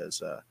to,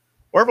 because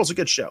Orville's a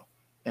good show,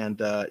 and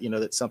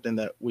that's something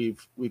that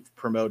we've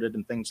promoted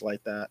and things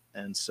like that.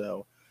 And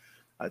so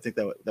I think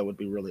that would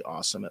be really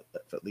awesome.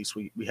 At least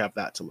we have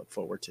that to look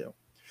forward to.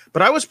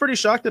 But I was pretty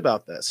shocked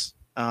about this.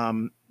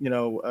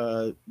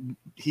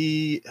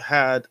 He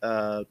had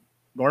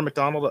Norm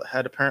Macdonald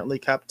had apparently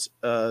kept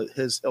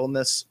his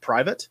illness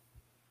private.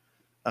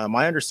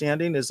 My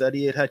understanding is that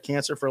he had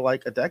cancer for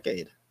like a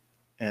decade,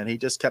 and he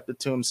just kept it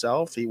to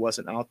himself. He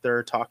wasn't out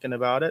there talking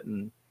about it,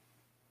 and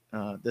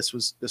this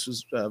was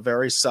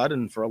very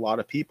sudden for a lot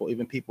of people.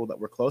 Even people that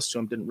were close to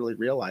him didn't really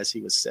realize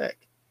he was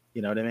sick.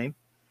 You know what I mean?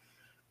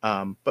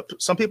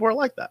 But some people are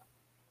like that.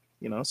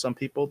 Some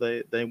people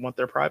they want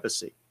their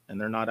privacy, and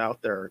they're not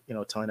out there,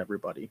 telling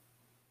everybody.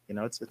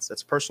 It's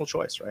a personal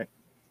choice, right?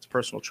 It's a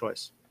personal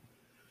choice.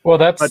 Well,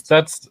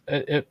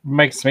 it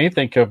makes me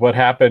think of what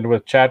happened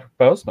with Chadwick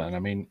Boseman. I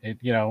mean, they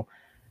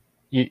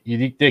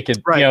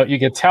could, right. You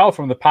could tell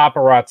from the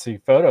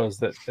paparazzi photos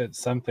that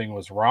something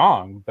was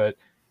wrong, but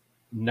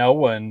no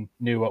one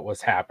knew what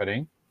was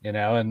happening,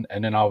 and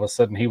then all of a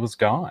sudden he was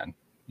gone,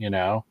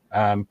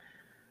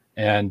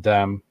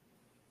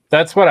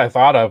 that's what I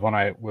thought of when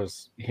I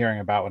was hearing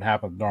about what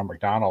happened with Norm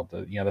Macdonald.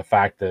 The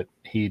fact that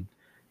he'd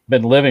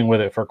been living with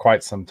it for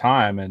quite some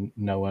time and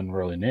no one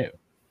really knew.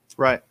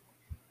 Right.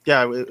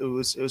 Yeah, it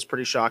was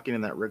pretty shocking in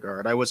that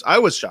regard. I was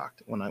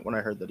shocked when I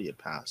heard that he had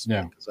passed.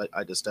 Yeah, because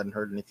I just hadn't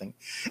heard anything.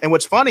 And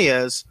what's funny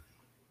is,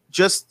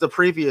 just the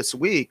previous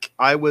week,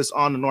 I was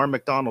on a Norm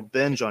Macdonald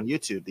binge on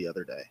YouTube the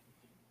other day.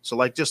 So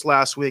like just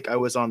last week, I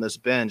was on this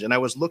binge and I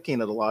was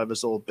looking at a lot of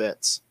his old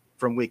bits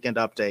from Weekend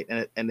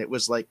Update, and it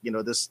was like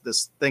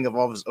this thing of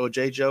all of his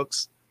OJ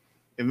jokes.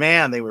 And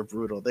man, they were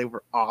brutal. They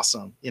were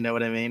awesome. You know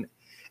what I mean?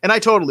 And I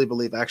totally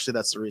believe actually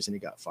that's the reason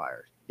he got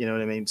fired. You know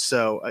what I mean?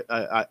 So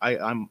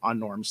I'm on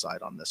Norm's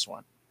side on this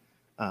one.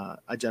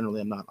 I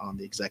generally am not on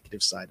the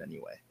executive side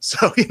anyway.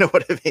 So you know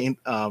what I mean?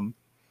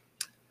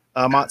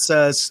 Mott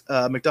says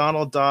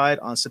Macdonald died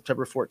on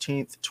September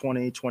 14th,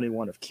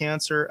 2021 of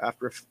cancer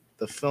after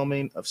the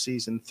filming of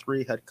season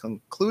 3 had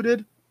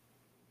concluded,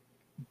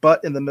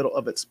 but in the middle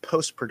of its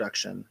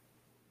post-production,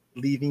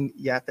 leaving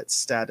Yaphet's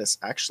status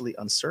actually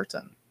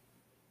uncertain.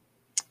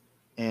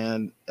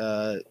 And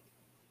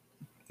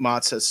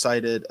Mott has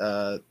cited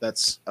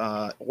that's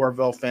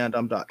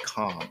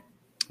OrvilleFandom.com.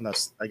 And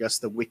that's, I guess,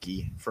 the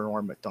wiki for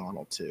Norm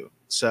Macdonald too.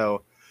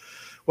 So,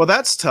 well,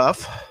 that's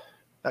tough.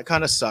 That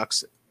kind of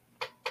sucks.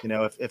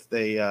 If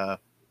they, I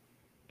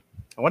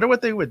wonder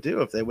what they would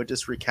do if they would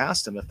just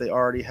recast him. If they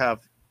already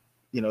have,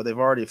 they've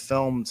already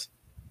filmed,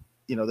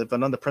 they've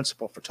been on the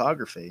principal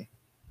photography,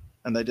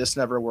 and they just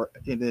never were,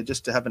 they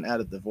just haven't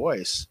added the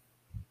voice.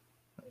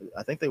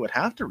 I think they would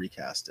have to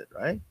recast it,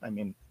 right? I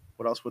mean,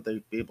 what else would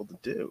they be able to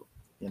do?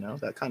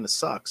 That kind of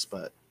sucks,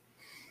 but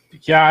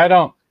yeah, I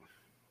don't.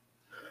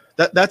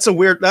 That's a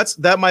weird.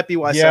 That might be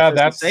why Seth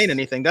isn't saying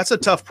anything. That's a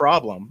tough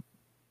problem,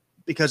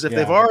 because if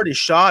they've already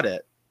shot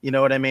it, you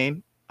know what I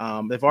mean.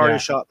 They've already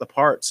shot the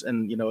parts,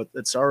 and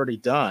it's already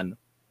done.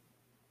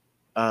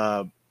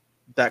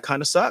 That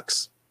kind of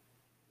sucks.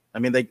 I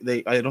mean,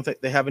 I don't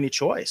think they have any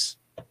choice.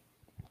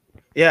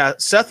 Yeah,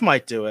 Seth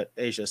might do it.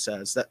 Asia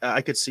says that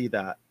I could see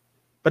that,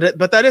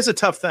 but that is a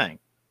tough thing.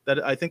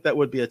 That I think that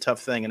would be a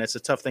tough thing, and it's a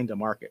tough thing to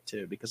market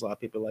too, because a lot of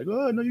people are like,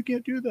 "Oh no, you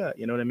can't do that."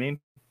 You know what I mean?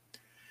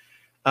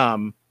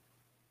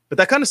 But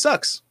that kind of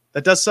sucks.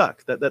 That does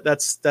suck.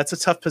 That's a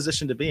tough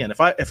position to be in.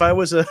 If I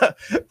was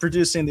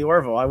producing the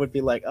Orville, I would be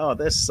like, "Oh,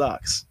 this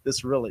sucks.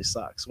 This really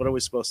sucks. What are we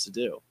supposed to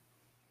do?"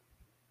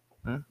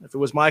 If it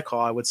was my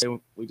call, I would say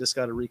we just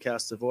got to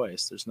recast the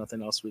voice. There's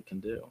nothing else we can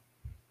do.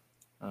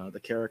 The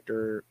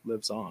character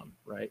lives on,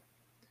 right?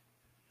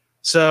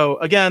 So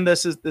again,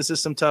 this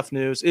is some tough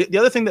news. The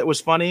other thing that was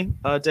funny,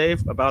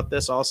 Dave, about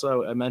this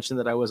also, I mentioned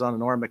that I was on a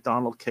Norm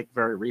Macdonald kick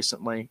very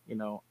recently.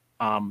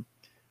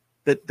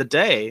 The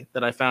day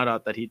that I found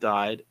out that he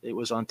died, it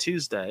was on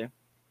Tuesday,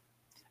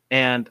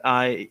 and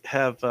I've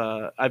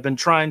been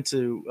trying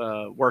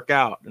to work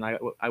out, and I've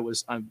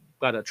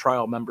got a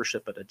trial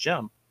membership at a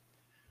gym,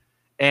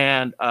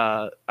 and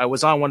I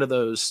was on one of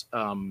those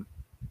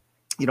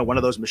one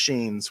of those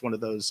machines, one of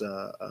those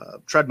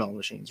treadmill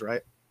machines,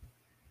 right?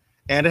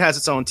 And it has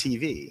its own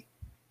TV.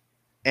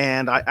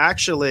 And I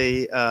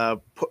actually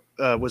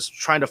was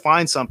trying to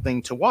find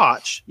something to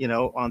watch,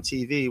 on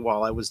TV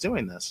while I was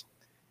doing this.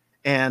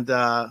 And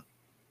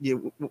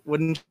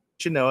wouldn't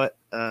you know it,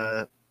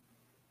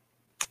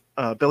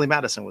 Billy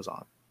Madison was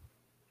on.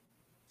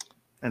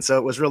 And so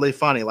it was really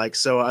funny.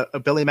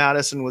 Billy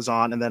Madison was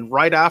on, and then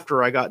right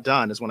after I got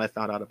done is when I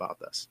found out about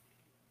this.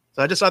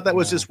 So I just thought that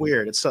was just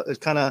weird. It's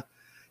kind of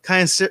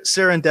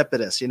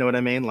serendipitous, you know what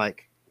I mean?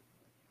 Like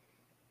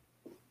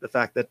the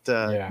fact that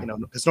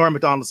because Norm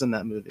Macdonald's in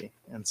that movie,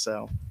 and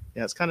so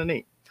it's kind of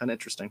neat, kind of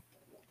interesting.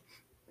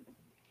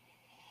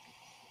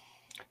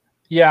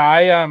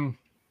 Yeah,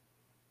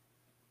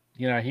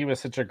 he was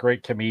such a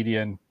great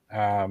comedian,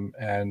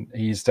 and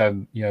he's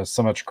done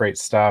so much great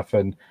stuff,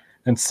 and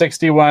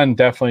 61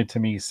 definitely to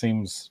me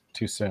seems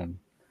too soon.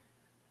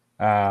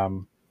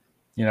 And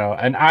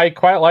I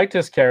quite liked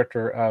his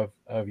character of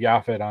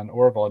Yaphet on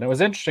Orville, and it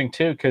was interesting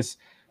too because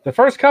the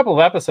first couple of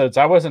episodes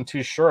I wasn't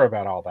too sure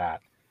about all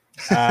that.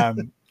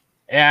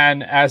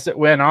 And as it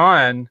went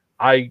on,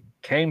 I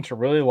came to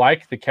really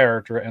like the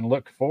character and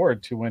look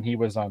forward to when he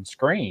was on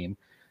screen.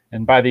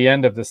 And by the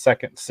end of the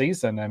second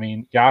season, I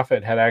mean,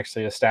 Yaphet had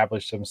actually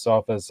established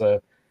himself as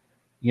a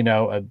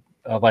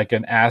like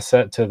an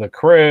asset to the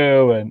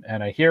crew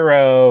and a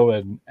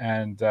hero.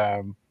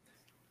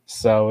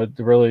 So it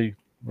really,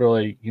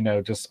 really,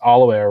 just all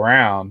the way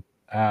around.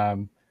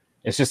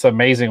 It's just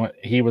amazing what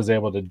he was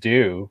able to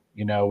do,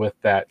 with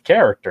that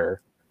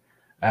character.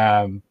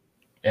 It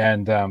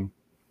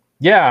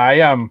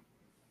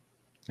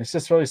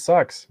just really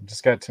sucks.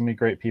 Just got too many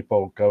great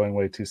people going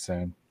way too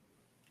soon.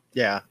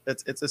 Yeah,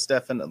 it's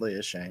definitely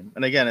a shame.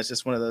 And again, it's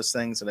just one of those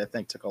things that I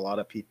think took a lot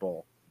of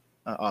people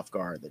off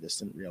guard. They just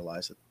didn't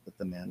realize that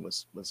the man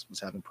was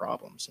having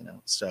problems,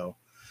 So,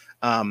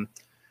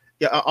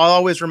 yeah, I'll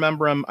always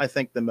remember him. I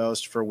think the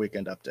most for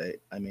Weekend Update.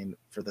 I mean,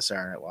 for the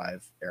Saturday Night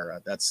Live era,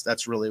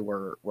 that's really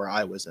where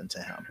I was into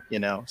him,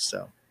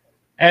 So,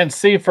 and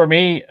see, for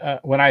me,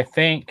 when I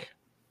think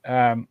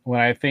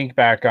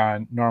back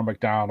on Norm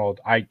Macdonald,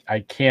 I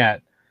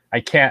can't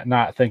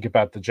not think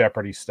about the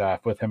Jeopardy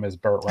stuff with him as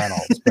Burt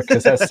Reynolds,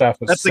 because that stuff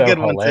is so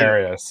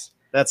hilarious.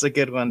 That's a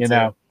good one,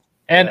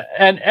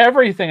 And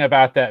everything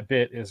about that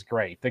bit is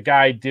great. The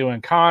guy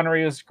doing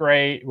Connery is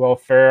great. Will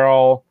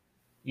Ferrell,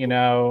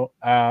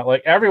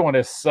 like everyone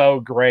is so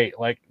great.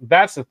 Like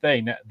that's the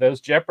thing.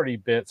 Those Jeopardy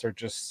bits are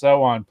just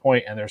so on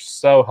point and they're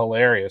so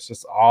hilarious,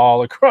 just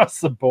all across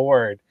the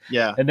board.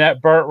 Yeah. And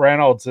that Burt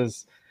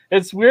Reynolds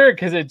it's weird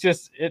because it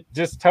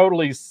just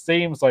totally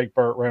seems like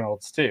Burt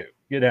Reynolds too.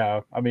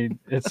 I mean,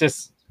 it's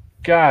just,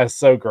 God, it's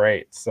so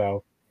great.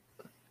 So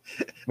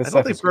I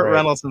don't think Burt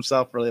Reynolds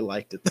himself really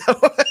liked it, though.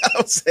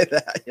 I'll say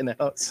that,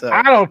 So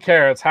I don't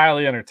care. It's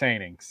highly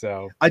entertaining.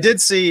 So I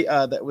did see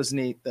that was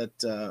neat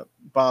that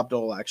Bob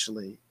Dole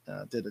actually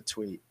did a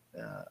tweet,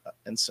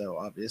 and so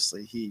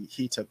obviously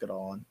he took it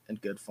all in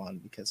good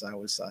fun, because I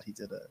always thought he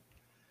did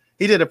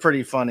a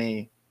pretty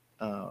funny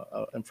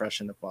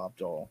impression of Bob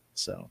Dole.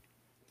 So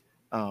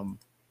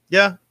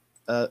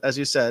as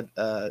you said,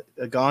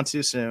 gone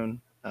too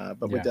soon,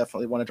 but we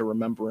definitely wanted to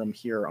remember him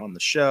here on the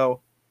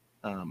show.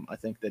 I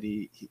think that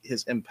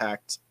his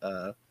impact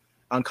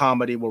on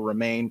comedy will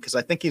remain, because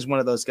I think he's one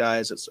of those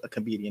guys that's a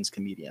comedian's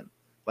comedian.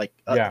 Like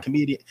a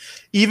comedian,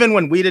 even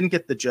when we didn't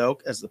get the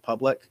joke as the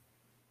public,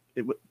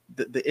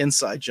 the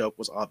inside joke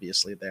was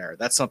obviously there.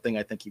 That's something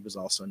I think he was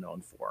also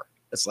known for.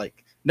 It's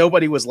like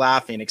nobody was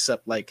laughing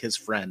except like his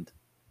friend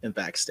in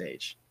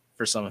backstage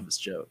for some of his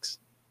jokes,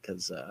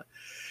 because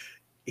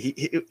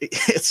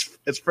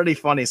it's pretty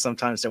funny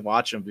sometimes to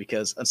watch him,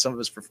 because on some of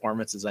his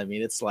performances, I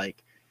mean, it's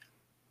like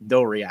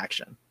no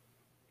reaction,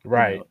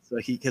 right? So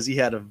he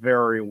had a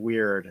very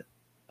weird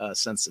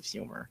sense of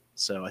humor.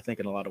 So I think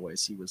in a lot of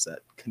ways he was that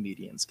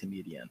comedian's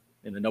comedian,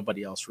 and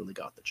nobody else really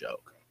got the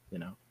joke,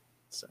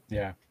 So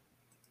yeah,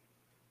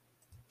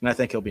 and I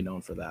think he'll be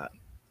known for that.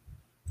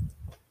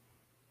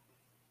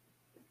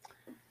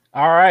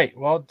 All right.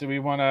 Well, do we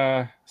want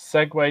to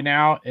segue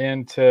now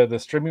into the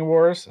Streaming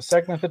Wars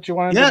segment that you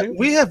wanted to do?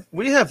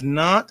 we have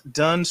not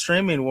done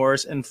Streaming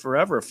Wars in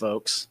forever,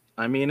 folks.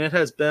 I mean, it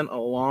has been a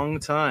long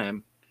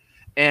time.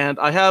 And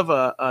I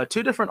have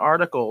two different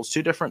articles,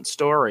 two different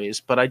stories,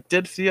 but I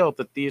did feel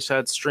that these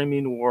had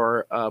Streaming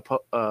Wars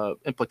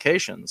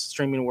implications,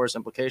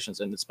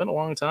 and it's been a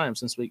long time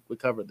since we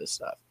covered this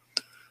stuff.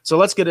 So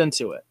let's get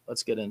into it.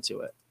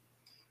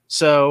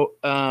 So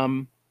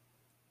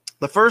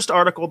the first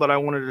article that I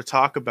wanted to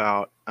talk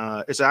about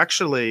is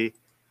actually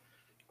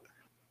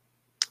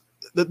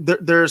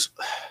this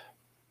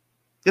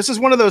is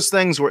one of those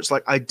things where it's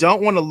like I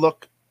don't want to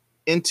look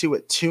into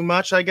it too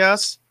much, I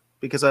guess,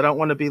 because I don't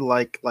want to be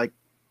like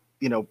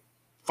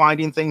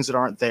finding things that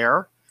aren't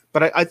there.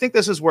 But I think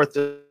this is worth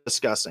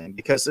discussing,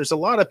 because there's a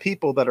lot of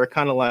people that are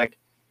kind of like,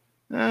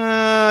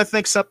 I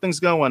think something's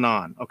going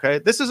on. Okay,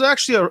 this is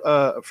actually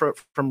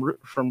from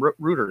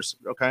Reuters.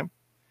 Okay.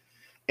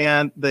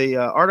 And the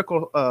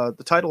article,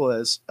 the title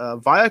is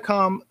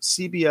Viacom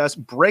CBS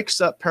breaks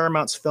up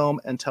Paramount's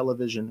film and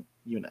television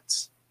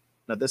units.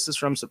 Now, this is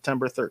from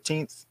September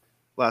 13th,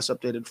 last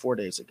updated 4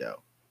 days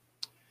ago.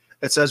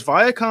 It says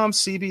Viacom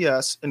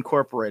CBS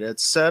Incorporated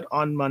said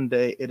on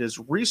Monday it is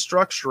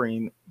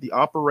restructuring the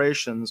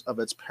operations of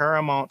its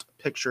Paramount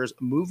Pictures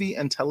movie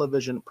and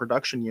television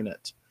production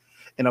unit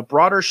in a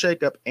broader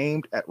shakeup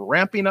aimed at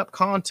ramping up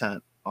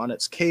content on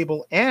its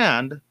cable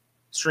and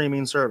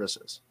streaming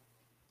services.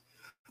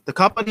 The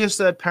company has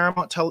said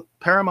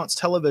Paramount's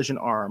television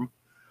arm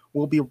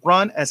will be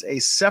run as a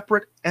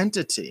separate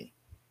entity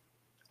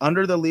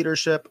under the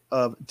leadership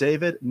of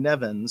David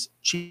Nevins,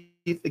 the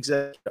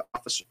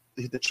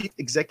Chief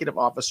Executive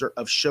Officer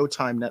of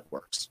Showtime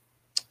Networks.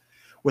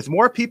 With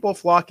more people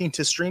flocking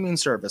to streaming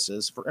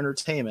services for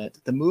entertainment,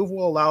 the move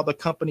will allow the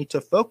company to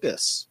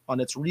focus on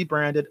its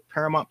rebranded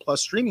Paramount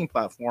Plus streaming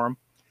platform,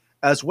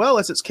 as well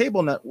as its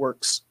cable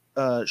networks,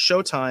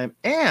 Showtime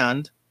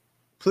and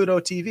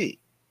Pluto TV.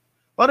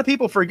 A lot of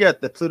people forget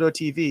that Pluto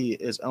TV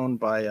is owned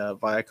by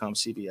Viacom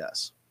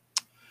CBS.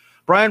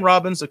 Brian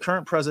Robbins, the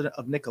current president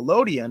of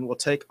Nickelodeon, will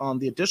take on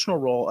the additional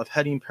role of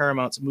heading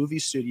Paramount's movie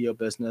studio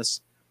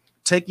business,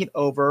 taking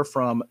over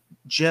from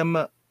Jim.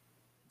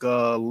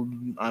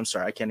 I'm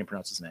sorry, I can't even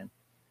pronounce his name,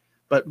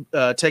 but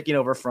taking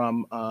over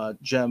from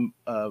Jim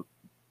Viacom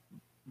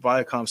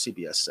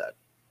CBS said.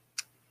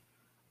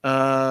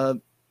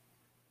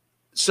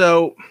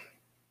 So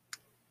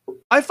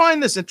I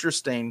find this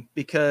interesting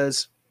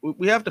because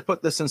we have to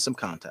put this in some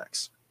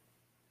context.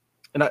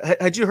 And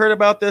had you heard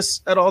about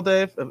this at all,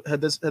 Dave?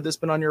 Had this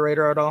been on your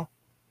radar at all?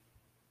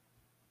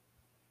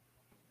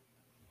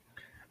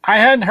 I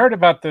hadn't heard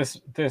about this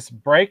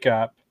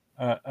breakup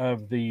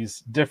of these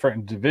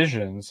different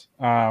divisions,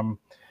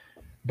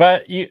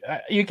 but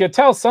you could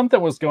tell something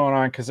was going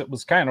on because it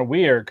was kind of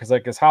weird. Because,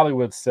 like as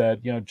Hollywood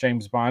said,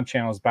 James Bond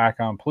channel is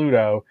back on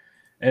Pluto,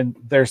 and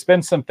there's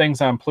been some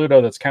things on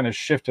Pluto that's kind of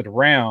shifted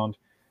around.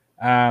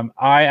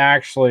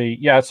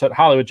 That's what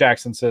Hollywood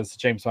Jackson says. The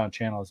James Bond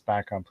channel is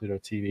back on Pluto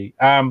TV.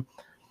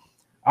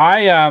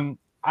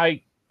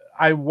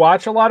 I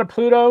watch a lot of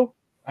Pluto.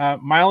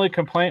 My only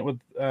complaint with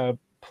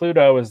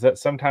Pluto is that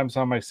sometimes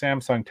on my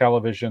Samsung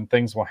television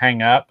things will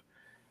hang up.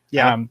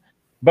 Yeah.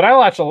 But I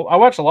watch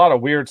a lot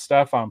of weird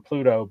stuff on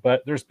Pluto.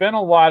 But there's been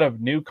a lot of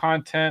new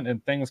content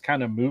and things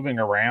kind of moving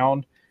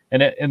around.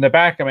 And in the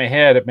back of my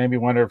head, it made me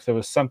wonder if there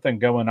was something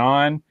going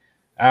on.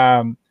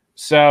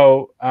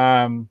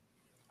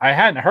 I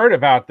hadn't heard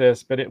about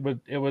this, but it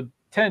would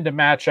tend to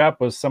match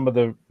up with some of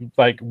the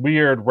like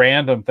weird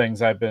random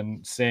things I've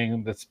been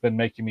seeing that's been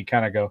making me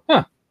kind of go,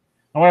 I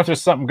wonder if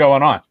there's something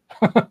going on.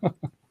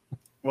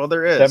 Well,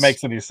 there is. That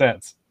makes any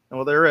sense.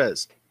 Well, there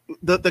is.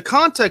 The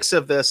context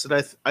of this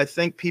that I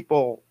think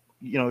people,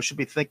 should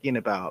be thinking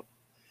about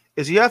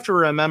is you have to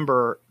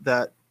remember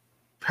that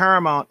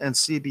Paramount and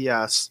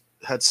CBS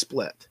had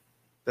split,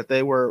 that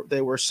they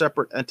were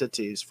separate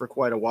entities for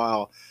quite a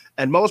while.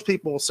 And most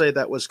people say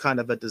that was kind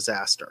of a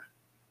disaster.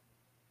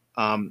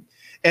 And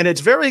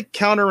it's very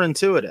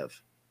counterintuitive.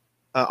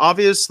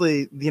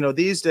 Obviously,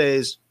 these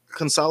days,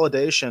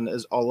 consolidation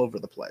is all over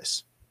the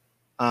place.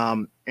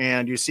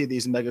 And you see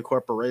these mega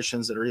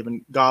corporations that are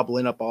even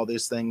gobbling up all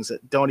these things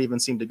that don't even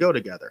seem to go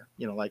together,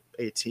 like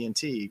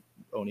AT&T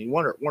owning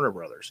Warner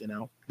Brothers,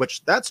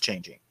 which that's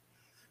changing.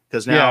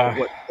 Because now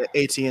what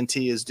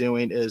AT&T is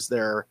doing is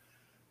they're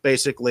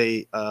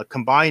basically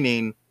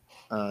combining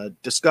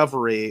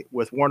Discovery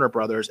with Warner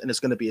Brothers, and it's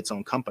going to be its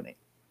own company.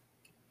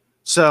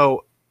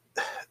 So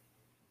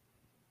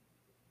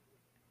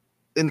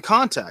in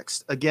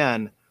context,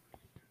 again,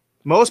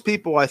 most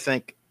people, I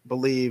think,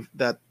 believe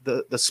that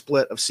the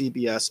split of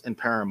CBS and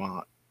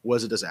Paramount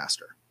was a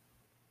disaster.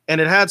 And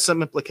it had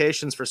some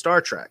implications for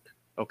Star Trek.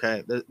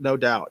 Okay, no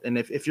doubt. And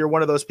if you're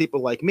one of those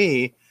people like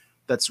me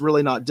that's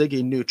really not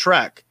digging new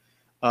Trek,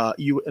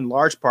 you, in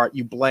large part,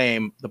 you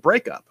blame the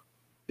breakup.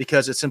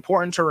 Because it's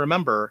important to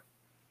remember,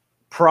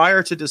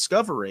 prior to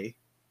Discovery,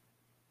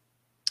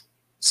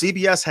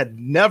 CBS had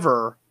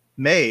never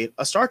made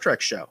a Star Trek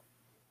show.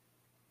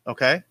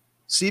 Okay?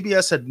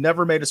 CBS had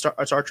never made a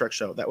Star Trek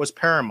show. That was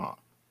Paramount.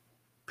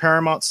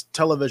 Paramount's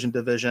television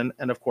division,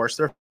 and of course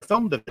their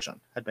film division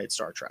had made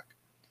Star Trek.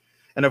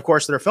 And of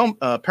course their film,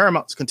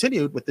 Paramount's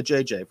continued with the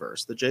JJ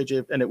verse,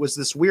 and it was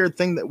this weird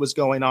thing that was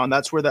going on.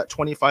 That's where that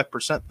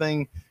 25%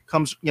 thing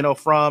comes,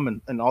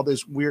 from, and all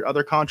these weird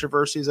other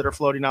controversies that are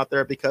floating out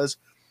there, because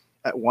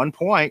at one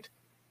point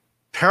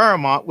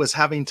Paramount was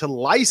having to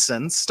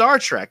license Star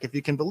Trek, if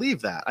you can believe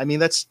that. I mean,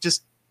 that's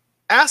just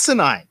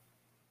asinine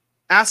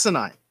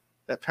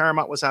that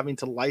Paramount was having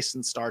to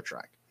license Star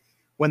Trek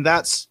when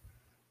that's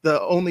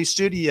the only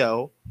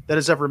studio that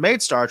has ever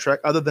made Star Trek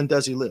other than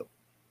Desilu.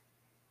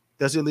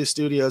 Desilu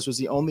Studios was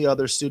the only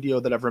other studio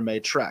that ever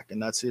made Trek,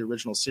 and that's the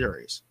original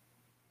series.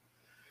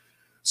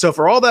 So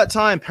for all that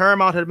time,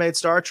 Paramount had made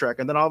Star Trek,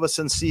 and then all of a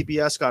sudden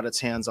CBS got its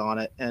hands on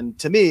it, and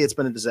to me, it's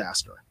been a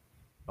disaster.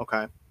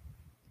 Okay?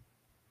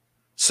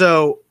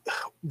 So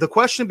the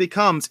question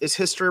becomes, is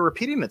history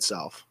repeating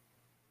itself?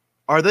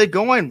 Are they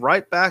going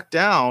right back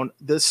down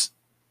this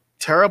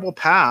terrible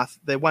path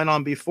they went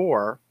on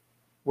before,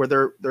 where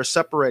they're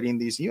separating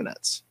these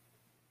units?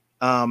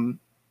 And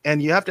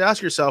you have to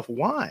ask yourself,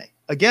 why?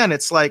 Again,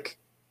 it's like,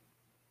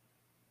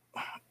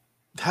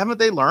 haven't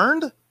they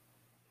learned?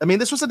 I mean,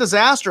 this was a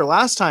disaster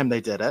last time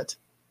they did it.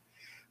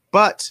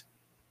 But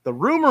the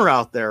rumor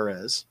out there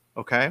is,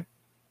 okay,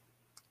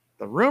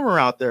 the rumor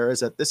out there is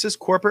that this is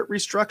corporate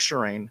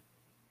restructuring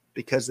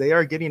because they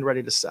are getting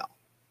ready to sell.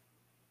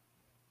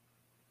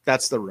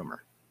 That's the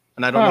rumor.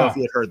 And I don't know if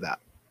you had heard that.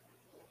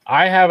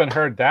 I haven't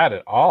heard that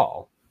at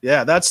all.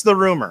 Yeah, that's the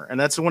rumor. And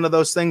that's one of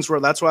those things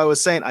where that's why I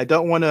was saying I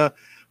don't want to,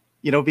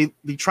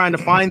 be trying to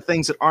find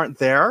things that aren't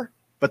there,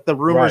 but the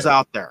rumor's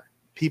out there.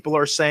 People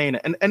are saying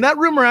it. And that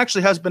rumor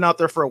actually has been out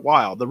there for a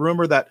while. The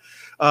rumor that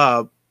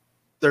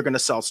they're going to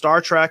sell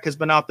Star Trek has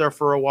been out there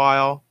for a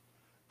while.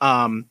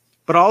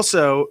 But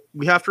also,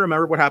 we have to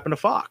remember what happened to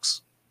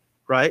Fox,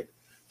 right?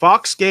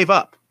 Fox gave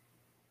up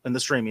in the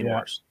streaming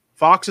wars.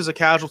 Fox is a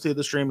casualty of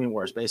the streaming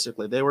wars,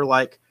 basically. They were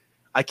like,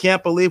 I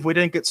can't believe we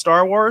didn't get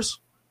Star Wars.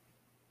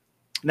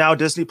 Now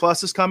Disney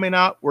Plus is coming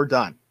out. We're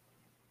done.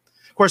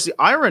 Of course, the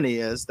irony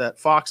is that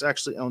Fox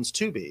actually owns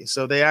Tubi,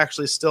 so they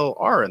actually still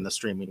are in the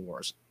streaming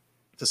wars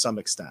to some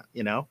extent,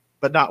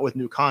 but not with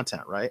new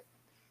content, right?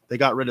 They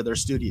got rid of their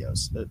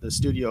studios. The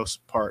studios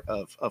part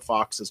of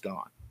Fox is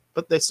gone,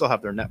 but they still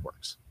have their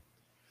networks.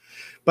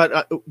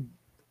 But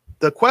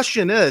the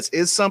question is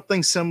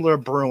something similar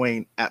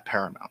brewing at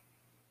Paramount,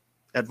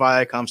 at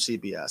Viacom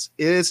CBS?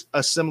 Is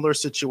a similar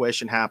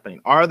situation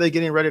happening? Are they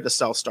getting ready to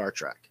sell Star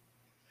Trek?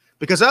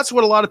 Because that's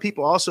what a lot of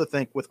people also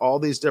think with all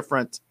these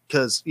different,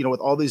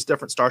 with all these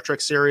different Star Trek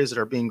series that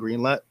are being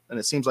greenlit, and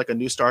it seems like a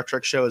new Star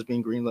Trek show is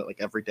being greenlit like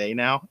every day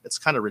now. It's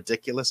kind of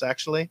ridiculous,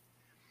 actually.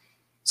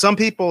 Some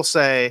people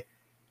say,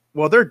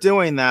 well, they're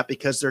doing that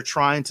because they're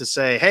trying to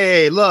say,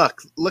 hey,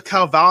 look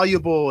how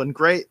valuable and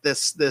great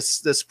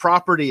this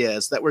property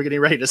is that we're getting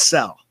ready to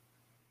sell,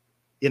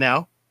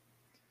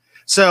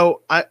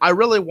 So I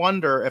really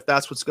wonder if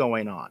that's what's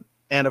going on.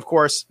 And of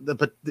course,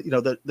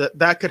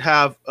 that could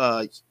have,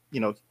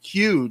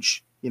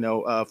 huge,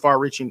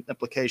 far-reaching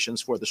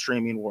implications for the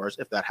streaming wars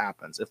if that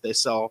happens, if they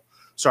sell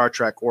Star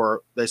Trek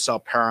or they sell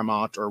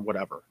Paramount or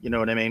whatever, you know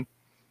what I mean?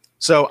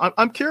 So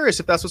I'm curious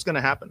if that's what's going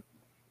to happen.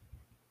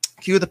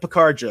 Cue the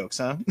Picard jokes,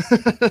 huh?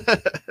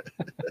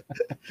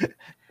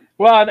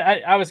 Well,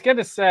 I was going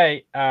to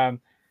say,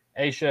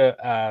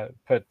 Aisha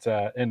put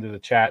into the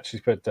chat, she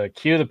put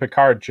cue the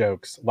Picard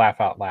jokes, laugh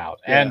out loud.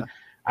 Yeah. And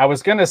I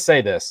was going to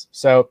say this.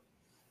 So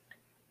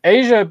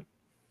Asia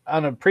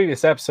on a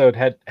previous episode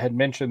had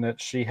mentioned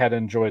that she had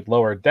enjoyed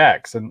Lower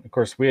Decks. And of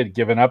course we had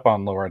given up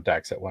on Lower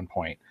Decks at one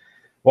point.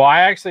 Well,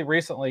 I actually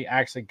recently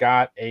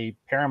got a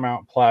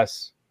Paramount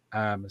Plus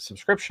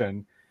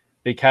subscription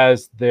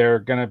because they're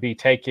going to be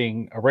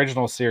taking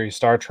original series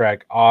Star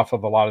Trek off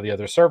of a lot of the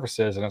other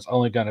services, and it's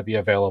only going to be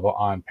available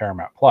on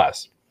Paramount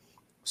Plus.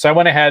 So I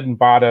went ahead and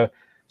bought a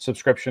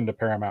subscription to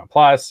Paramount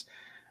Plus.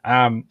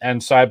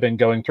 And so I've been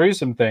going through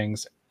some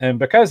things. And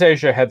because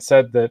Asia had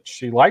said that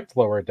she liked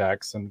Lower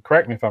Decks, and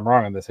correct me if I'm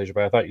wrong on this, Asia,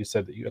 but I thought you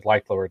said that you had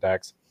liked Lower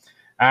Decks.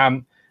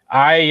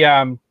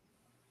 I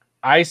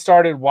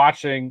started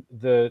watching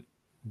the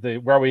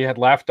where we had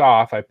left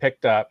off. I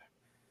picked up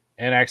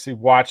and actually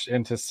watched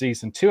into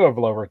season 2 of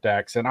Lower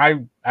Decks, and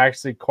I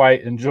actually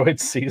quite enjoyed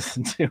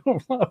season 2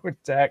 of Lower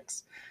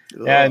Decks.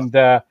 Ugh. And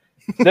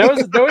there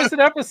was an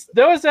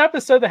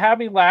episode that had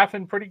me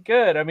laughing pretty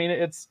good. I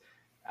mean,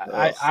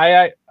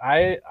 I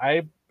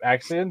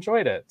actually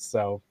enjoyed it.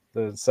 So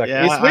the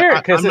second, it's weird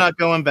because I'm not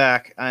going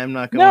back. I'm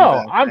not going.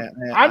 No, back.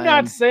 I'm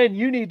not saying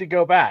you need to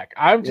go back.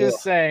 I'm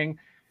just saying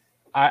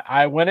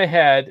I went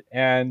ahead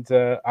and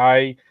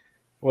I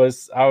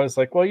was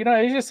like, well,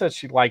 Asia said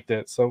she liked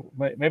it, so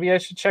maybe I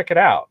should check it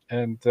out.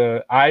 And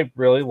I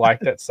really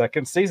liked that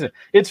second season.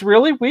 It's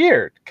really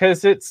weird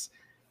because it's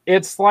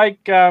like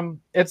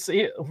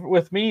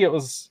with me, it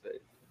was,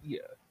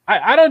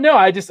 I don't know.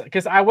 I just,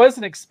 because I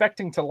wasn't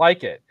expecting to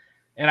like it.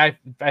 And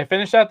I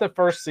finished out the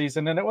first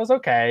season and it was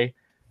okay.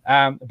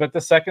 But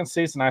the second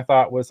season I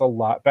thought was a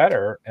lot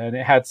better, and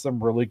it had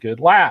some really good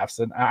laughs.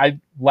 And I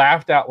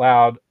laughed out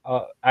loud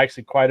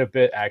actually quite a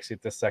bit at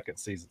the second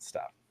season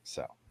stuff.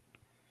 So.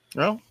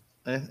 Well,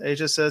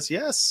 Asia says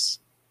yes.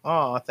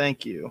 Oh,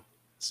 thank you.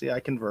 See, I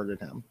converted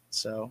him.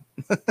 So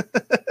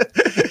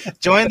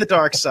join the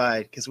dark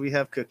side because we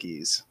have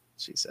cookies,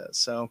 she says.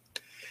 So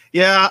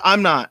yeah,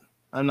 I'm not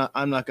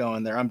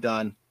going there. I'm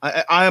done.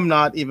 I'm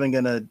not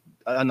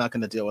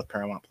gonna deal with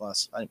Paramount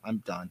Plus. I'm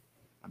done.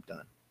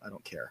 I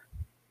don't care.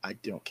 I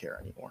don't care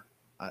anymore.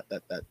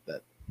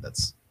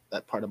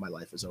 That part of my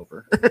life is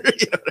over. You know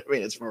what I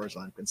mean? As far as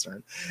I'm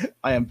concerned,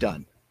 I am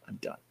done. I'm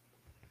done.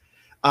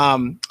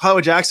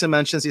 Hollywood Jackson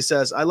mentions, he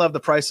says, I love the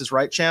Price is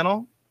Right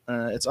channel.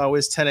 It's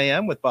always 10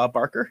 a.m. with Bob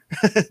Barker.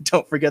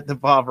 Don't forget the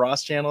Bob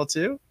Ross channel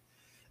too.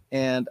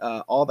 And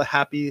all the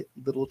happy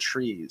little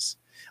trees.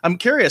 I'm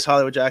curious,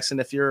 Hollywood Jackson,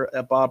 if you're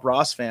a Bob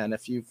Ross fan,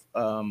 if you've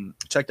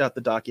checked out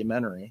the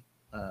documentary,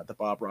 the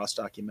Bob Ross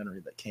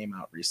documentary that came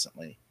out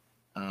recently.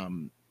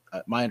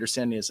 My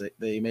understanding is that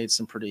they made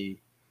some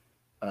pretty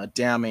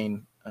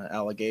damning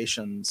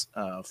allegations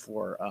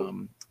for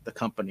the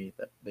company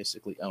that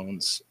basically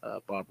owns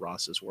Bob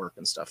Ross's work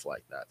and stuff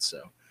like that.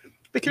 So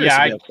be curious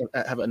to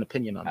have an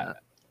opinion on that.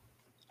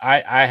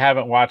 I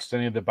haven't watched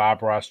any of the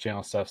Bob Ross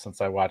channel stuff since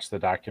I watched the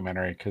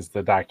documentary, because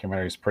the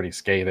documentary is pretty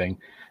scathing.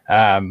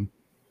 I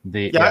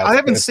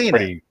haven't seen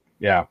it.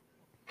 Yeah,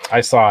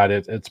 I saw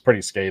it. It's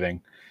pretty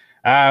scathing.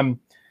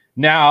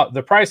 Now,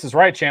 the Price is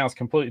Right channel is a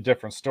completely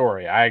different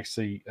story. I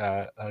actually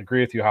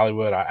agree with you,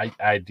 Hollywood.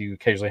 I do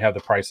occasionally have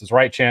the Price is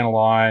Right channel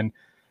on.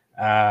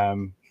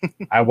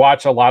 I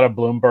watch a lot of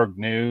Bloomberg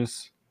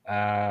News.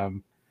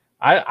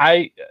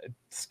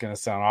 It's going to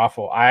sound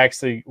awful. I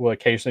actually will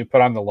occasionally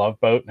put on the Love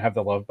Boat and have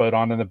the Love Boat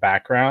on in the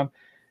background.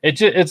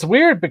 It's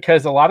weird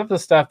because a lot of the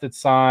stuff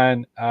that's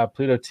on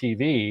Pluto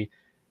TV,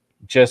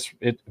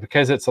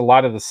 because it's a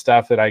lot of the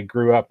stuff that I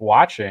grew up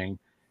watching,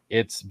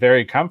 it's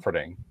very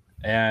comforting.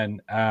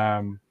 And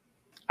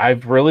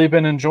I've really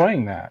been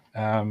enjoying that.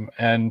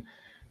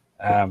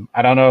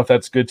 I don't know if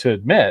that's good to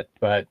admit,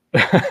 but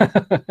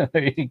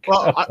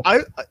well,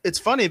 it's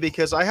funny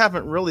because I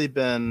haven't really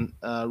been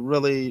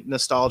really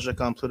nostalgic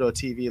on Pluto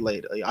TV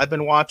lately. I've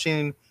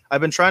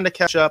been trying to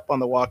catch up on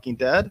The Walking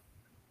Dead.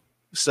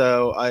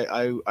 So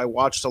I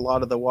watched a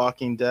lot of The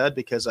Walking Dead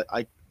because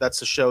I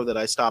that's a show that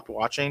I stopped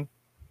watching.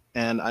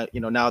 And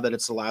now that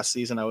it's the last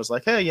season, I was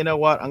like, hey, you know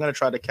what? I'm going to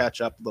try to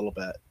catch up a little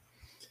bit.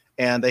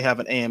 And they have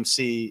an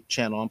AMC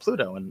channel on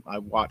Pluto, and I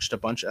watched a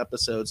bunch of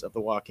episodes of The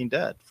Walking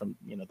Dead from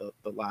the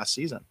last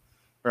season,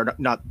 or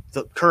not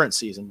the current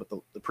season, but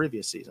the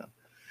previous season.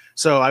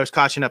 So I was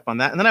catching up on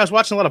that, and then I was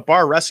watching a lot of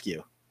Bar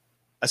Rescue.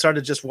 I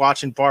started just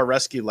watching Bar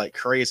Rescue like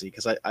crazy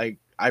because I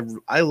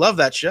love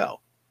that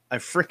show. I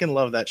freaking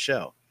love that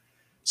show.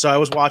 So I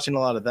was watching a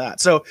lot of that.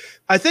 So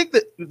I think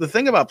that the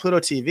thing about Pluto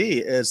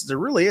TV is there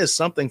really is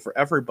something for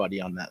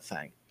everybody on that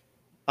thing.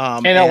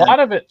 And a lot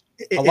of it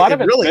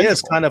really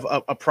is kind of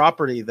a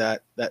property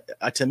that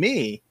to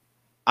me,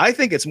 I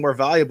think it's more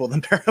valuable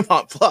than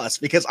Paramount Plus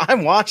because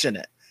I'm watching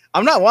it.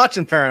 I'm not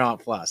watching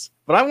Paramount Plus,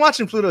 but I'm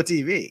watching Pluto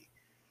TV.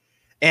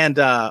 And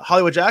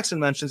Hollywood Jackson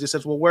mentions, he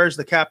says, well, where's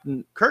the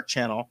Captain Kirk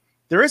channel?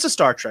 There is a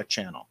Star Trek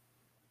channel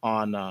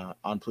on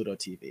Pluto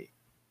TV.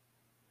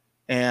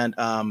 And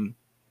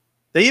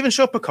they even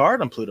show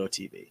Picard on Pluto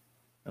TV. I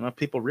don't know if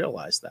people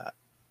realize that.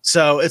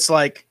 So it's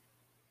like,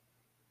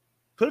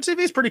 Pluto TV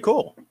is pretty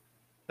cool.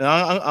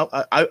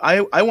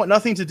 I want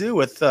nothing to do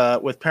with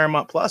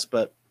Paramount Plus,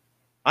 but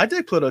I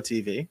dig Pluto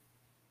TV.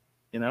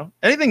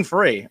 Anything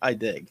free, I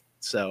dig.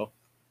 So,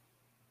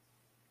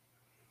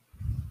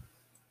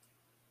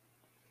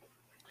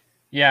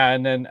 yeah,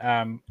 and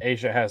then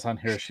Asia has on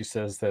here. She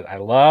says that I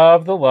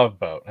love the Love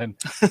Boat, and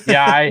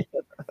yeah,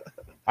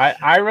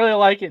 I really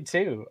like it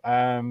too.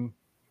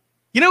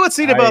 What's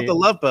neat about the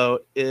Love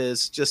Boat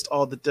is just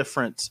all the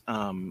different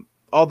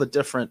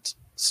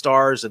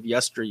stars of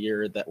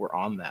yesteryear that were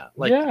on that.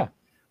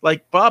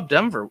 Like Bob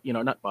Denver,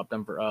 not Bob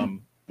Denver,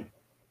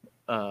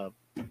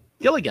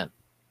 Gilligan.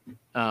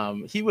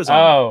 He was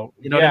on.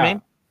 What I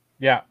mean?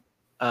 Yeah.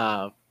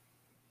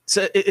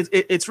 So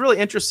it's really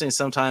interesting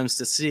sometimes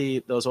to see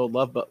those old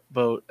Love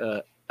Boat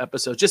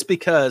episodes, just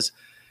because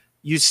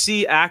you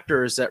see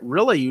actors that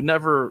really you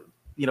never,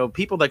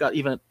 people that got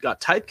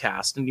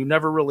typecast and you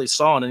never really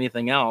saw in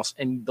anything else,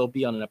 and they'll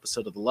be on an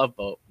episode of the Love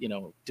Boat,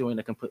 doing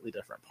a completely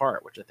different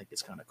part, which I think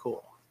is kind of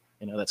cool.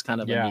 That's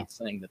kind of a neat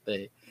thing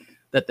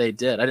that they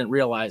did. I didn't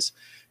realize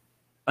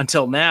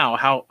until now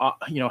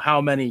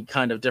how many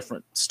kind of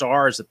different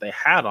stars that they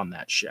had on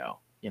that show,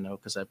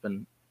 because I've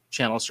been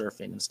channel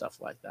surfing and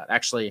stuff like that.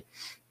 Actually,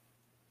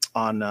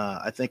 on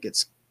I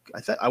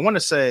want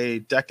to say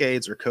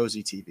Decades or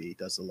Cozy TV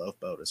does the Love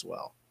Boat as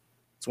well.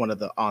 It's one of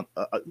the on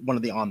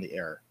the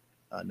air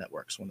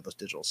networks, one of those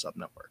digital sub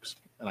networks,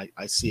 and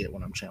I see it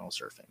when I'm channel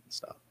surfing and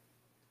stuff.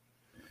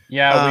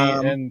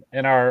 Yeah, we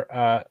in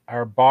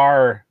our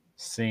bar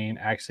scene,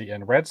 actually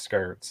in Red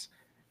Skirts,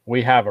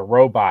 we have a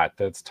robot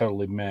that's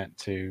totally meant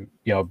to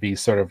be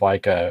sort of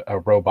like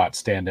a robot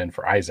stand-in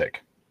for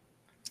Isaac.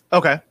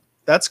 Okay,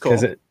 that's cool.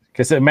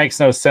 Because it makes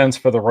no sense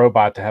for the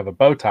robot to have a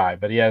bow tie,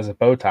 but he has a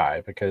bow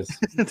tie because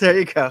there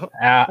you go.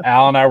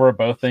 Al and I were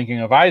both thinking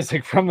of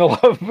Isaac from the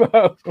Love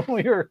Boat when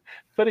we were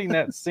putting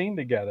that scene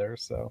together.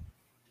 So,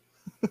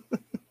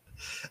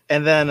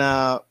 and then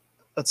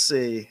let's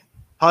see.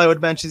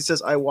 Hollywood mentions, he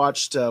says, I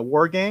watched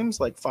War Games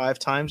like 5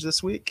 times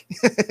this week.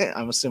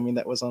 I'm assuming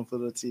that was on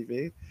Pluto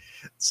TV.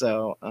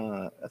 So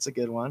that's a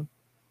good one.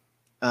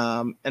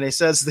 And he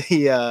says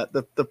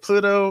the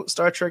Pluto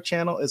Star Trek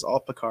channel is all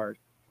Picard.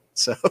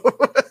 So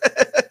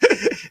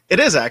it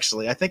is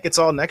actually. I think it's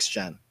all next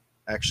gen.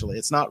 Actually,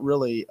 it's not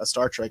really a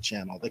Star Trek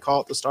channel. They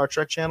call it the Star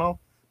Trek channel,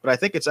 but I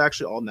think it's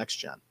actually all next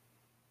gen.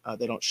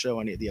 They don't show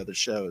any of the other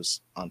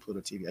shows on Pluto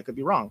TV. I could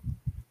be wrong,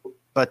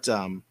 but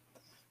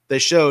they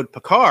showed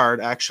Picard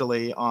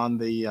actually on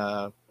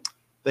the.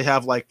 They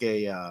have like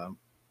a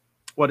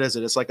what is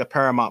it? It's like a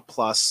Paramount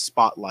Plus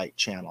Spotlight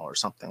channel or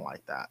something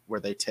like that, where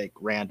they take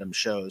random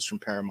shows from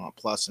Paramount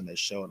Plus and they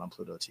show it on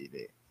Pluto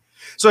TV.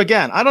 So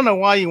again, I don't know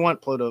why you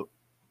want Pluto.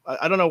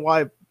 I don't know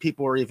why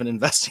people are even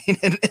investing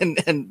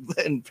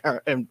in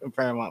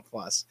Paramount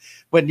Plus,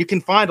 when you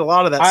can find a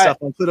lot of that stuff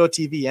on Pluto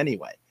TV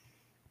anyway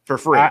for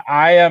free.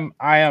 I am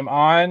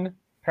on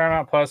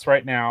Paramount Plus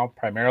right now,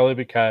 primarily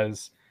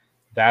because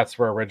that's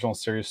where original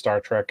series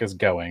Star Trek is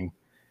going,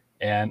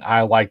 and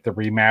I like the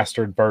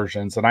remastered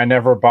versions. And I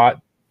never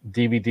bought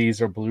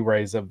DVDs or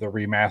Blu-rays of the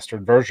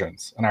remastered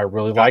versions, and I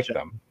really like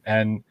them.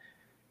 And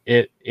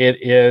it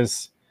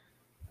is.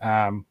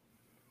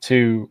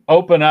 To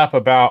open up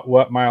about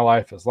what my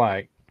life is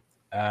like,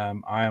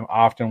 I am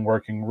often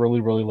working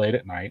really, really late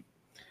at night.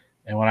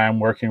 And when I'm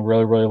working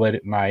really, really late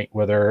at night,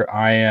 whether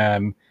I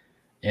am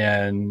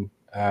in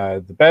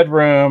the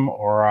bedroom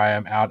or I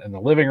am out in the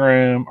living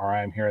room or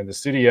I am here in the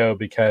studio,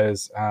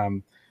 because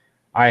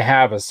I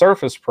have a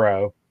Surface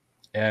Pro,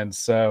 and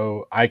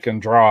so I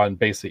can draw in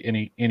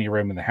basically any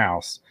room in the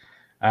house.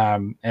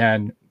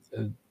 And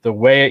the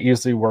way it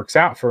usually works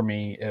out for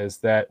me is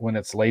that when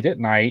it's late at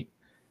night,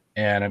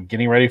 and I'm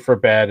getting ready for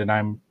bed, and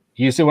I'm,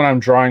 usually when I'm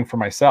drawing for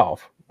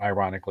myself,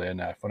 ironically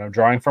enough, when I'm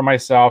drawing for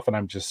myself and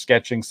I'm just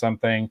sketching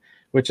something,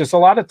 which is a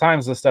lot of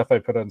times the stuff I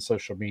put on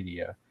social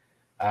media,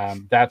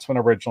 that's when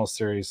original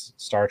series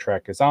Star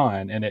Trek is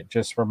on, and it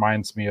just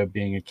reminds me of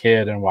being a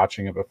kid and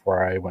watching it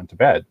before I went to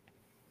bed.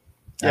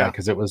 Yeah,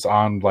 because it was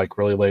on like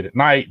really late at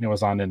night, and it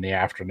was on in the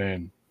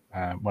afternoon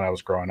when I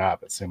was growing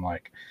up. It seemed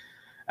like,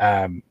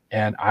 and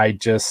I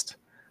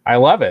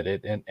love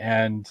it.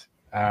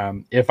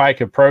 If I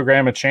could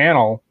program a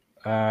channel,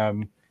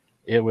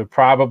 it would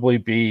probably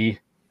be,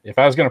 if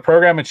I was going to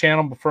program a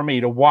channel for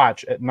me to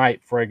watch at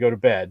night before I go to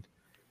bed.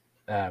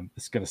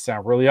 It's going to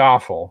sound really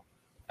awful,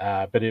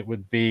 but it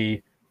would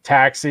be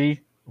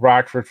Taxi,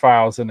 Rockford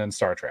Files, and then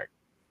Star Trek.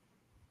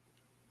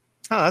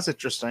 Oh, that's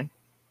interesting.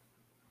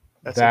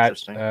 That's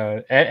interesting.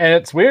 And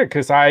it's weird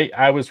because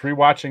I was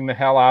rewatching the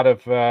hell out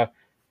of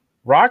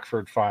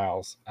Rockford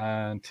Files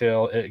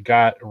until it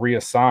got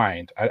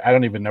reassigned. I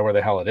don't even know where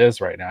the hell it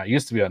is right now. It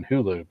used to be on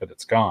Hulu, but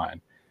it's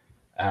gone.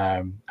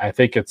 I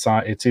think it's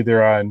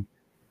either on,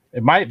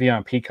 it might be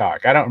on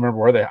Peacock. I don't remember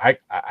where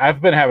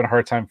I've been having a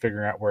hard time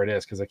figuring out where it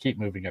is because I keep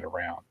moving it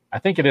around. I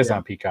think it is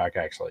on Peacock,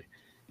 actually.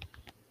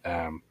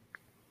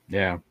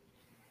 Yeah.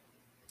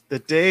 The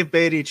Dave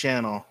Beatty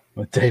channel.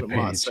 The Dave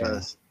Beatty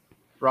channel.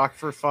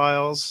 Rockford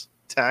Files,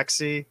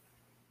 Taxi,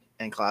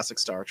 and classic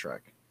Star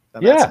Trek.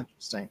 That's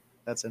interesting.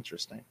 That's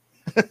interesting.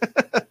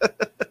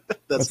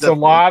 That's a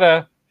lot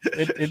of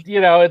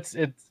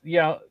it's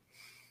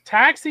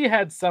Taxi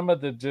had some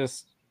of the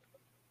just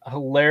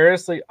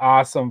hilariously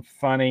awesome,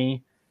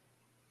 funny.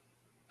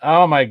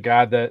 Oh my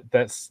God,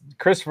 that's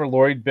Christopher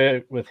Lloyd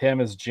bit with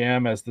him as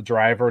Jim, as the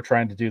driver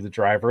trying to do the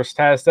driver's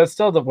test. That's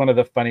still one of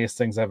the funniest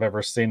things I've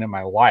ever seen in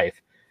my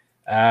life.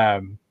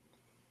 That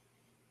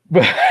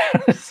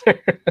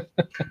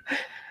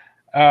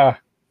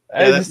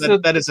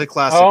is a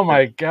classic. Oh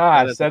my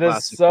gosh, that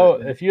is so.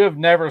 If you have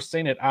never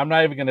seen it, I'm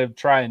not even going to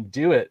try and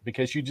do it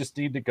because you just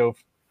need to go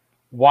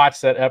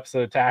watch that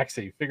episode of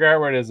Taxi, figure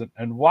out where it is,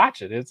 and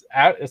watch it. It's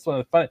one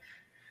of the fun.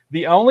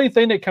 The only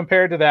thing that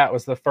compared to that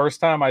was the first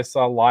time I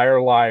saw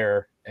Liar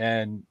Liar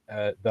and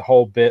the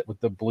whole bit with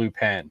the blue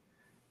pen.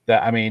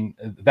 That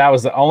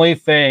was the only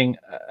thing.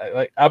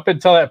 Like up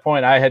until that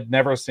point, I had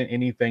never seen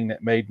anything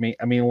that made me,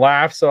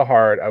 laugh so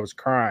hard I was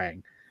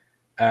crying.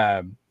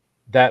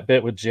 That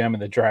bit with Jim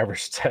and the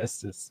driver's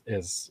test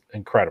is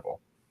incredible.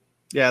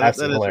 Yeah, that's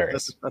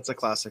hilarious. That's a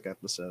classic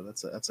episode.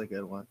 That's a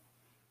good one.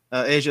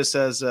 Asia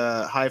says,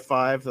 high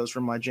five. Those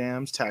were my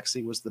jams.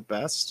 Taxi was the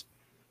best.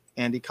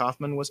 Andy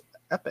Kaufman was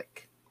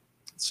epic.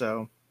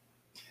 So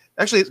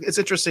actually, it's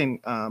interesting.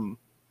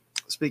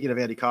 Speaking of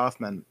Andy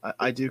Kaufman,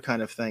 I do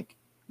kind of think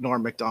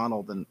Norm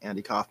Macdonald and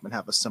Andy Kaufman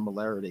have a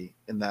similarity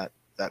in that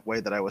way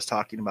that I was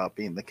talking about,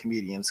 being the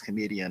comedian's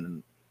comedian.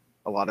 And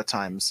a lot of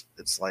times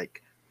it's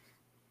like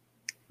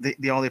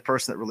the only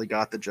person that really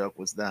got the joke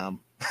was them.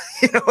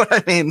 You know what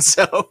I mean?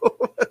 So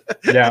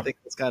yeah. I think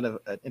it's kind of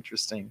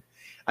interesting.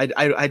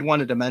 I'd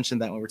wanted to mention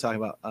that when we were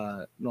talking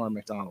about Norm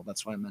Macdonald.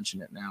 That's why I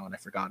mentioned it now, and I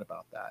forgot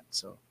about that.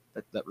 So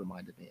that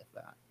reminded me of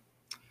that.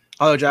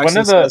 Hollow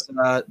Jackson says,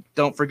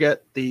 don't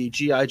forget the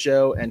G.I.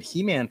 Joe and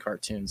He-Man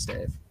cartoons,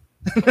 Dave.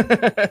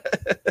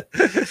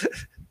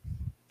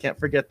 Can't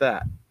forget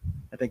that.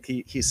 I think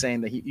he's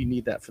saying that you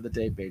need that for the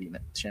Dave Beatty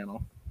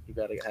channel. You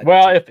got to.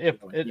 Well,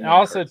 if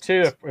also cartoons.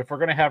 Too, if we're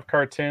going to have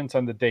cartoons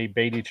on the Dave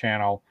Beatty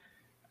channel,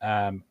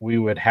 we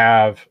would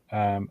have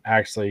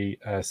actually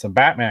some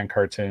Batman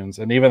cartoons.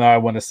 And even though I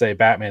want to say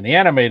Batman the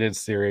Animated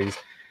Series,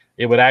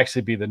 it would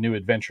actually be the New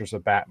Adventures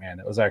of Batman.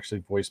 It was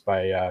actually voiced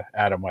by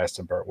Adam West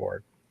and Burt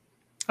Ward.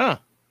 Huh.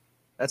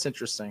 That's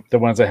interesting. The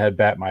ones that had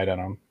Batmite in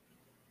them.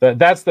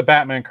 That's the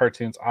Batman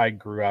cartoons I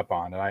grew up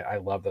on, and I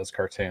love those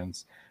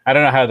cartoons. I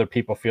don't know how other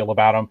people feel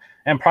about them.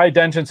 And probably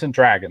Dungeons and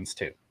Dragons,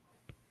 too.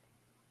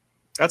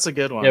 That's a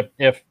good one.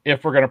 If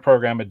we're going to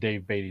program a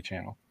Dave Beatty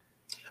channel.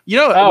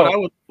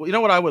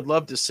 What I would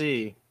love to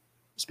see,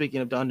 speaking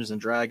of Dungeons and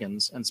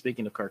Dragons and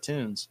speaking of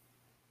cartoons,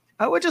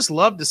 I would just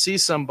love to see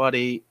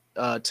somebody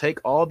take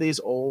all these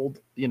old,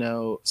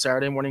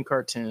 Saturday morning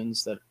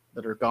cartoons that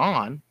are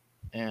gone,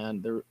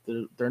 and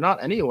they're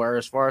not anywhere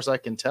as far as I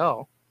can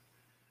tell,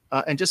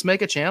 and just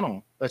make a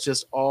channel that's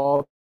just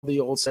all the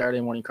old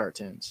Saturday morning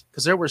cartoons,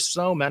 because there were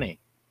so many,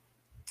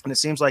 and it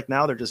seems like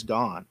now they're just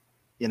gone.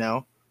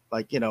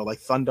 Like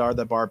Thundar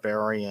the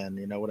Barbarian,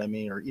 you know what I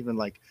mean? Or even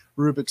like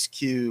Rubik's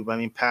Cube.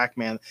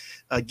 Pac-Man,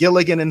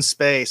 Gilligan in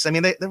Space.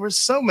 There were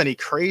so many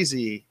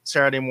crazy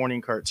Saturday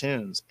morning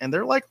cartoons, and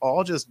they're like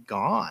all just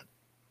gone.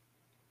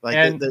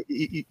 Like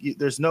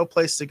there's no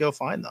place to go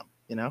find them,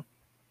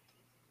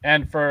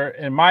 And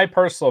in my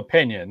personal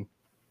opinion,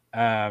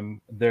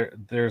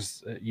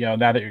 there's now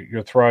that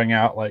you're throwing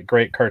out like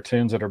great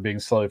cartoons that are being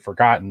slowly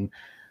forgotten.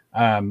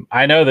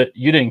 I know that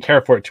you didn't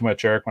care for it too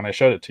much, Eric, when I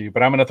showed it to you,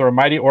 but I'm going to throw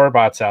Mighty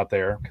Orbots out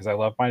there because I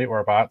love Mighty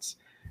Orbots,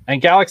 and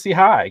Galaxy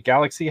High.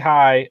 Galaxy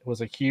High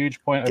was a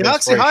huge point of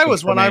Galaxy High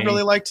was one I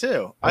really liked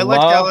too. I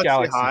liked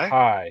Galaxy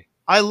High.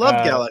 I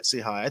loved Galaxy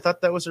High. I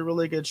thought that was a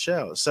really good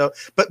show. So,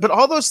 but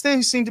all those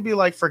things seem to be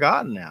like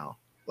forgotten now.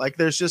 Like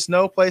there's just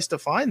no place to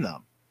find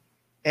them.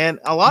 And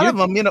a lot of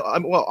them,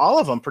 well, all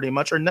of them pretty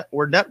much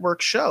were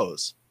network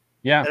shows.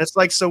 Yeah. And it's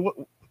like,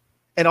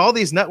 and all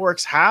these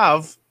networks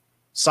have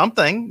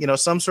something,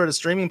 some sort of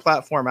streaming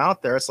platform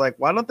out there. It's like,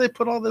 why don't they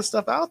put all this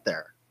stuff out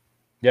there?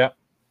 Yeah.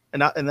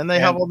 And then they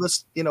have all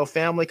this,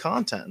 family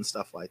content and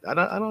stuff like that.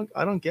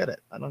 I don't get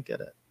it. I don't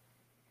get it.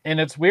 And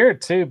it's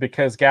weird too,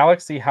 because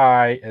Galaxy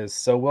High is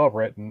so well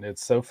written.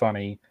 It's so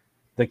funny.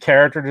 The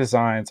character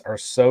designs are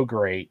so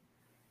great.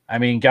 I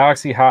mean,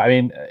 Galaxy High,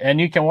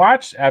 and you can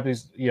watch,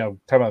 talking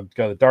about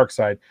go to the dark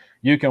side,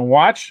 you can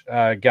watch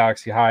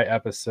Galaxy High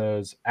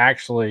episodes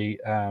actually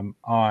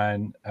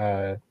on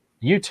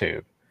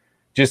YouTube.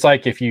 Just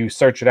like if you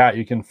search it out,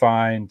 you can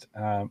find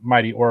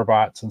Mighty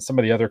Orbots and some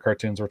of the other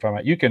cartoons we're talking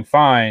about. You can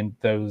find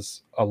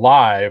those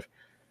alive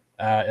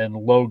in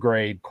low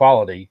grade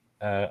quality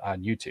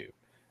on YouTube.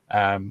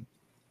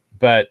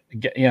 But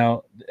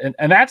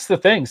and that's the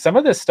thing. Some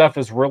of this stuff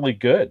is really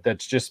good.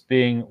 That's just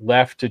being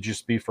left to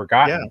just be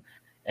forgotten.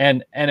 Yeah.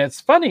 And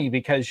it's funny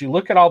because you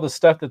look at all the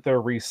stuff that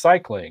they're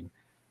recycling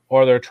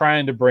or they're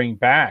trying to bring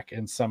back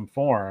in some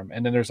form.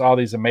 And then there's all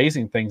these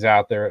amazing things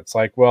out there. It's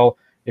like, well,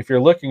 if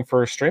you're looking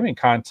for streaming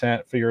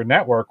content for your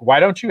network, why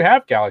don't you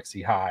have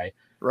Galaxy High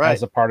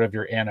as a part of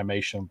your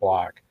animation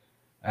block?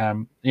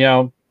 And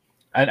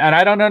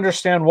I don't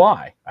understand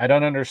why. I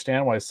don't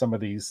understand why some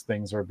of these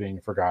things are being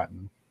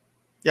forgotten.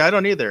 Yeah, I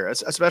don't either,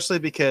 especially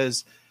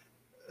because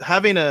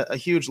having a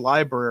huge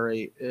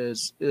library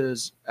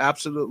is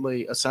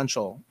absolutely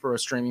essential for a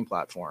streaming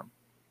platform.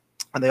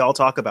 And they all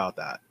talk about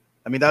that.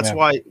 I mean, that's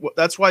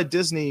why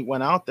Disney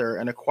went out there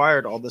and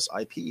acquired all this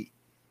IP,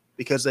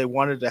 because they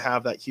wanted to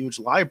have that huge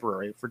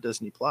library for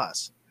Disney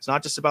Plus. It's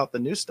not just about the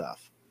new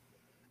stuff.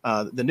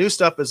 The new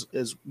stuff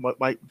is what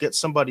might get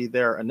somebody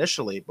there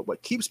initially, but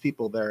what keeps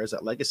people there is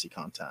that legacy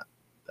content,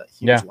 that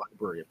huge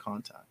library of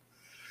content.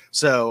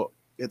 So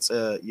it's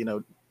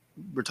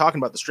we're talking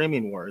about the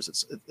streaming wars.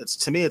 It's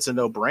to me, it's a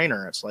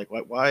no-brainer. It's like,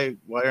 why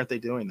aren't they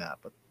doing that?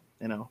 But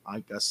I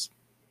guess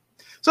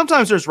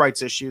sometimes there's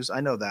rights issues. I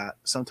know that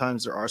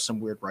sometimes there are some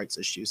weird rights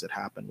issues that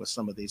happen with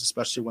some of these,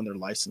 especially when they're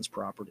licensed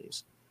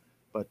properties.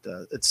 But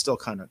it's still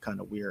kind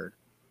of weird.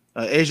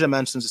 Asia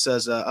mentions, it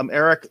says,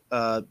 Eric,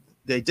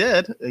 they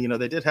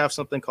did have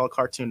something called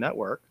Cartoon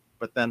Network,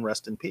 but then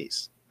rest in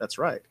peace. That's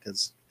right,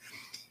 because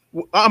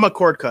I'm a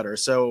cord cutter,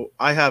 so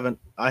I haven't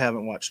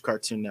watched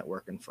Cartoon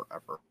Network in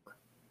forever.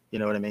 You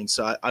know what I mean?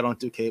 So I don't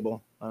do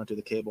cable. I don't do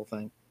the cable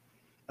thing.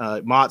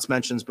 Mott's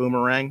mentions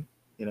Boomerang.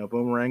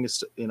 Boomerang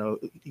is,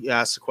 he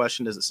asked the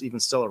question, is it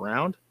even still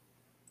around?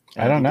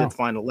 And I don't know. Did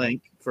find a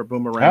link for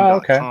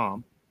boomerang.com.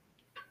 Okay.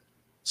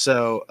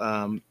 So,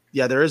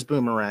 there is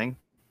Boomerang.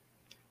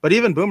 But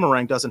even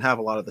Boomerang doesn't have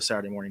a lot of the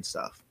Saturday morning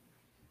stuff.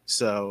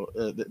 So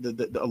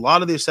a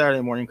lot of these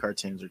Saturday morning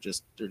cartoons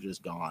they're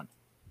just gone.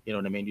 You know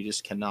what I mean? You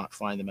just cannot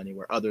find them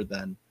anywhere other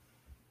than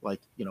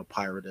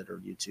pirated or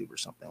YouTube or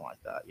something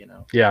like that.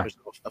 Yeah. There's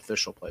no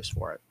official place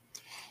for it.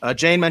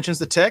 Jane mentions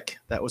The Tick.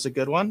 That was a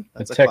good one.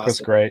 That's The Tick classic.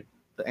 Was great.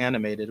 The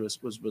animated was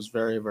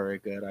very, very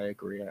good. I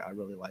agree. I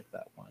really like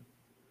that one.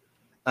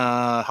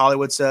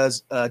 Hollywood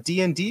says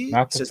D&D.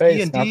 Not the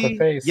face. Not the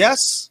face.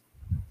 Yes.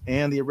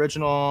 And the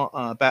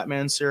original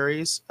Batman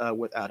series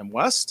with Adam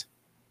West.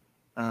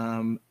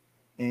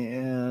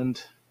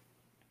 And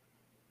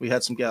we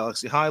had some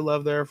Galaxy High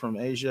love there from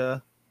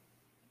Asia.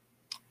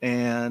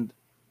 And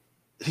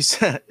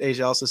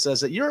Asia also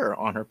says that you're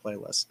on her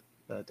playlist,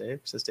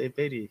 Dave. Says Dave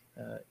Beatty,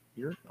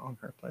 you're on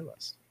her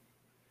playlist.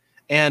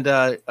 And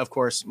of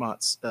course,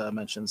 Mats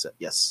mentions that,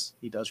 yes,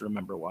 he does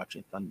remember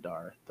watching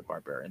Thundarr the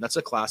Barbarian. That's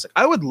a classic.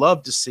 I would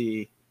love to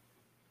see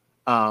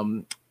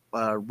a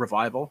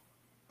revival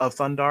of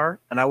Thundarr,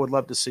 and I would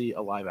love to see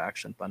a live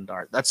action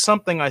Thundarr. That's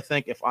something I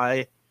think if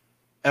I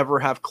ever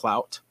have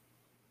clout,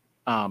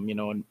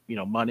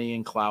 money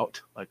and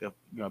clout,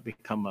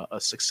 become a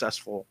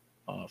successful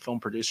film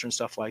producer and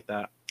stuff like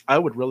that, I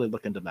would really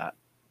look into that.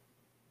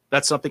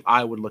 That's something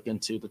I would look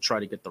into to try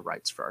to get the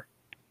rights for,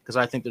 because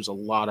I think there's a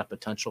lot of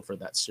potential for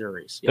that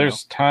series.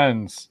 There's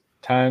tons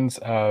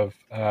of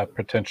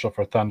potential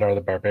for Thundarr the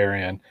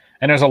Barbarian,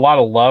 and there's a lot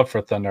of love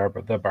for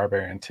Thundarr the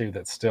Barbarian too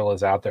that still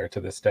is out there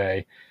to this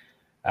day.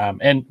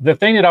 And the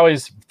thing that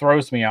always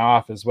throws me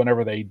off is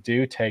whenever they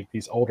do take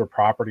these older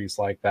properties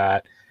like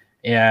that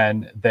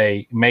and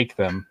they make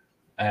them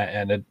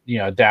and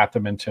adapt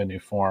them into a new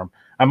form.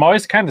 I'm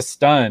always kind of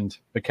stunned,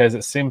 because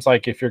it seems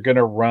like if you're going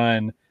to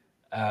run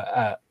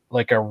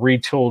like a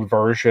retooled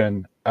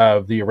version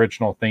of the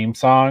original theme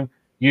song,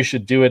 you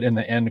should do it in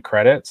the end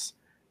credits.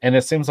 And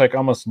it seems like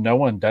almost no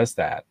one does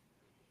that.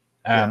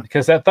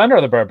 Because that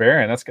Thundarr the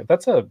Barbarian,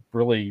 that's a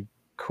really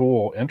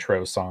cool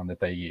intro song that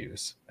they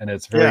use, and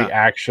it's very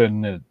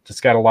action.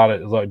 It's got a lot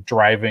of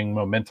driving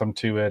momentum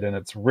to it, and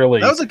it's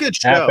really that was a good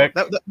show.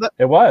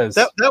 It was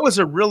that was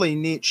a really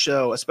neat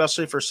show,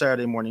 especially for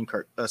Saturday morning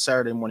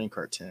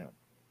cartoon,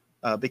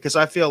 because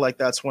I feel like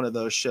that's one of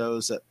those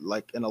shows that,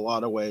 like, in a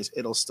lot of ways,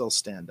 it'll still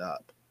stand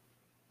up.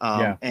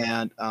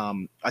 And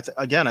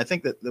I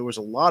think that there was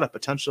a lot of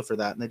potential for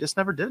that, and they just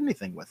never did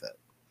anything with it.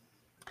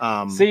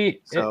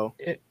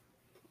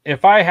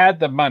 If I had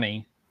the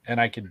money and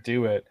I could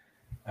do it,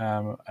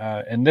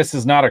 and this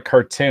is not a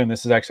cartoon,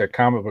 this is actually a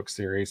comic book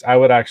series, I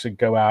would actually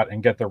go out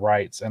and get the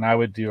rights, and I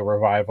would do a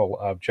revival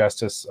of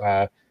Justice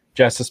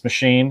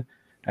Machine,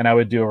 and I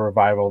would do a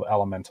revival of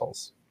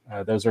Elementals.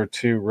 Those are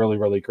two really,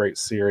 really great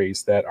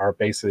series that are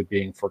basically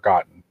being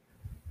forgotten.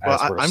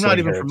 Well, I'm not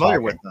even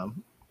familiar with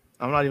them.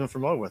 I'm not even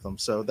familiar with them,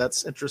 so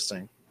that's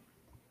interesting.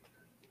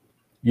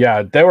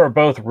 Yeah, they were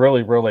both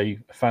really, really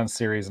fun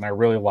series, and I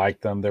really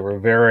liked them. They were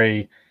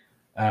very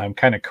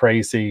kind of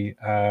crazy.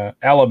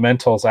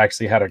 Elementals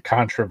actually had a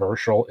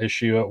controversial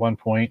issue at one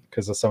point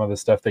because of some of the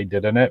stuff they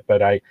did in it,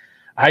 but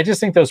I just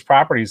think those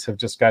properties have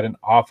just got an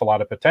awful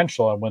lot of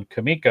potential. And when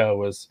Comico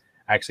was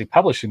actually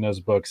publishing those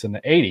books in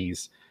the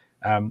 80s,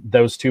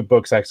 those two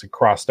books actually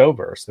crossed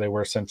over, so they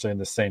were essentially in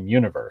the same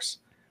universe.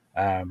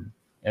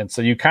 And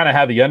so you kind of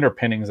have the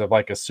underpinnings of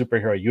like a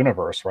superhero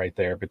universe right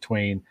there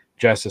between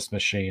Justice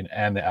Machine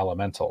and the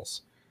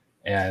Elementals.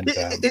 And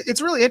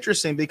it's really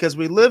interesting because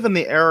we live in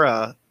the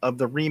era of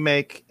the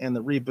remake and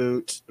the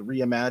reboot, the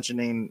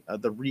reimagining,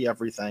 the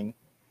re-everything.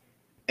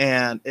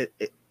 And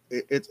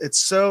it's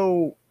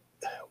so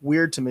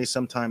weird to me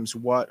sometimes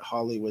what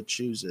Hollywood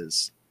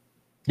chooses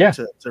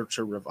to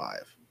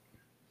revive.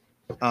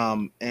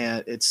 And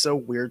it's so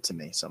weird to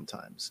me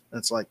sometimes.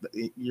 It's like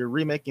you're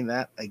remaking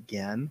that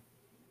again,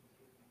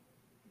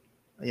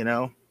 you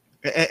know,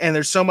 and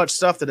there's so much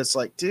stuff that it's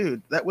like,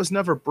 dude, that was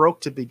never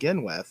broke to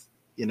begin with.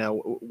 You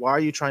know, why are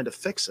you trying to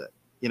fix it?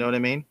 You know what I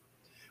mean?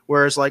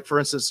 Whereas, like, for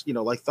instance, you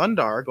know, like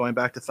Thundar, going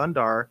back to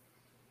Thundar,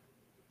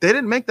 they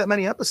didn't make that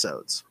many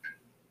episodes.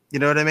 You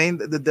know what I mean?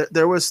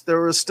 There was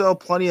still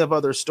plenty of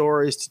other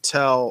stories to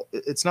tell.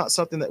 It's not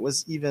something that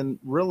was even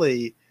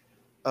really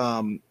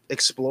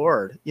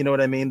explored. You know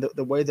what I mean?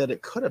 The way that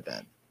it could have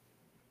been.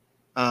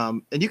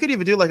 And you could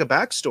even do like a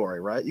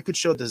backstory, right? You could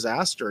show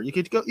disaster. You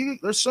could go.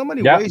 There's so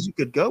many ways you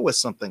could go with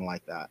something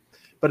like that.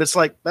 But it's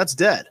like that's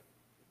dead.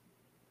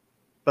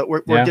 But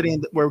we're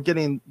getting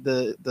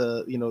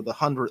the you know the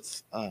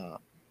 100th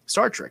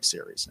Star Trek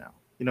series now.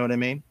 You know what I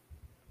mean?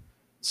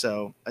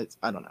 So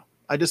I don't know.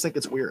 I just think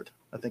it's weird.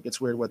 I think it's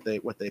weird what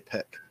they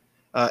pick.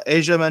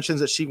 Asia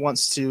mentions that she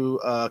wants to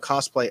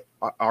cosplay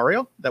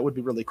Ariel. That would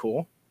be really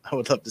cool. I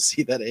would love to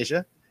see that,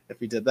 Asia. If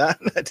we did that,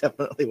 I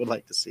definitely would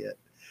like to see it.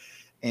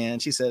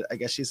 And she said, I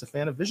guess she's a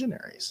fan of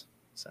Visionaries.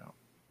 So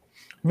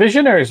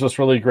Visionaries was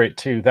really great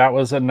too. That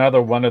was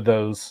another one of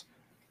those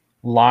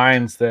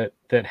lines that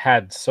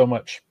had so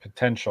much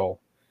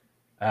potential.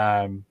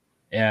 And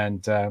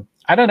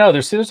I don't know,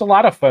 there's a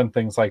lot of fun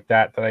things like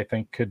that I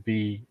think could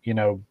be, you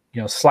know,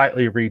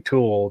 slightly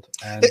retooled.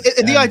 And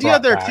the idea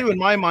there back. Too, in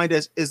my mind,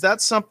 is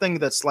that something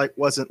that's like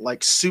wasn't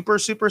like super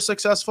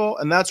successful,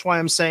 and that's why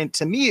I'm saying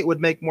to me it would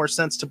make more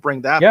sense to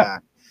bring that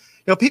back.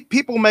 You know,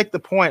 people make the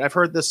point. I've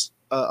heard this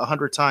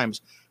 100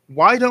 times.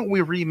 Why don't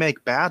we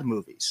remake bad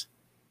movies?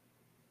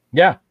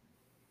 Yeah.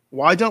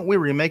 Why don't we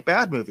remake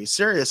bad movies?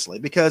 Seriously,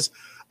 because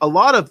a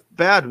lot of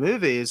bad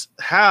movies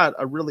had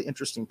a really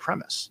interesting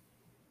premise,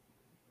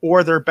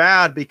 or they're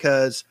bad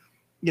because,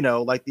 you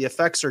know, like the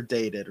effects are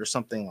dated or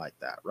something like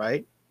that,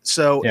 right?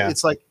 So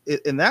it's like,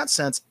 in that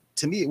sense,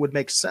 to me, it would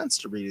make sense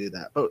to redo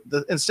that. But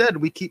instead,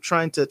 we keep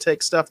trying to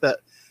take stuff that,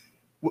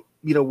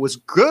 you know, was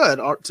good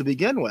to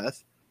begin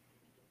with,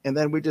 and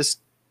then we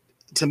just,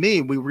 to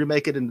me, we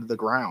remake it into the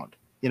ground.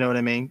 You know what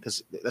I mean?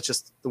 Because that's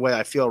just the way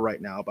I feel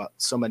right now about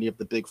so many of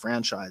the big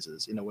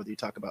franchises, you know, whether you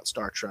talk about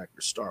Star Trek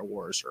or Star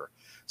Wars, or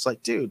it's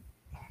like, dude,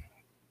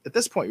 at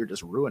this point, you're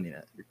just ruining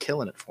it. You're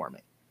killing it for me.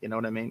 You know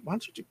what I mean? Why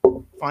don't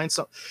you find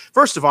some?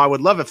 First of all, I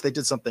would love if they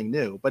did something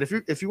new. But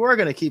if you are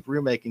going to keep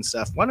remaking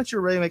stuff, why don't you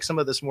remake some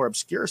of this more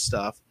obscure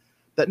stuff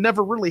that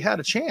never really had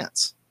a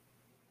chance?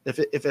 If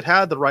it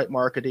had the right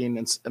marketing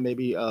and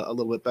maybe a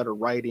little bit better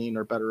writing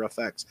or better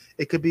effects,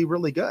 it could be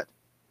really good.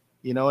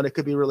 You know, and it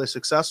could be really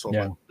successful.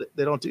 Yeah. But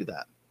they don't do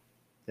that.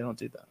 They don't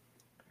do that.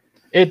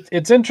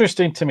 It's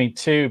interesting to me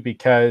too,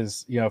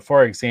 because, you know,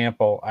 for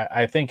example,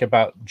 I think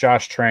about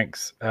Josh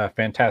Trank's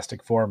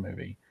Fantastic Four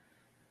movie.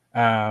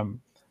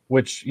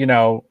 Which, you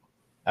know,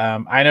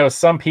 I know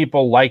some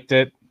people liked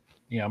it.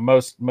 You know,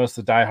 most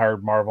of the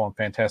diehard Marvel and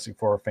Fantastic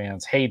Four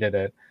fans hated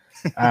it.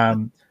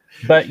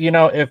 But, you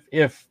know,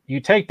 if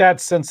you take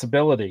that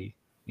sensibility,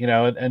 you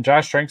know, and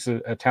Josh Trank's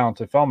a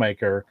talented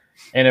filmmaker,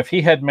 and if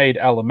he had made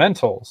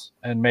Elementals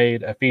and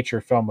made a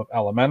feature film of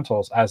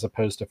Elementals as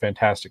opposed to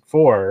Fantastic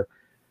Four,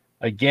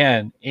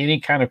 again,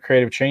 any kind of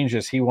creative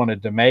changes he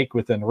wanted to make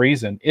within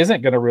reason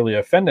isn't going to really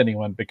offend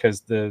anyone,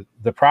 because the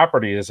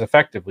property is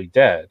effectively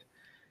dead.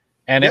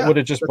 And it would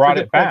have just brought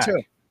it back.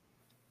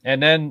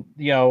 And then,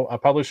 you know, a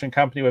publishing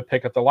company would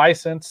pick up the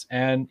license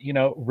and, you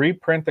know,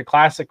 reprint the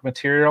classic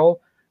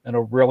material in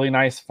a really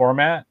nice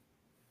format,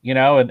 you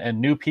know,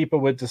 and new people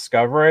would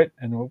discover it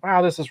and,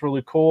 wow, this is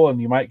really cool.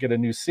 And you might get a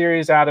new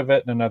series out of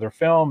it and another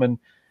film. And,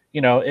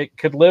 you know, it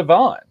could live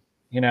on,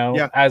 you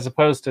know, as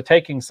opposed to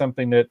taking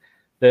something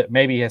that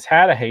maybe has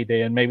had a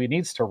heyday and maybe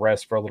needs to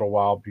rest for a little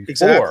while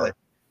before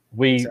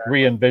we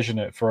re-envision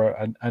it for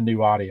a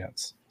new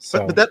audience.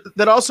 So. But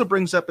that also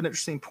brings up an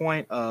interesting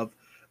point of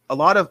a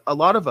lot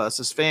of us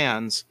as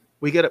fans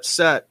We get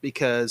upset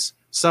because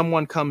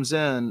someone comes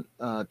in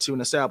to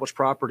an established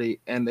property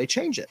and they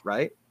change it,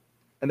 right?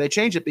 And they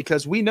change it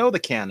because we know the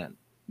canon.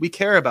 We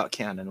care about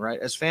canon, right?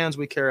 As fans,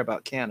 we care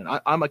about canon.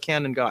 I'm a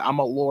canon guy. I'm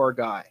a lore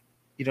guy.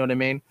 You know what I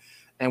mean?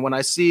 And when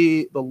I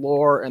see the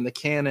lore and the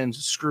canon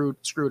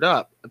screwed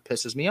up, it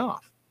pisses me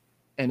off,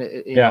 and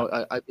you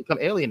know, I become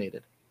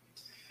alienated.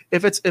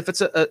 If it's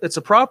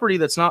a property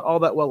that's not all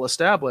that well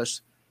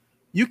established,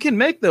 you can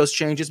make those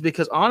changes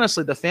because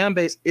honestly, the fan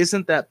base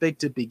isn't that big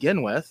to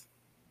begin with.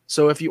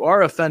 So if you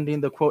are offending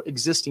the quote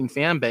existing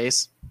fan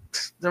base,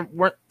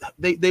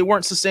 they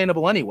weren't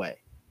sustainable anyway.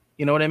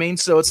 You know what I mean?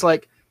 So it's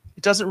like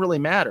it doesn't really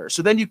matter.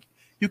 So then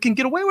you can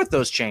get away with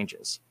those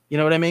changes. You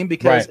know what I mean?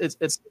 Because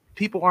it's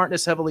people aren't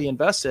as heavily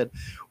invested,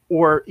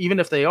 or even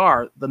if they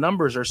are, the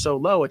numbers are so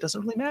low, it doesn't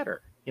really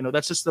matter. You know,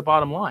 that's just the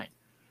bottom line.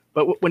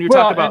 But when you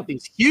talk about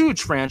these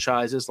huge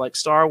franchises like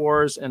Star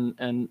Wars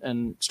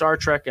and Star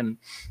Trek and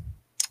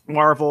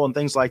Marvel and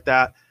things like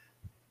that,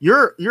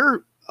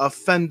 you're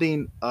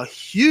offending a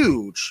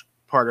huge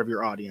part of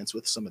your audience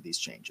with some of these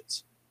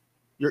changes.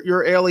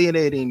 You're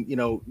alienating, you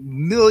know,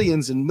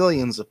 millions and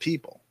millions of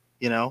people,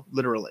 you know,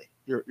 literally.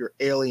 You're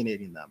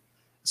alienating them.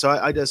 So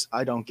I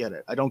don't get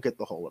it. I don't get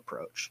the whole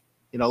approach.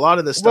 You know, a lot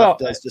of this stuff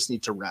does just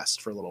need to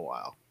rest for a little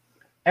while.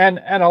 And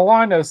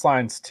along those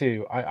lines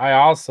too, I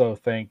also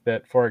think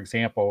that, for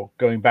example,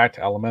 going back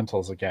to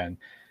Elementals again,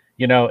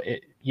 you know,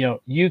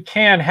 you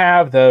can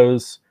have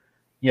those,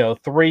 you know,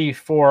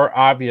 3-4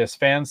 obvious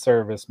fan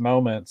service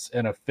moments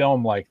in a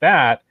film like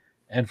that,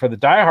 and for the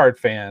diehard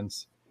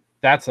fans,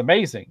 that's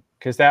amazing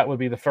because that would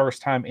be the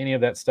first time any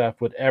of that stuff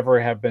would ever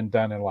have been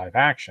done in live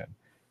action.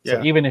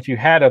 So even if you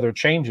had other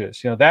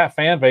changes, you know, that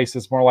fan base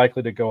is more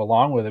likely to go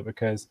along with it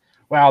because,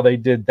 wow, they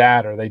did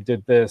that or they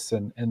did this,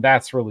 and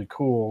that's really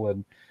cool.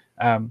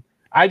 And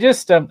I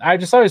just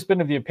always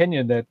been of the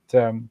opinion that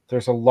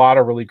there's a lot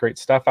of really great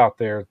stuff out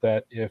there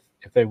that if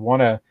they want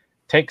to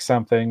take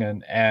something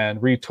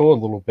and retool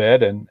a little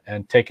bit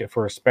and take it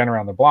for a spin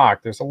around the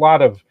block, there's a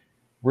lot of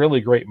really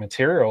great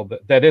material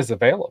that is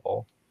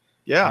available.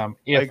 Yeah,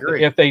 I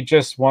agree. If they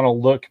just want to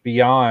look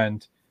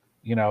beyond,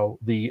 you know,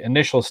 the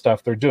initial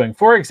stuff they're doing.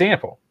 For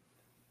example,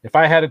 if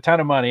I had a ton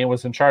of money and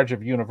was in charge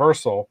of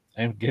Universal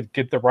and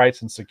get the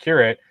rights and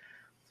secure it,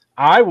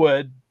 I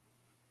would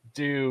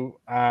do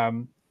a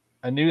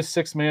new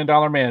 $6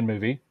 Million Man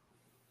movie.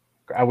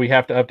 We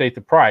have to update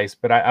the price,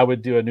 but I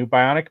would do a new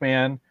Bionic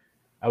Man.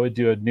 I would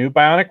do a new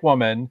Bionic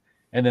Woman.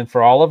 And then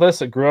for all of us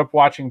that grew up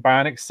watching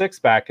Bionic 6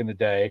 back in the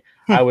day,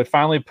 I would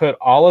finally put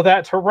all of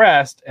that to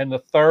rest. And the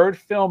third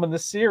film in the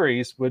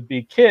series would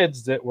be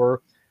kids that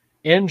were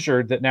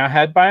injured that now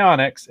had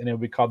bionics, and it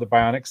would be called the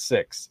Bionic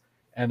 6.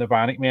 And the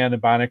Bionic Man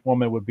and Bionic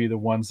Woman would be the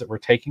ones that were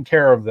taking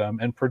care of them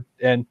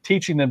and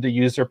teaching them to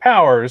use their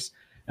powers.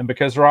 And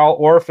because they're all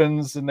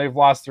orphans and they've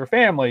lost their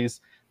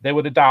families, they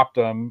would adopt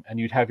them, and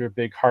you'd have your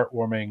big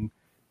heartwarming,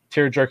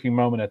 tear-jerking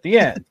moment at the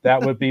end.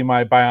 That would be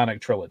my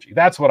Bionic trilogy.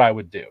 That's what I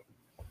would do.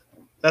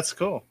 That's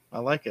cool. I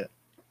like it.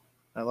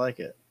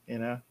 You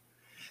know?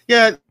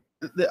 Yeah,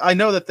 I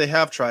know that they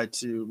have tried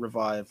to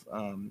revive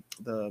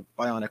the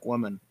Bionic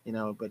Woman, you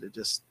know, but it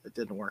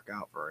didn't work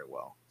out very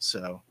well.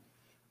 So,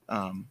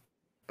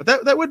 but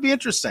that would be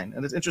interesting,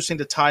 and it's interesting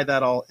to tie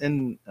that all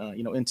in,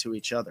 you know, into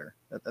each other.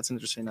 That's an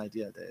interesting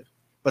idea, Dave.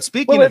 But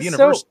speaking of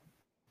Universal,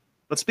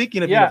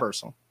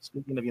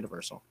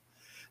 Universal,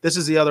 this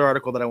is the other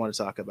article that I want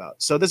to talk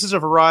about. So this is a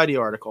Variety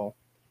article,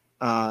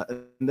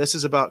 and this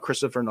is about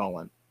Christopher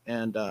Nolan,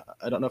 and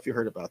I don't know if you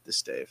heard about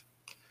this, Dave,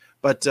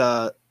 but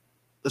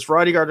this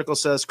Variety article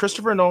says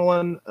Christopher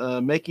Nolan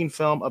making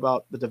film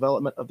about the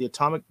development of the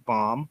atomic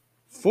bomb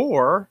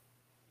for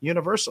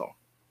Universal.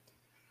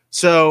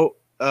 So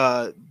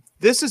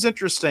this is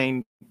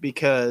interesting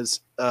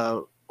because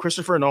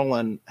Christopher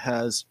Nolan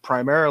has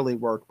primarily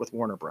worked with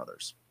Warner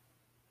Brothers,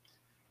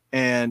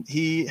 and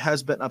he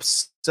has been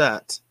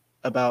upset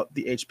about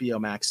the HBO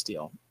Max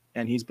deal,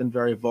 and he's been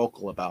very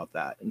vocal about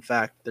that. In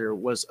fact, there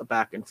was a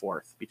back and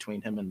forth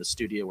between him and the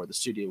studio where the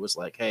studio was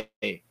like,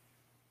 hey,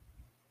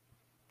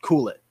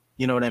 cool it.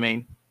 You know what I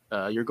mean?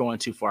 You're going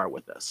too far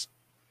with this.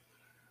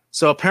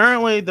 So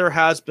apparently there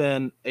has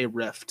been a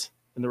rift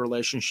in the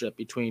relationship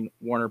between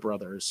Warner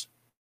Brothers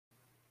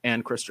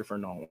and Christopher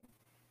Nolan.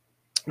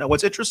 Now,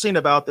 what's interesting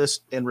about this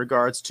in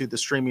regards to the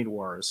streaming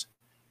wars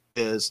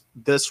is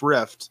this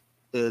rift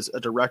is a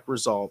direct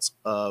result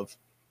of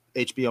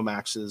HBO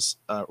Max's,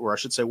 or I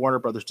should say Warner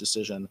Brothers'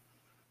 decision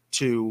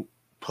to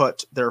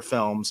put their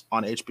films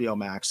on HBO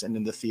Max and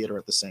in the theater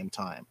at the same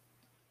time.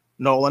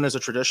 Nolan is a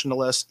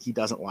traditionalist. He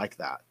doesn't like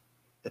that.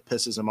 It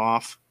pisses him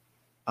off.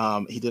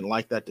 He didn't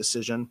like that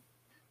decision.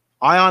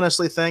 I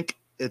honestly think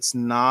it's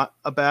not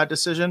a bad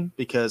decision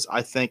because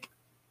I think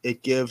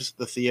it gives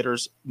the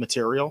theaters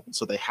material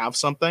so they have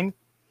something.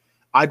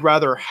 I'd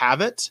rather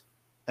have it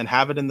and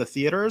have it in the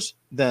theaters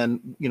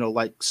than, you know,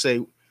 like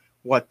say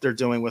what they're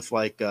doing with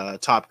like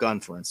Top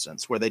Gun, for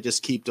instance, where they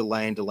just keep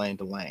delaying.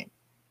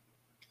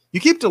 You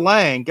keep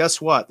delaying,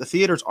 guess what? The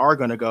theaters are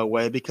going to go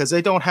away because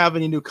they don't have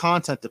any new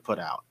content to put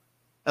out.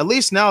 At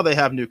least now they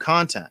have new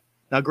content.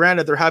 Now,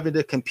 granted, they're having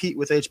to compete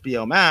with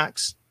HBO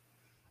Max,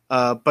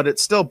 but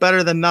it's still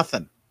better than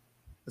nothing.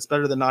 It's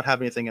better than not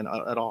having anything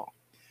at all.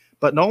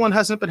 But Nolan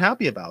hasn't been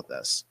happy about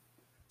this.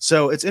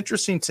 So it's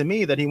interesting to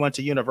me that he went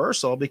to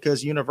Universal,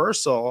 because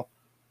Universal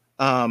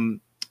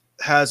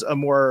has a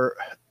more,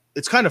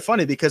 it's kind of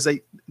funny because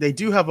they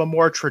do have a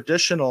more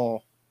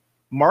traditional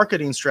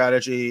marketing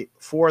strategy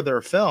for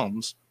their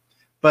films.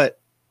 But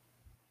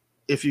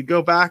if you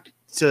go back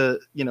to,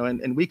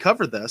 and we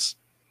covered this,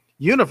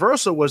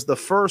 Universal was the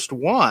first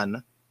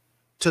one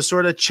to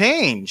sort of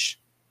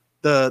change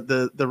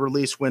the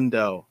release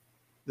window,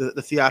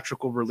 the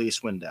theatrical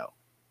release window,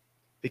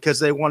 because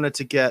they wanted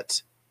to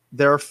get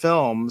their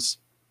films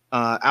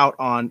out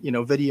on,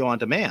 video on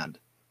demand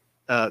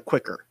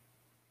quicker.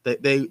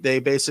 They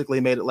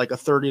basically made it like a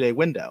 30-day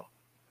window.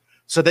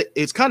 So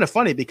it's kind of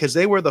funny because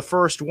they were the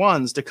first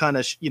ones to kind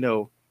of,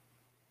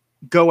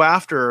 go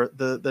after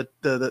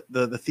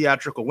the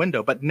theatrical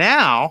window. But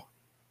now,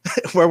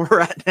 where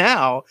we're at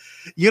now,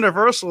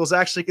 Universal is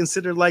actually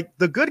considered like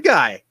the good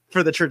guy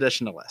for the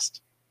traditionalist.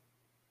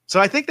 So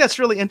I think that's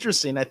really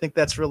interesting. I think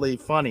that's really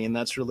funny, and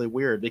that's really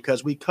weird,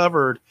 because we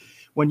covered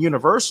when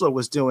Universal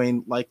was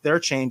doing like their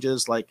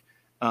changes, like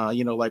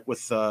like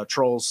with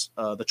Trolls,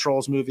 the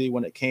Trolls movie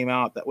when it came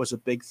out, that was a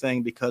big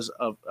thing because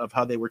of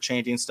how they were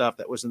changing stuff.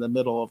 That was in the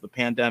middle of the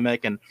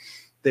pandemic, and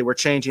they were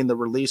changing the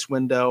release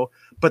window.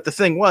 But the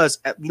thing was,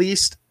 at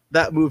least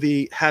that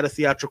movie had a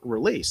theatrical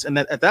release, and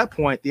at that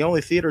point, the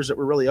only theaters that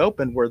were really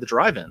open were the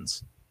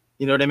drive-ins.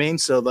 You know what I mean?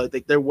 So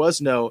like there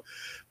was no,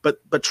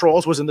 but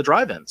Trolls was in the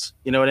drive-ins.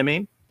 You know what I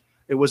mean?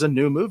 It was a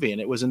new movie,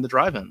 and it was in the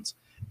drive-ins.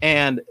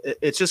 And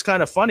it's just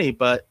kind of funny,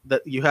 but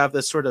that you have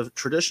this sort of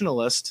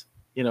traditionalist,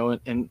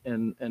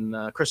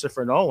 in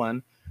Christopher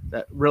Nolan,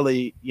 that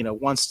really,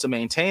 wants to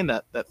maintain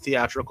that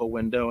theatrical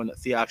window and that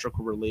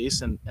theatrical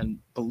release, and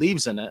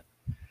believes in it.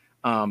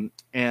 And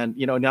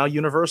now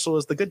Universal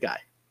is the good guy.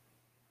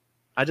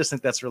 I just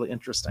think that's really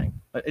interesting.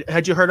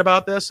 Had you heard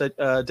about this,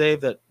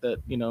 Dave? That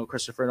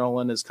Christopher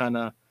Nolan is kind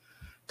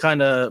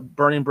of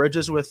burning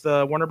bridges with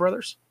Warner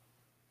Brothers.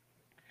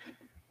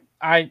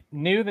 I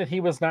knew that he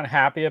was not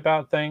happy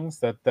about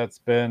things that's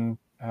been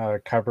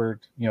covered,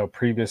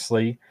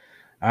 previously.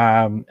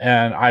 And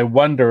I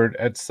wondered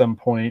at some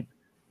point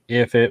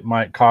if it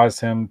might cause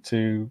him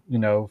to,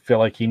 feel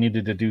like he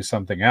needed to do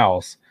something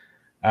else.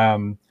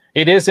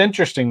 It is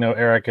interesting, though,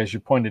 Eric, as you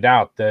pointed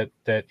out,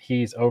 that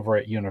he's over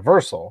at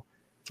Universal.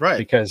 Right.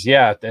 Because,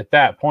 at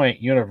that point,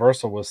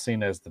 Universal was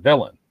seen as the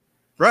villain.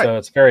 Right. So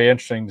it's very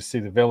interesting to see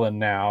the villain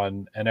now,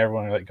 and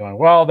everyone like going,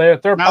 well, they're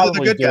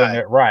probably doing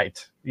it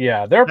right.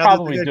 Yeah, they're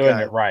probably doing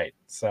it right.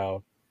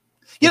 So,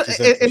 and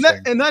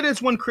that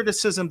is one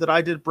criticism that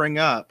I did bring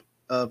up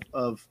of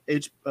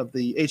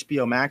the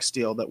HBO Max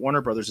deal that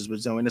Warner Brothers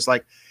was doing. Is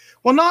like,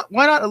 well,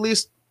 why not at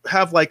least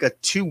have like a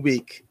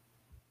 2-week,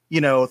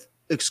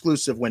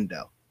 exclusive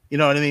window? You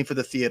know what I mean, for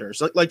the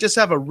theaters, like just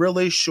have a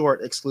really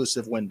short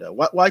exclusive window.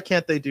 Why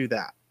can't they do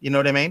that? You know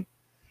what I mean?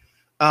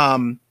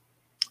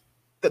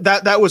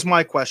 That was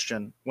my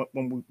question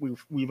when we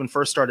even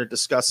first started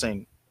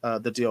discussing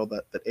the deal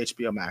that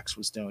HBO Max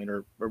was doing,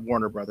 or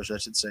Warner Brothers, I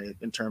should say,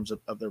 in terms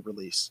of their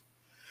release.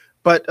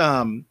 But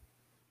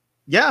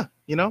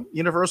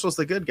Universal's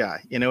the good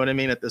guy. You know what I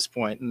mean at this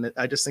point, and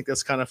I just think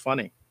that's kind of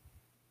funny.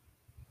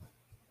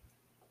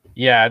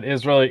 Yeah, it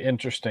is really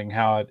interesting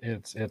how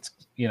it's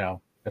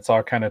it's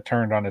all kind of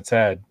turned on its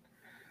head.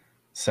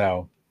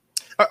 So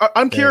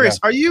I'm curious,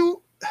 are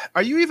you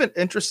even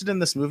interested in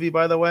this movie,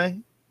 by the way?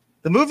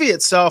 The movie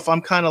itself,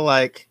 I'm kind of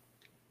like,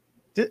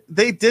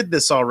 they did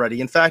this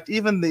already. In fact,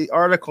 even the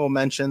article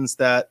mentions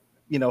that,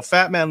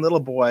 Fat Man Little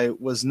Boy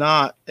was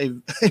not a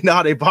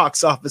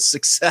box office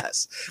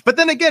success. But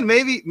then again,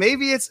 maybe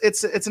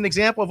it's an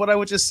example of what I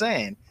was just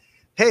saying.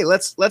 Hey,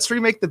 let's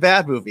remake the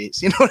bad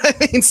movies. You know what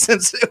I mean?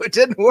 Since it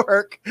didn't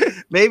work,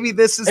 maybe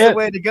this is the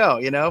way to go,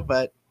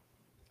 but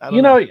I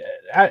don't know.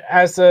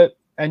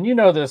 And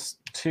this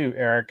too,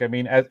 Eric, I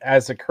mean,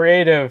 as a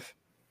creative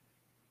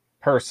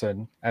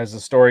person, as a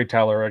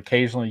storyteller,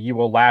 occasionally you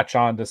will latch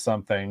on to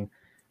something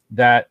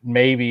that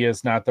maybe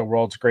is not the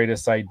world's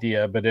greatest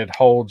idea, but it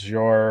holds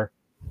your,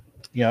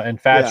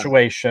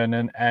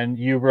 infatuation, and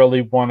you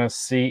really want to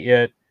see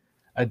it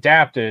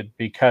adapted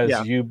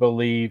because you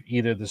believe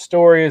either the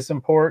story is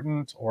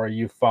important or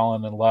you've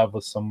fallen in love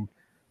with some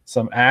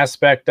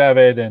aspect of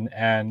it,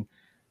 and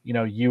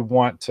you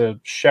want to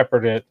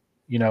shepherd it,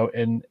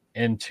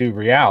 into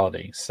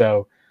reality.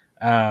 So,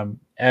 I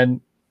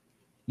think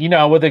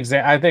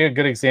a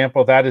good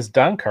example of that is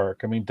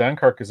Dunkirk. I mean,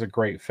 Dunkirk is a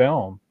great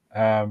film.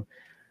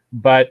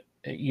 But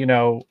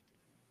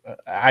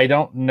I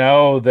don't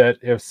know that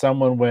if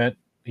someone went,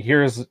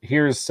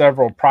 here's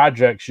several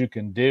projects you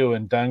can do,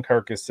 and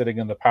Dunkirk is sitting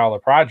in the pile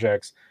of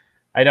projects,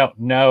 I don't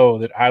know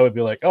that I would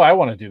be like, oh, I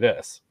want to do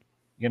this.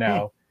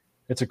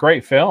 It's a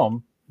great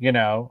film,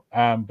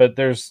 but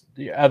there's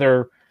the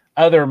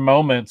other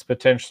moments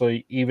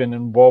potentially even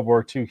in World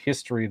War II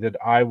history that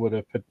I would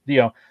have put,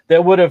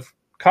 that would have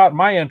caught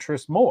my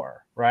interest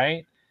more.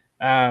 Right.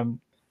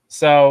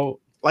 So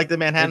like the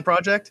Manhattan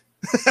Project.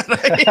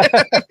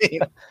 I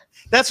mean,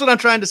 that's what I'm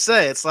trying to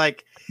say. It's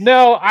like,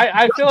 no,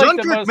 I feel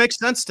Dunkirk like makes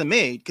sense to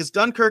me because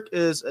Dunkirk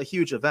is a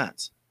huge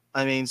event.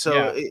 I mean,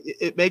 so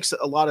it makes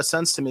a lot of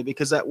sense to me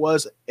because that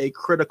was a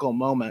critical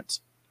moment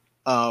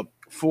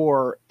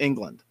for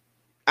England.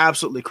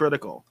 Absolutely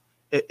critical.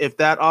 If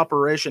that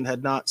operation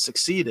had not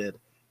succeeded,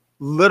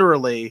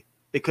 literally,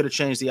 it could have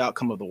changed the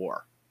outcome of the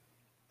war.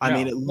 I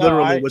mean, it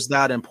literally was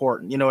that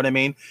important. You know what I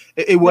mean?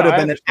 It would have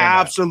been an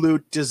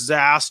absolute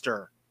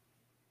disaster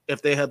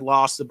if they had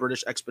lost the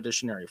British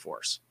Expeditionary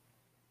Force.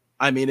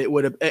 I mean, it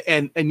would have,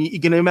 and you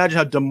can imagine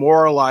how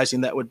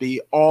demoralizing that would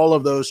be. All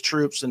of those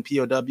troops in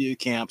POW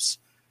camps,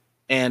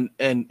 and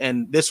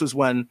this was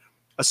when,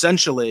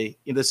 essentially,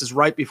 this is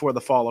right before the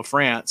fall of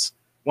France.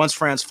 Once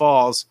France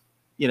falls,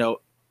 the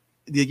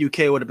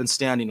UK would have been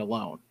standing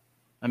alone.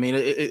 I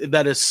mean,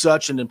 that is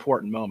such an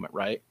important moment,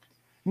 right?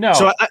 No,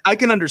 so I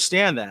can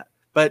understand that,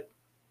 but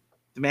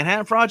the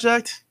Manhattan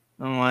Project,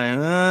 I'm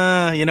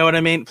like, you know what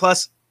I mean?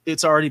 Plus,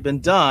 it's already been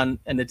done,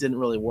 and it didn't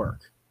really work.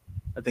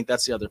 I think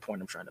that's the other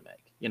point I'm trying to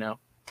make,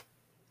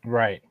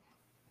 Right.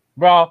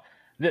 Well,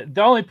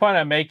 the only point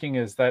I'm making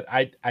is that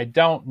I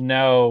don't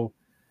know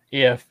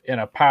if in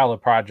a pile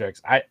of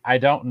projects, I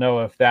don't know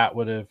if that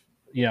would have,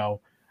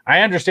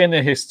 I understand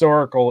the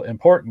historical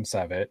importance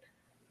of it.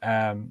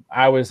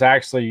 I was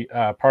actually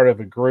part of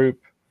a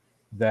group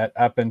that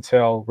up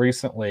until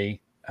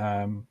recently,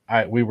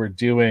 we were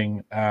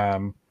doing,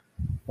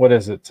 what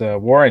is it?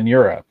 War in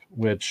Europe,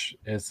 which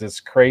is this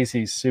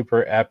crazy,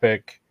 super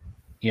epic,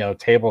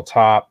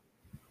 tabletop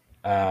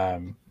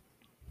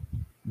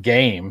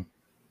game,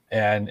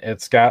 and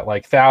it's got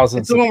like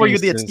thousands. It's the one where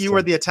you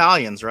were the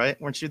Italians,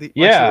 right? Weren't you? Weren't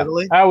you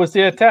Italy? I was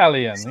the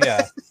Italian.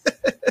 Yeah,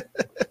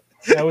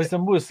 I was the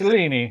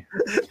Mussolini,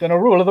 gonna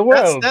rule the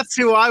world. That's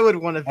who I would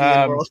want to be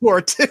in World War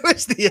II.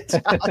 Is the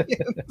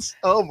Italians?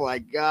 Oh my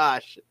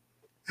gosh!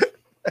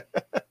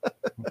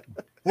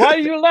 Why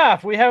do you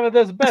laugh? We have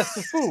the best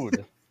of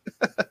food.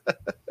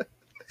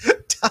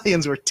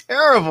 Italians were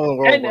terrible in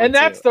World War and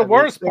that's II. the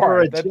worst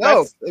part.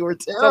 They were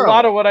terrible. A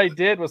lot of what I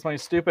did was my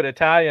stupid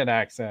Italian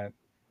accent.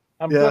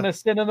 I'm going to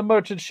send in the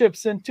merchant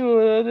ships into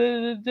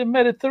the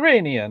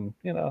Mediterranean.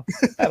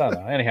 I don't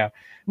know. Anyhow,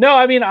 no,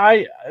 I mean,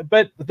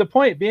 but the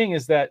point being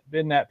is that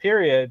in that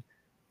period,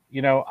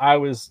 I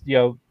was,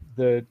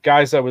 the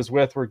guys I was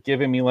with were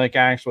giving me like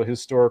actual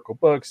historical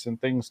books and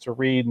things to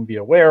read and be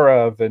aware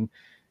of,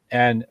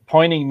 and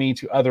pointing me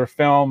to other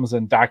films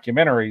and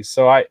documentaries.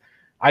 So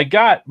I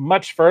got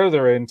much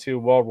further into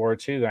World War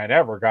II than I'd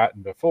ever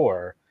gotten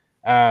before.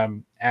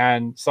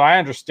 And so I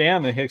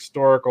understand the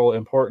historical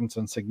importance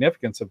and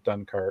significance of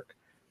Dunkirk.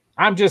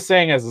 I'm just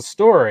saying, as a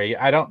story,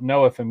 I don't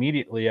know if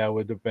immediately I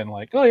would have been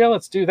like, oh yeah,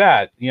 let's do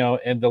that,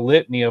 and the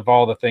litany of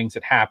all the things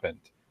that happened,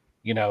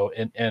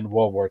 in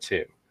World War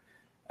II.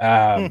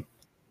 But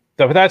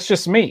that's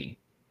just me,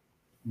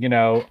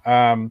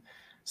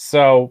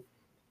 so,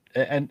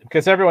 and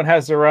because everyone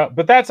has their own,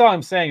 but that's all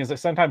I'm saying is that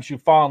sometimes you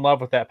fall in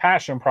love with that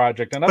passion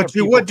project. And but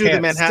you would do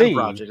the Manhattan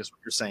Project, is what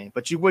you're saying.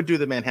 But you would do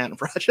the Manhattan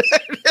Project.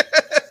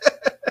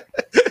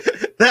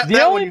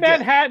 The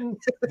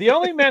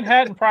only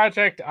Manhattan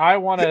Project I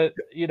want to,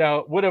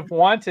 would have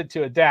wanted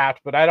to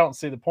adapt, but I don't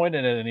see the point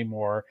in it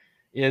anymore,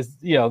 is,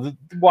 the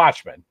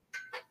Watchmen.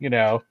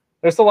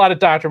 There's a lot of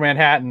Dr.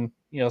 Manhattan,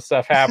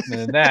 stuff happening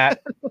in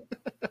that.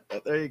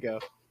 There you go.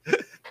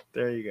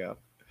 There you go.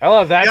 I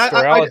love that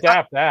story. I'll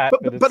adapt that.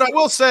 But I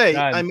will say,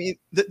 I mean,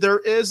 there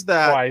is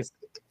that. Twice.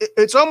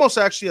 It's almost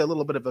actually a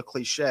little bit of a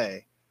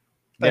cliche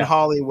in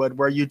Hollywood,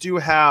 where you do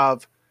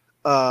have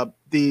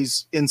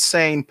these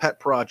insane pet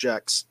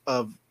projects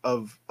of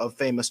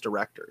famous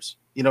directors.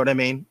 You know what I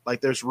mean? Like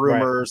there's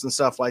rumors and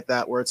stuff like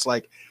that, where it's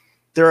like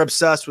they're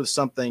obsessed with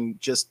something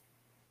just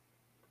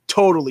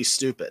totally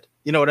stupid.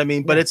 You know what I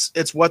mean? But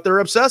it's what they're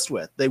obsessed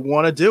with. They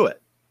want to do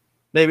it.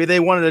 Maybe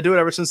they wanted to do it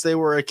ever since they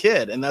were a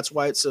kid, and that's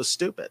why it's so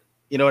stupid.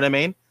 You know what I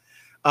mean?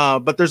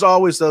 But there's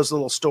always those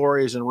little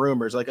stories and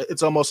rumors. Like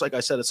it's almost like I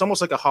said, it's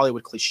almost like a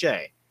Hollywood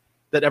cliche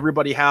that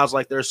everybody has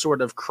like their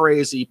sort of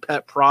crazy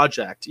pet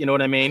project. You know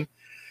what I mean?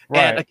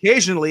 Right. And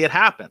occasionally it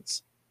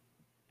happens.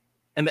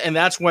 And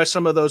that's why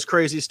some of those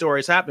crazy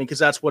stories happen, because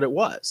that's what it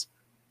was.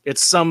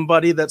 It's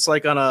somebody that's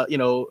like on a,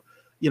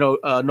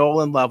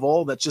 Nolan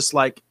level that's just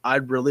like, I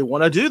really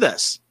want to do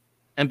this.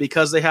 And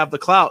because they have the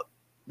clout,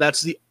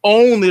 that's the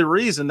only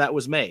reason that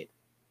was made.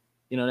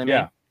 You know what I mean?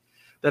 Yeah.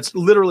 That's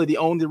literally the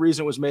only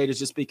reason it was made, is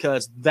just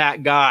because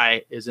that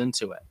guy is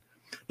into it.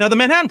 Now, the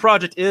Manhattan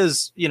Project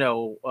is,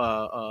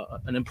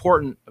 an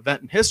important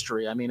event in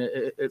history. I mean,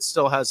 it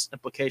still has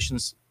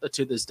implications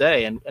to this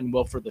day and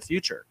will for the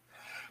future.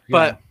 Yeah.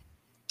 But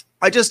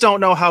I just don't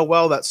know how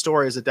well that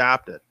story is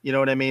adapted. You know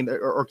what I mean?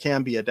 Or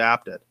can be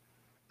adapted.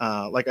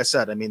 Like I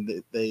said, I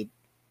mean, they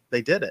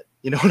did it.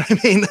 You know what I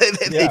mean?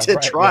 They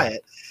did try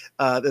it.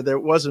 There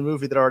was a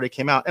movie that already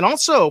came out. And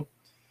also,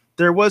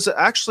 there was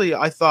actually,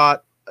 I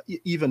thought,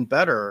 even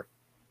better,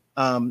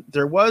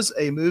 there was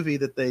a movie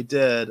that they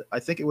did. I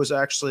think it was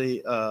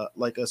actually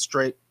like a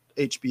straight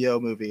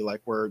HBO movie, like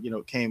where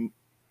it came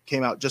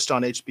out just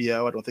on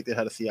HBO. I don't think they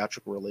had a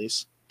theatrical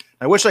release.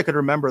 I wish I could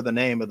remember the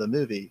name of the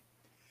movie,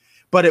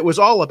 but it was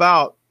all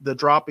about the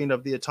dropping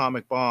of the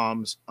atomic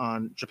bombs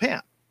on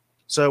Japan.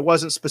 So it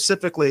wasn't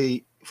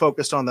specifically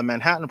focused on the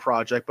Manhattan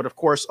Project, but of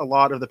course, a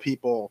lot of the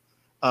people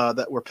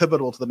that were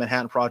pivotal to the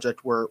Manhattan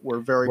Project were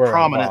very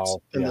prominent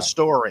involved in the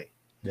story.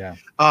 Yeah.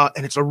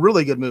 And it's a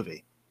really good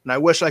movie. And I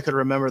wish I could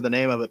remember the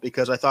name of it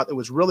because I thought it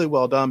was really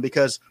well done,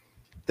 because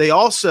they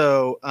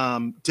also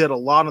did a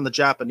lot on the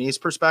Japanese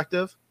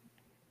perspective,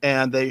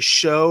 and they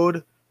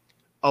showed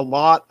a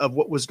lot of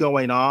what was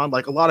going on.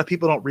 Like, a lot of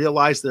people don't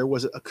realize there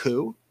was a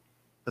coup,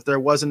 that there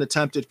was an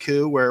attempted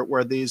coup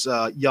where these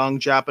young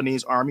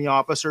Japanese army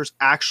officers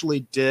actually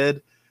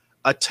did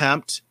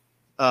attempt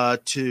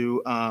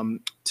to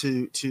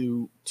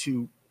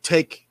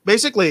take,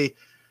 basically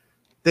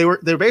they were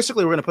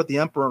going to put the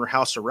emperor under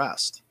house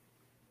arrest,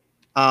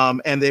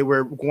 and they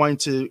were going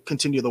to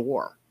continue the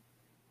war.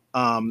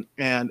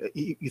 And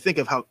you think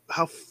of how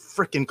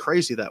freaking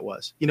crazy that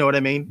was. You know what I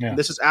mean? Yeah.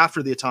 This is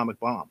after the atomic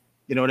bomb.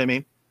 You know what I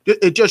mean?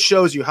 It just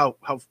shows you how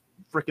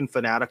freaking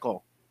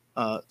fanatical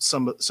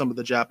some of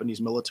the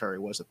Japanese military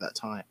was at that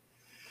time.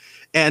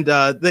 And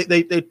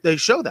they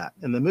show that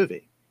in the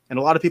movie. And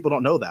a lot of people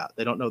don't know that.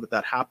 They don't know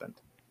that happened.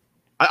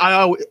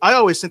 I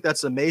always think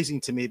that's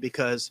amazing to me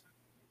because,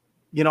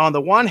 you know, on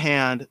the one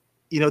hand,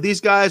 you know, these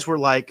guys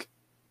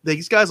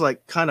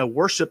kind of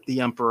worship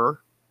the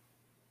emperor,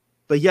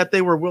 but yet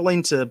they were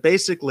willing to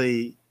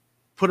basically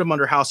put him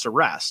under house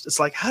arrest. It's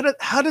like, how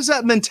does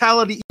that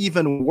mentality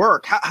even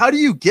work? How do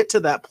you get to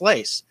that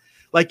place?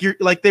 Like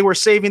they were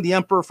saving the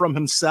emperor from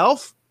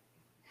himself.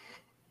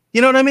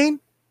 You know what I mean?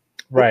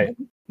 Right.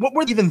 What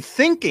were they even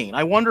thinking?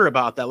 I wonder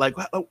about that. Like,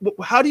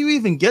 how do you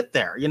even get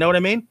there? You know what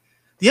I mean?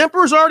 The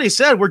emperor's already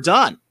said, we're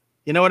done.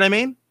 You know what I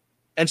mean?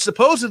 And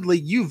supposedly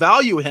you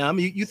value him.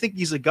 You think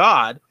he's a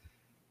god,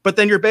 but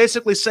then you're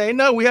basically saying,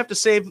 no, we have to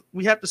save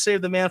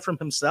the man from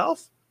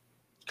himself.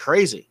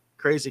 Crazy.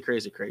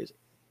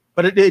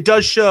 But it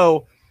does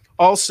show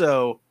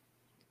also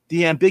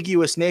the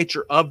ambiguous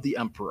nature of the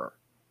emperor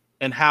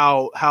and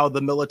how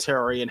the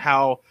military and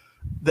how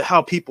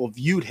people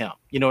viewed him.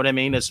 You know what I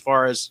mean? As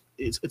far as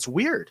it's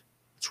weird.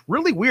 It's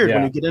really weird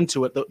when you get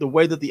into it. The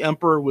way that the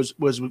emperor was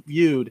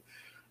viewed,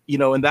 you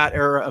know, in that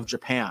era of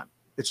Japan.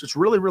 It's just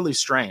really, really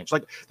strange.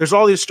 Like, there's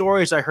all these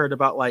stories I heard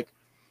about, like,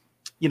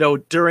 you know,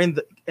 during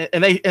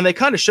and they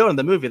kind of show in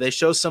the movie, they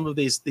show some of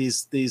these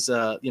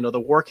you know, the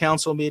war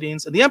council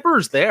meetings, and the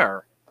emperor's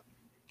there,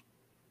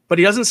 but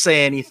he doesn't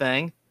say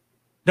anything.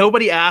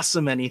 Nobody asks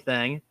him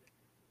anything.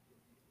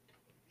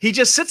 He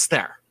just sits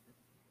there.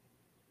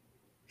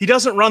 He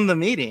doesn't run the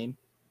meeting.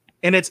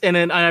 And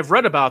I've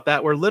read about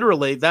that, where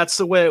literally that's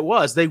the way it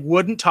was. They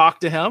wouldn't talk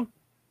to him.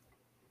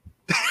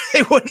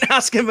 They wouldn't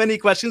ask him any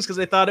questions because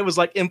they thought it was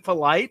like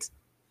impolite.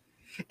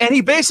 And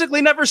he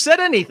basically never said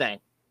anything.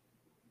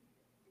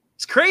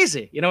 It's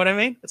crazy. You know what I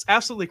mean? It's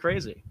absolutely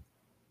crazy.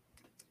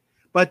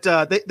 But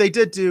they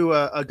did do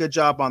a good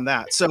job on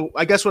that. So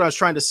I guess what I was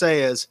trying to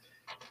say is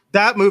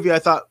that movie I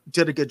thought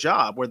did a good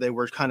job where they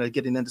were kind of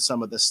getting into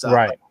some of this stuff.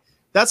 Right.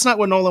 That's not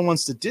what Nolan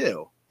wants to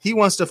do. He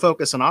wants to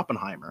focus on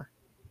Oppenheimer.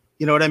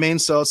 You know what I mean?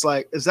 So it's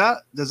like,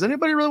 does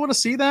anybody really want to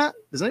see that?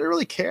 Does anybody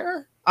really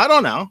care? I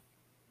don't know.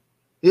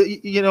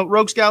 You know,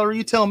 Rogues Gallery,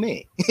 you tell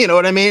me. You know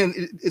what I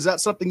mean? Is that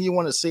something you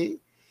want to see?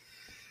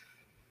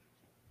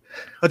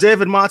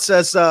 David Mott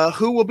says,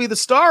 who will be the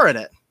star in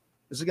it?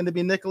 Is it going to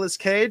be Nicolas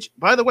Cage?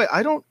 By the way,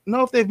 I don't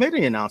know if they've made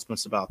any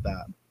announcements about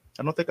that.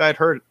 I don't think I'd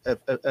heard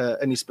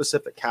any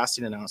specific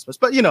casting announcements.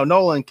 But, you know,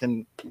 Nolan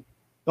can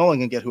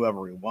get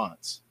whoever he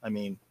wants. I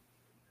mean,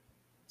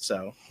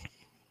 so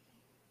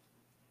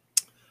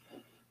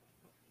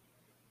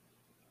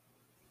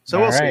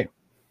we'll see.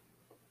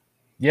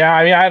 Yeah,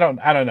 I mean, I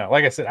don't know.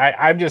 Like I said,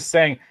 I'm just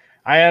saying,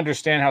 I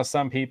understand how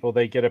some people,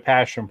 they get a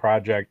passion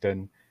project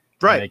and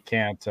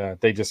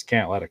they just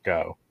can't let it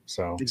go.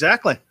 So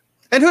exactly.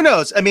 And who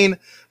knows? I mean,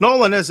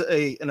 Nolan is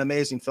an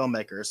amazing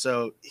filmmaker,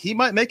 so he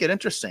might make it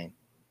interesting.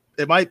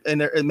 It might,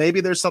 and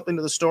maybe there's something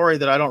to the story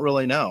that I don't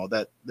really know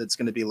that's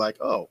going to be like,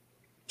 oh,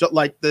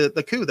 like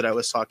the coup that I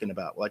was talking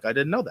about. Like, I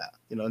didn't know that,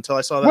 you know, until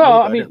I saw that movie.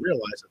 I didn't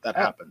realize that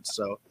happened.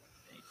 So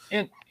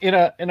in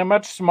a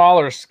much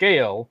smaller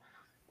scale,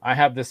 I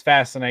have this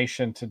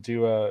fascination to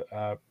do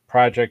a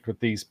project with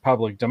these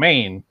public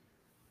domain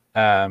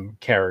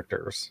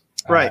characters,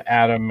 right?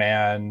 Atom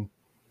Man,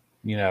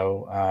 you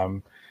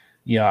know,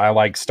 I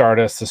like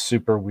Stardust, the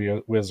Super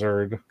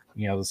Wizard,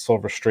 you know, the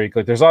Silver Streak.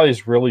 Like, there's all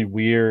these really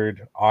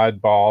weird,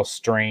 oddball,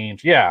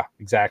 strange. Yeah,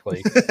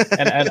 exactly.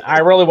 and I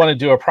really want to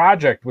do a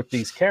project with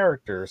these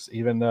characters,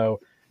 even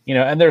though, you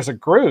know, and there's a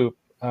group,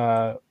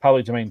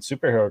 public domain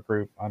superhero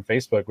group on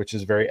Facebook, which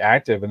is very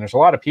active. And there's a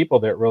lot of people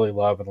that really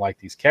love and like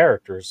these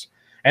characters.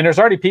 And there's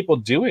already people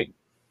doing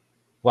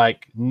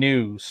like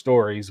new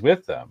stories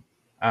with them,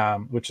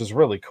 which is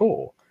really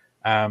cool.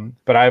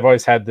 But I've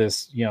always had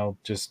this, you know,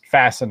 just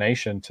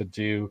fascination to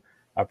do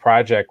a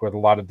project with a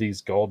lot of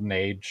these golden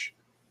age,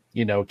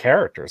 you know,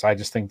 characters. I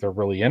just think they're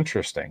really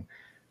interesting.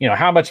 You know,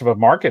 how much of a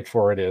market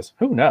for it is,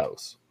 who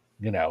knows,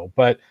 you know,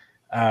 but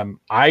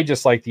I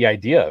just like the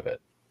idea of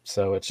it.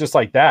 So it's just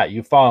like that.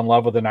 You fall in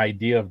love with an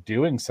idea of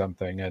doing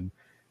something, and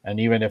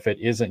even if it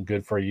isn't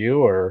good for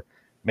you, or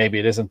maybe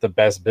it isn't the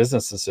best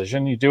business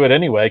decision, you do it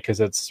anyway because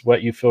it's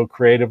what you feel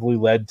creatively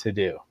led to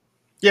do.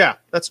 Yeah,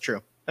 that's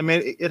true. I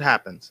mean, it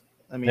happens.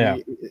 I mean, yeah.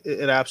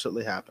 it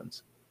absolutely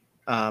happens.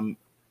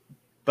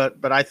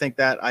 But I think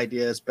that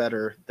idea is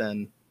better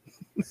than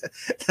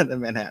the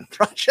Manhattan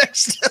Project.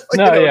 Still,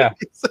 no, yeah. I mean?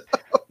 So.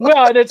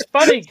 Well, and it's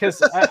funny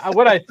because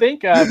what I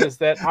think of is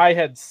that I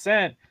had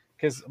sent,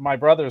 because my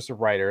brother's a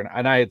writer,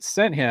 and I had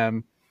sent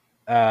him,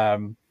 a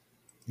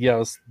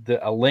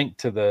link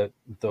to the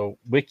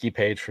wiki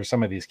page for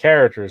some of these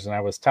characters, and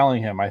I was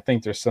telling him I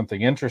think there's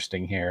something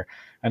interesting here,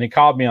 and he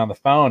called me on the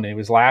phone and he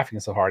was laughing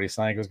so hard he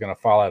sounded like he was going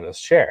to fall out of his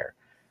chair,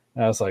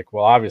 and I was like,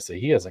 well, obviously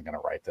he isn't going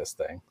to write this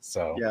thing,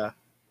 so yeah,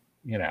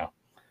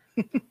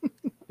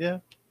 yeah,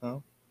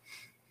 well,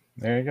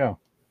 there you go.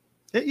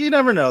 You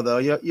never know, though.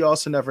 You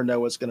also never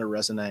know what's going to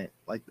resonate.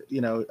 Like,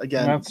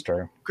 again, that's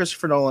true.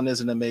 Christopher Nolan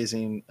is an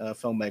amazing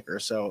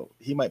filmmaker, so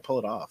he might pull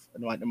it off.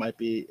 It might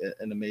be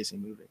an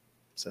amazing movie.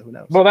 So who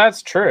knows? Well,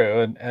 that's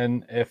true.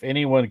 And if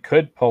anyone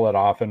could pull it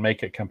off and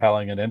make it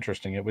compelling and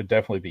interesting, it would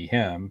definitely be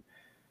him.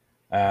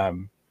 I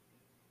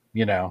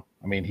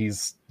mean,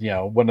 he's,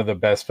 one of the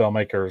best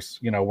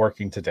filmmakers,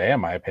 working today, in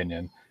my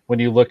opinion, when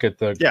you look at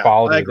the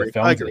quality of the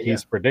films that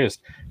he's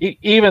produced,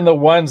 even the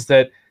ones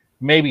that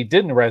maybe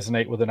didn't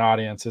resonate with an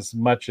audience as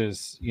much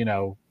as,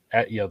 the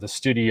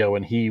studio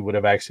and he would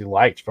have actually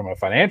liked from a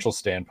financial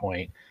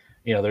standpoint,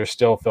 there's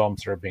still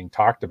films that are being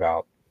talked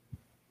about.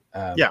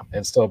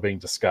 And still being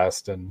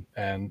discussed and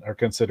are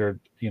considered,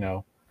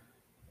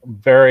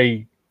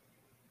 very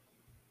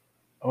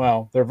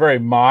well, they're very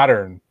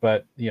modern,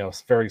 but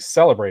very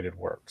celebrated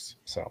works.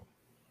 So,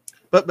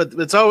 but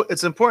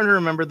it's important to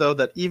remember though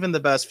that even the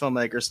best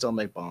filmmakers still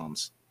make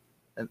bombs,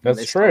 and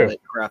that's true.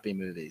 Make crappy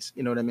movies.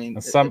 You know what I mean?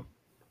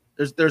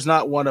 There's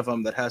not one of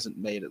them that hasn't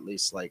made at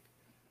least like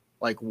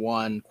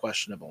one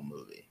questionable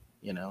movie.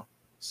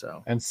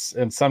 So and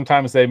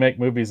sometimes they make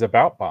movies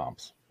about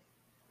bombs.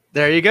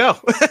 There you go.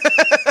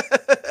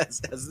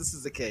 as this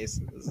is the case.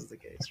 This is the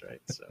case,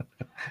 right? So,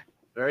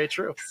 very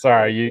true.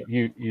 Sorry,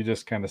 you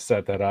just kind of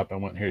set that up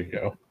and went, here you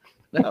go.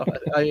 No,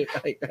 I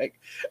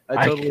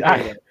totally.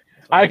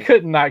 I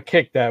could not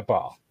kick that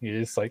ball. You're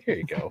just like, here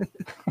you go.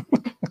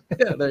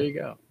 Yeah, there you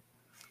go.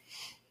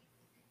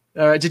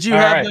 All right. Did you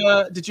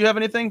have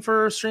anything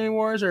for Streaming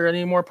Wars or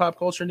any more pop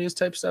culture news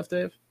type stuff,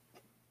 Dave?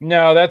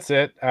 No, that's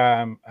it.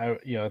 I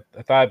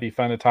thought it'd be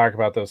fun to talk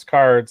about those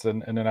cards,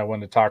 and then I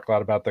wanted to talk a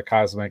lot about the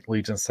Cosmic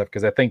Legion stuff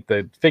because I think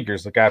the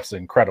figures look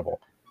absolutely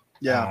incredible.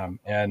 Yeah,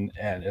 and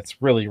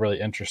it's really, really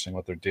interesting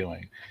what they're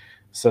doing.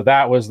 So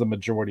that was the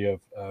majority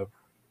of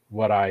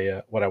what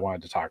I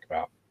wanted to talk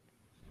about.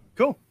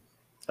 Cool.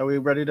 Are we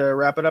ready to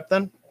wrap it up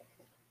then?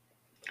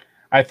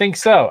 I think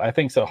so.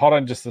 Hold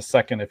on just a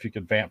second, if you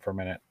could vamp for a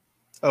minute.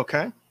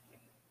 Okay.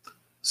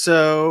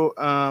 So,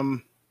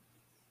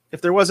 if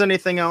there was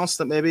anything else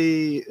that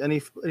maybe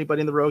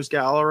anybody in the Rogues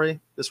Gallery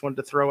just wanted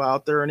to throw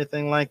out there or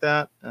anything like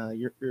that,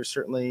 you're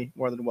certainly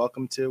more than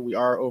welcome to. We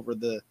are over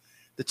the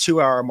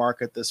 2-hour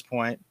mark at this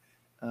point,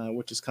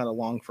 which is kind of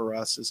long for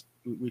us. As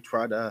we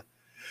try to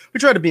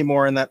be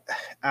more in that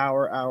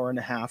hour and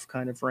a half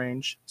kind of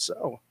range.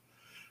 So,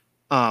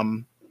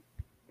 I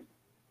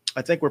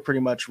think we're pretty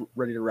much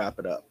ready to wrap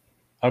it up.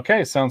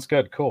 Okay, sounds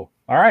good. Cool.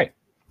 All right.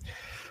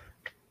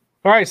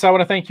 So I want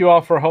to thank you all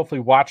for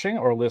hopefully watching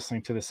or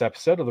listening to this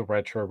episode of the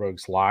Retro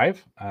Rogues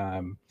Live.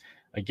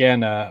 Again,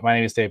 my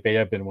name is Dave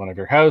Beta. I've been one of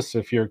your hosts.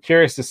 If you're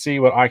curious to see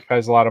what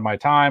occupies a lot of my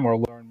time or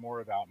learn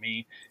more about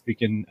me, you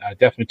can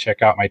definitely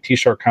check out my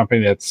t-shirt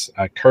company. That's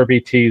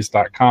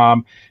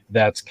KirbyTees.com.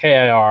 That's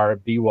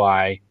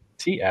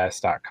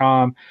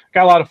KIRBYTS.com.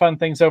 Got a lot of fun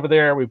things over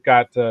there. We've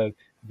got the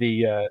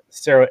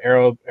Sarah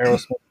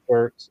Aerosmith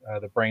shirts,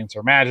 the Brains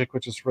Are Magic,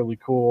 which is really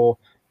cool.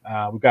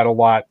 We've got a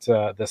lot.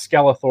 The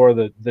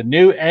Skeletor, the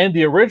new and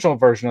the original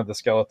version of the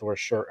Skeletor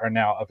shirt are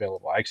now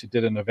available. I actually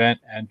did an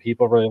event and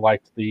people really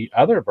liked the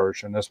other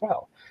version as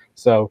well.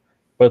 So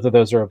both of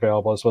those are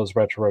available, as well as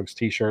Retro Rogues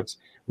t-shirts.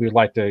 We would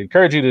like to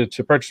encourage you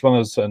to purchase one of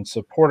those and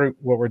support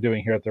what we're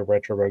doing here at the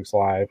Retro Rogues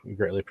Live. We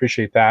greatly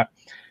appreciate that.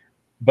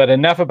 But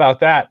enough about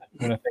that.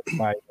 I want to thank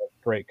my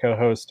great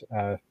co-host,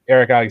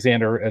 Eric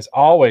Alexander, as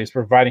always,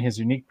 providing his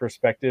unique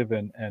perspective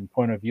and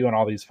point of view on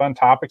all these fun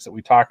topics that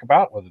we talk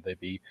about, whether they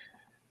be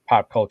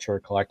pop culture,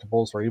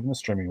 collectibles, or even the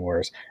streaming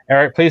wars.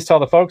 Eric, please tell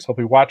the folks who'll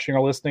be watching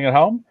or listening at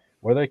home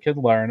where they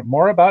can learn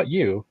more about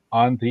you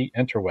on the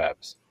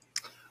interwebs.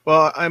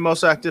 Well, I'm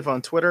most active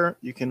on Twitter.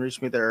 You can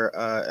reach me there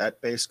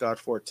at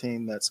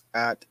BassGod14. That's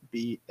at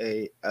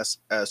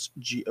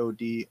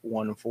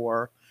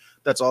BASSGOD14.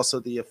 That's also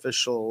the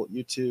official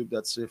YouTube.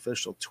 That's the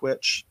official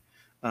Twitch.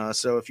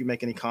 So if you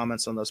make any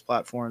comments on those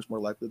platforms, more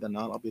likely than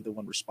not, I'll be the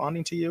one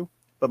responding to you.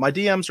 But my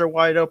DMs are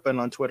wide open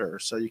on Twitter,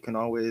 so you can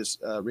always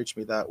reach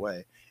me that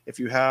way. If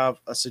you have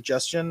a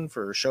suggestion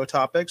for show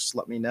topics,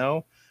 let me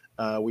know.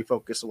 We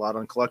focus a lot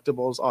on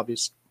collectibles.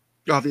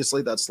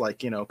 Obviously, that's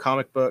like,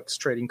 comic books,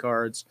 trading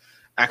cards,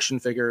 action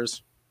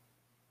figures,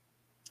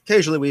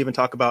 occasionally we even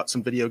talk about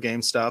some video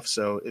game stuff.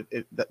 So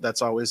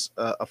that's always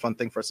a fun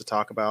thing for us to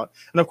talk about.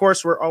 And of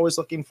course, we're always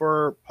looking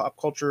for pop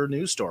culture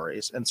news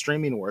stories and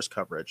streaming wars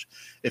coverage.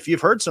 If you've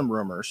heard some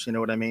rumors, you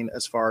know what I mean,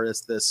 as far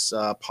as this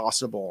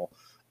possible,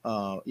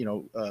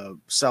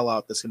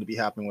 sellout that's going to be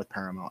happening with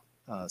Paramount,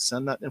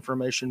 send that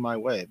information my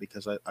way,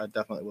 because I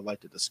definitely would like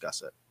to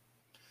discuss it.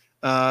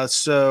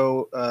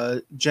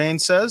 So Jane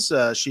says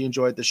she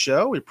enjoyed the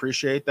show. We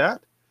appreciate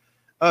that.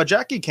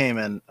 Jackie came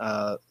in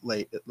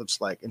late, it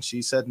looks like, and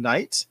she said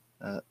night.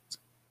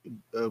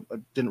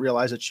 Didn't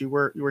realize that you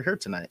were here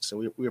tonight,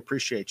 so we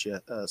appreciate you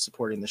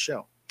supporting the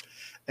show.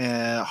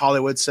 And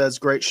Hollywood says,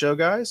 great show,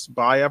 guys.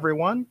 Bye,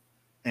 everyone.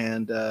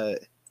 And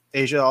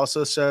Asia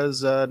also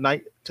says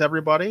night to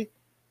everybody.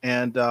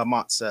 And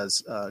Mott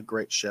says,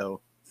 great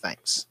show.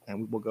 Thanks. And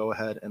we will go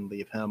ahead and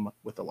leave him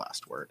with the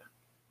last word.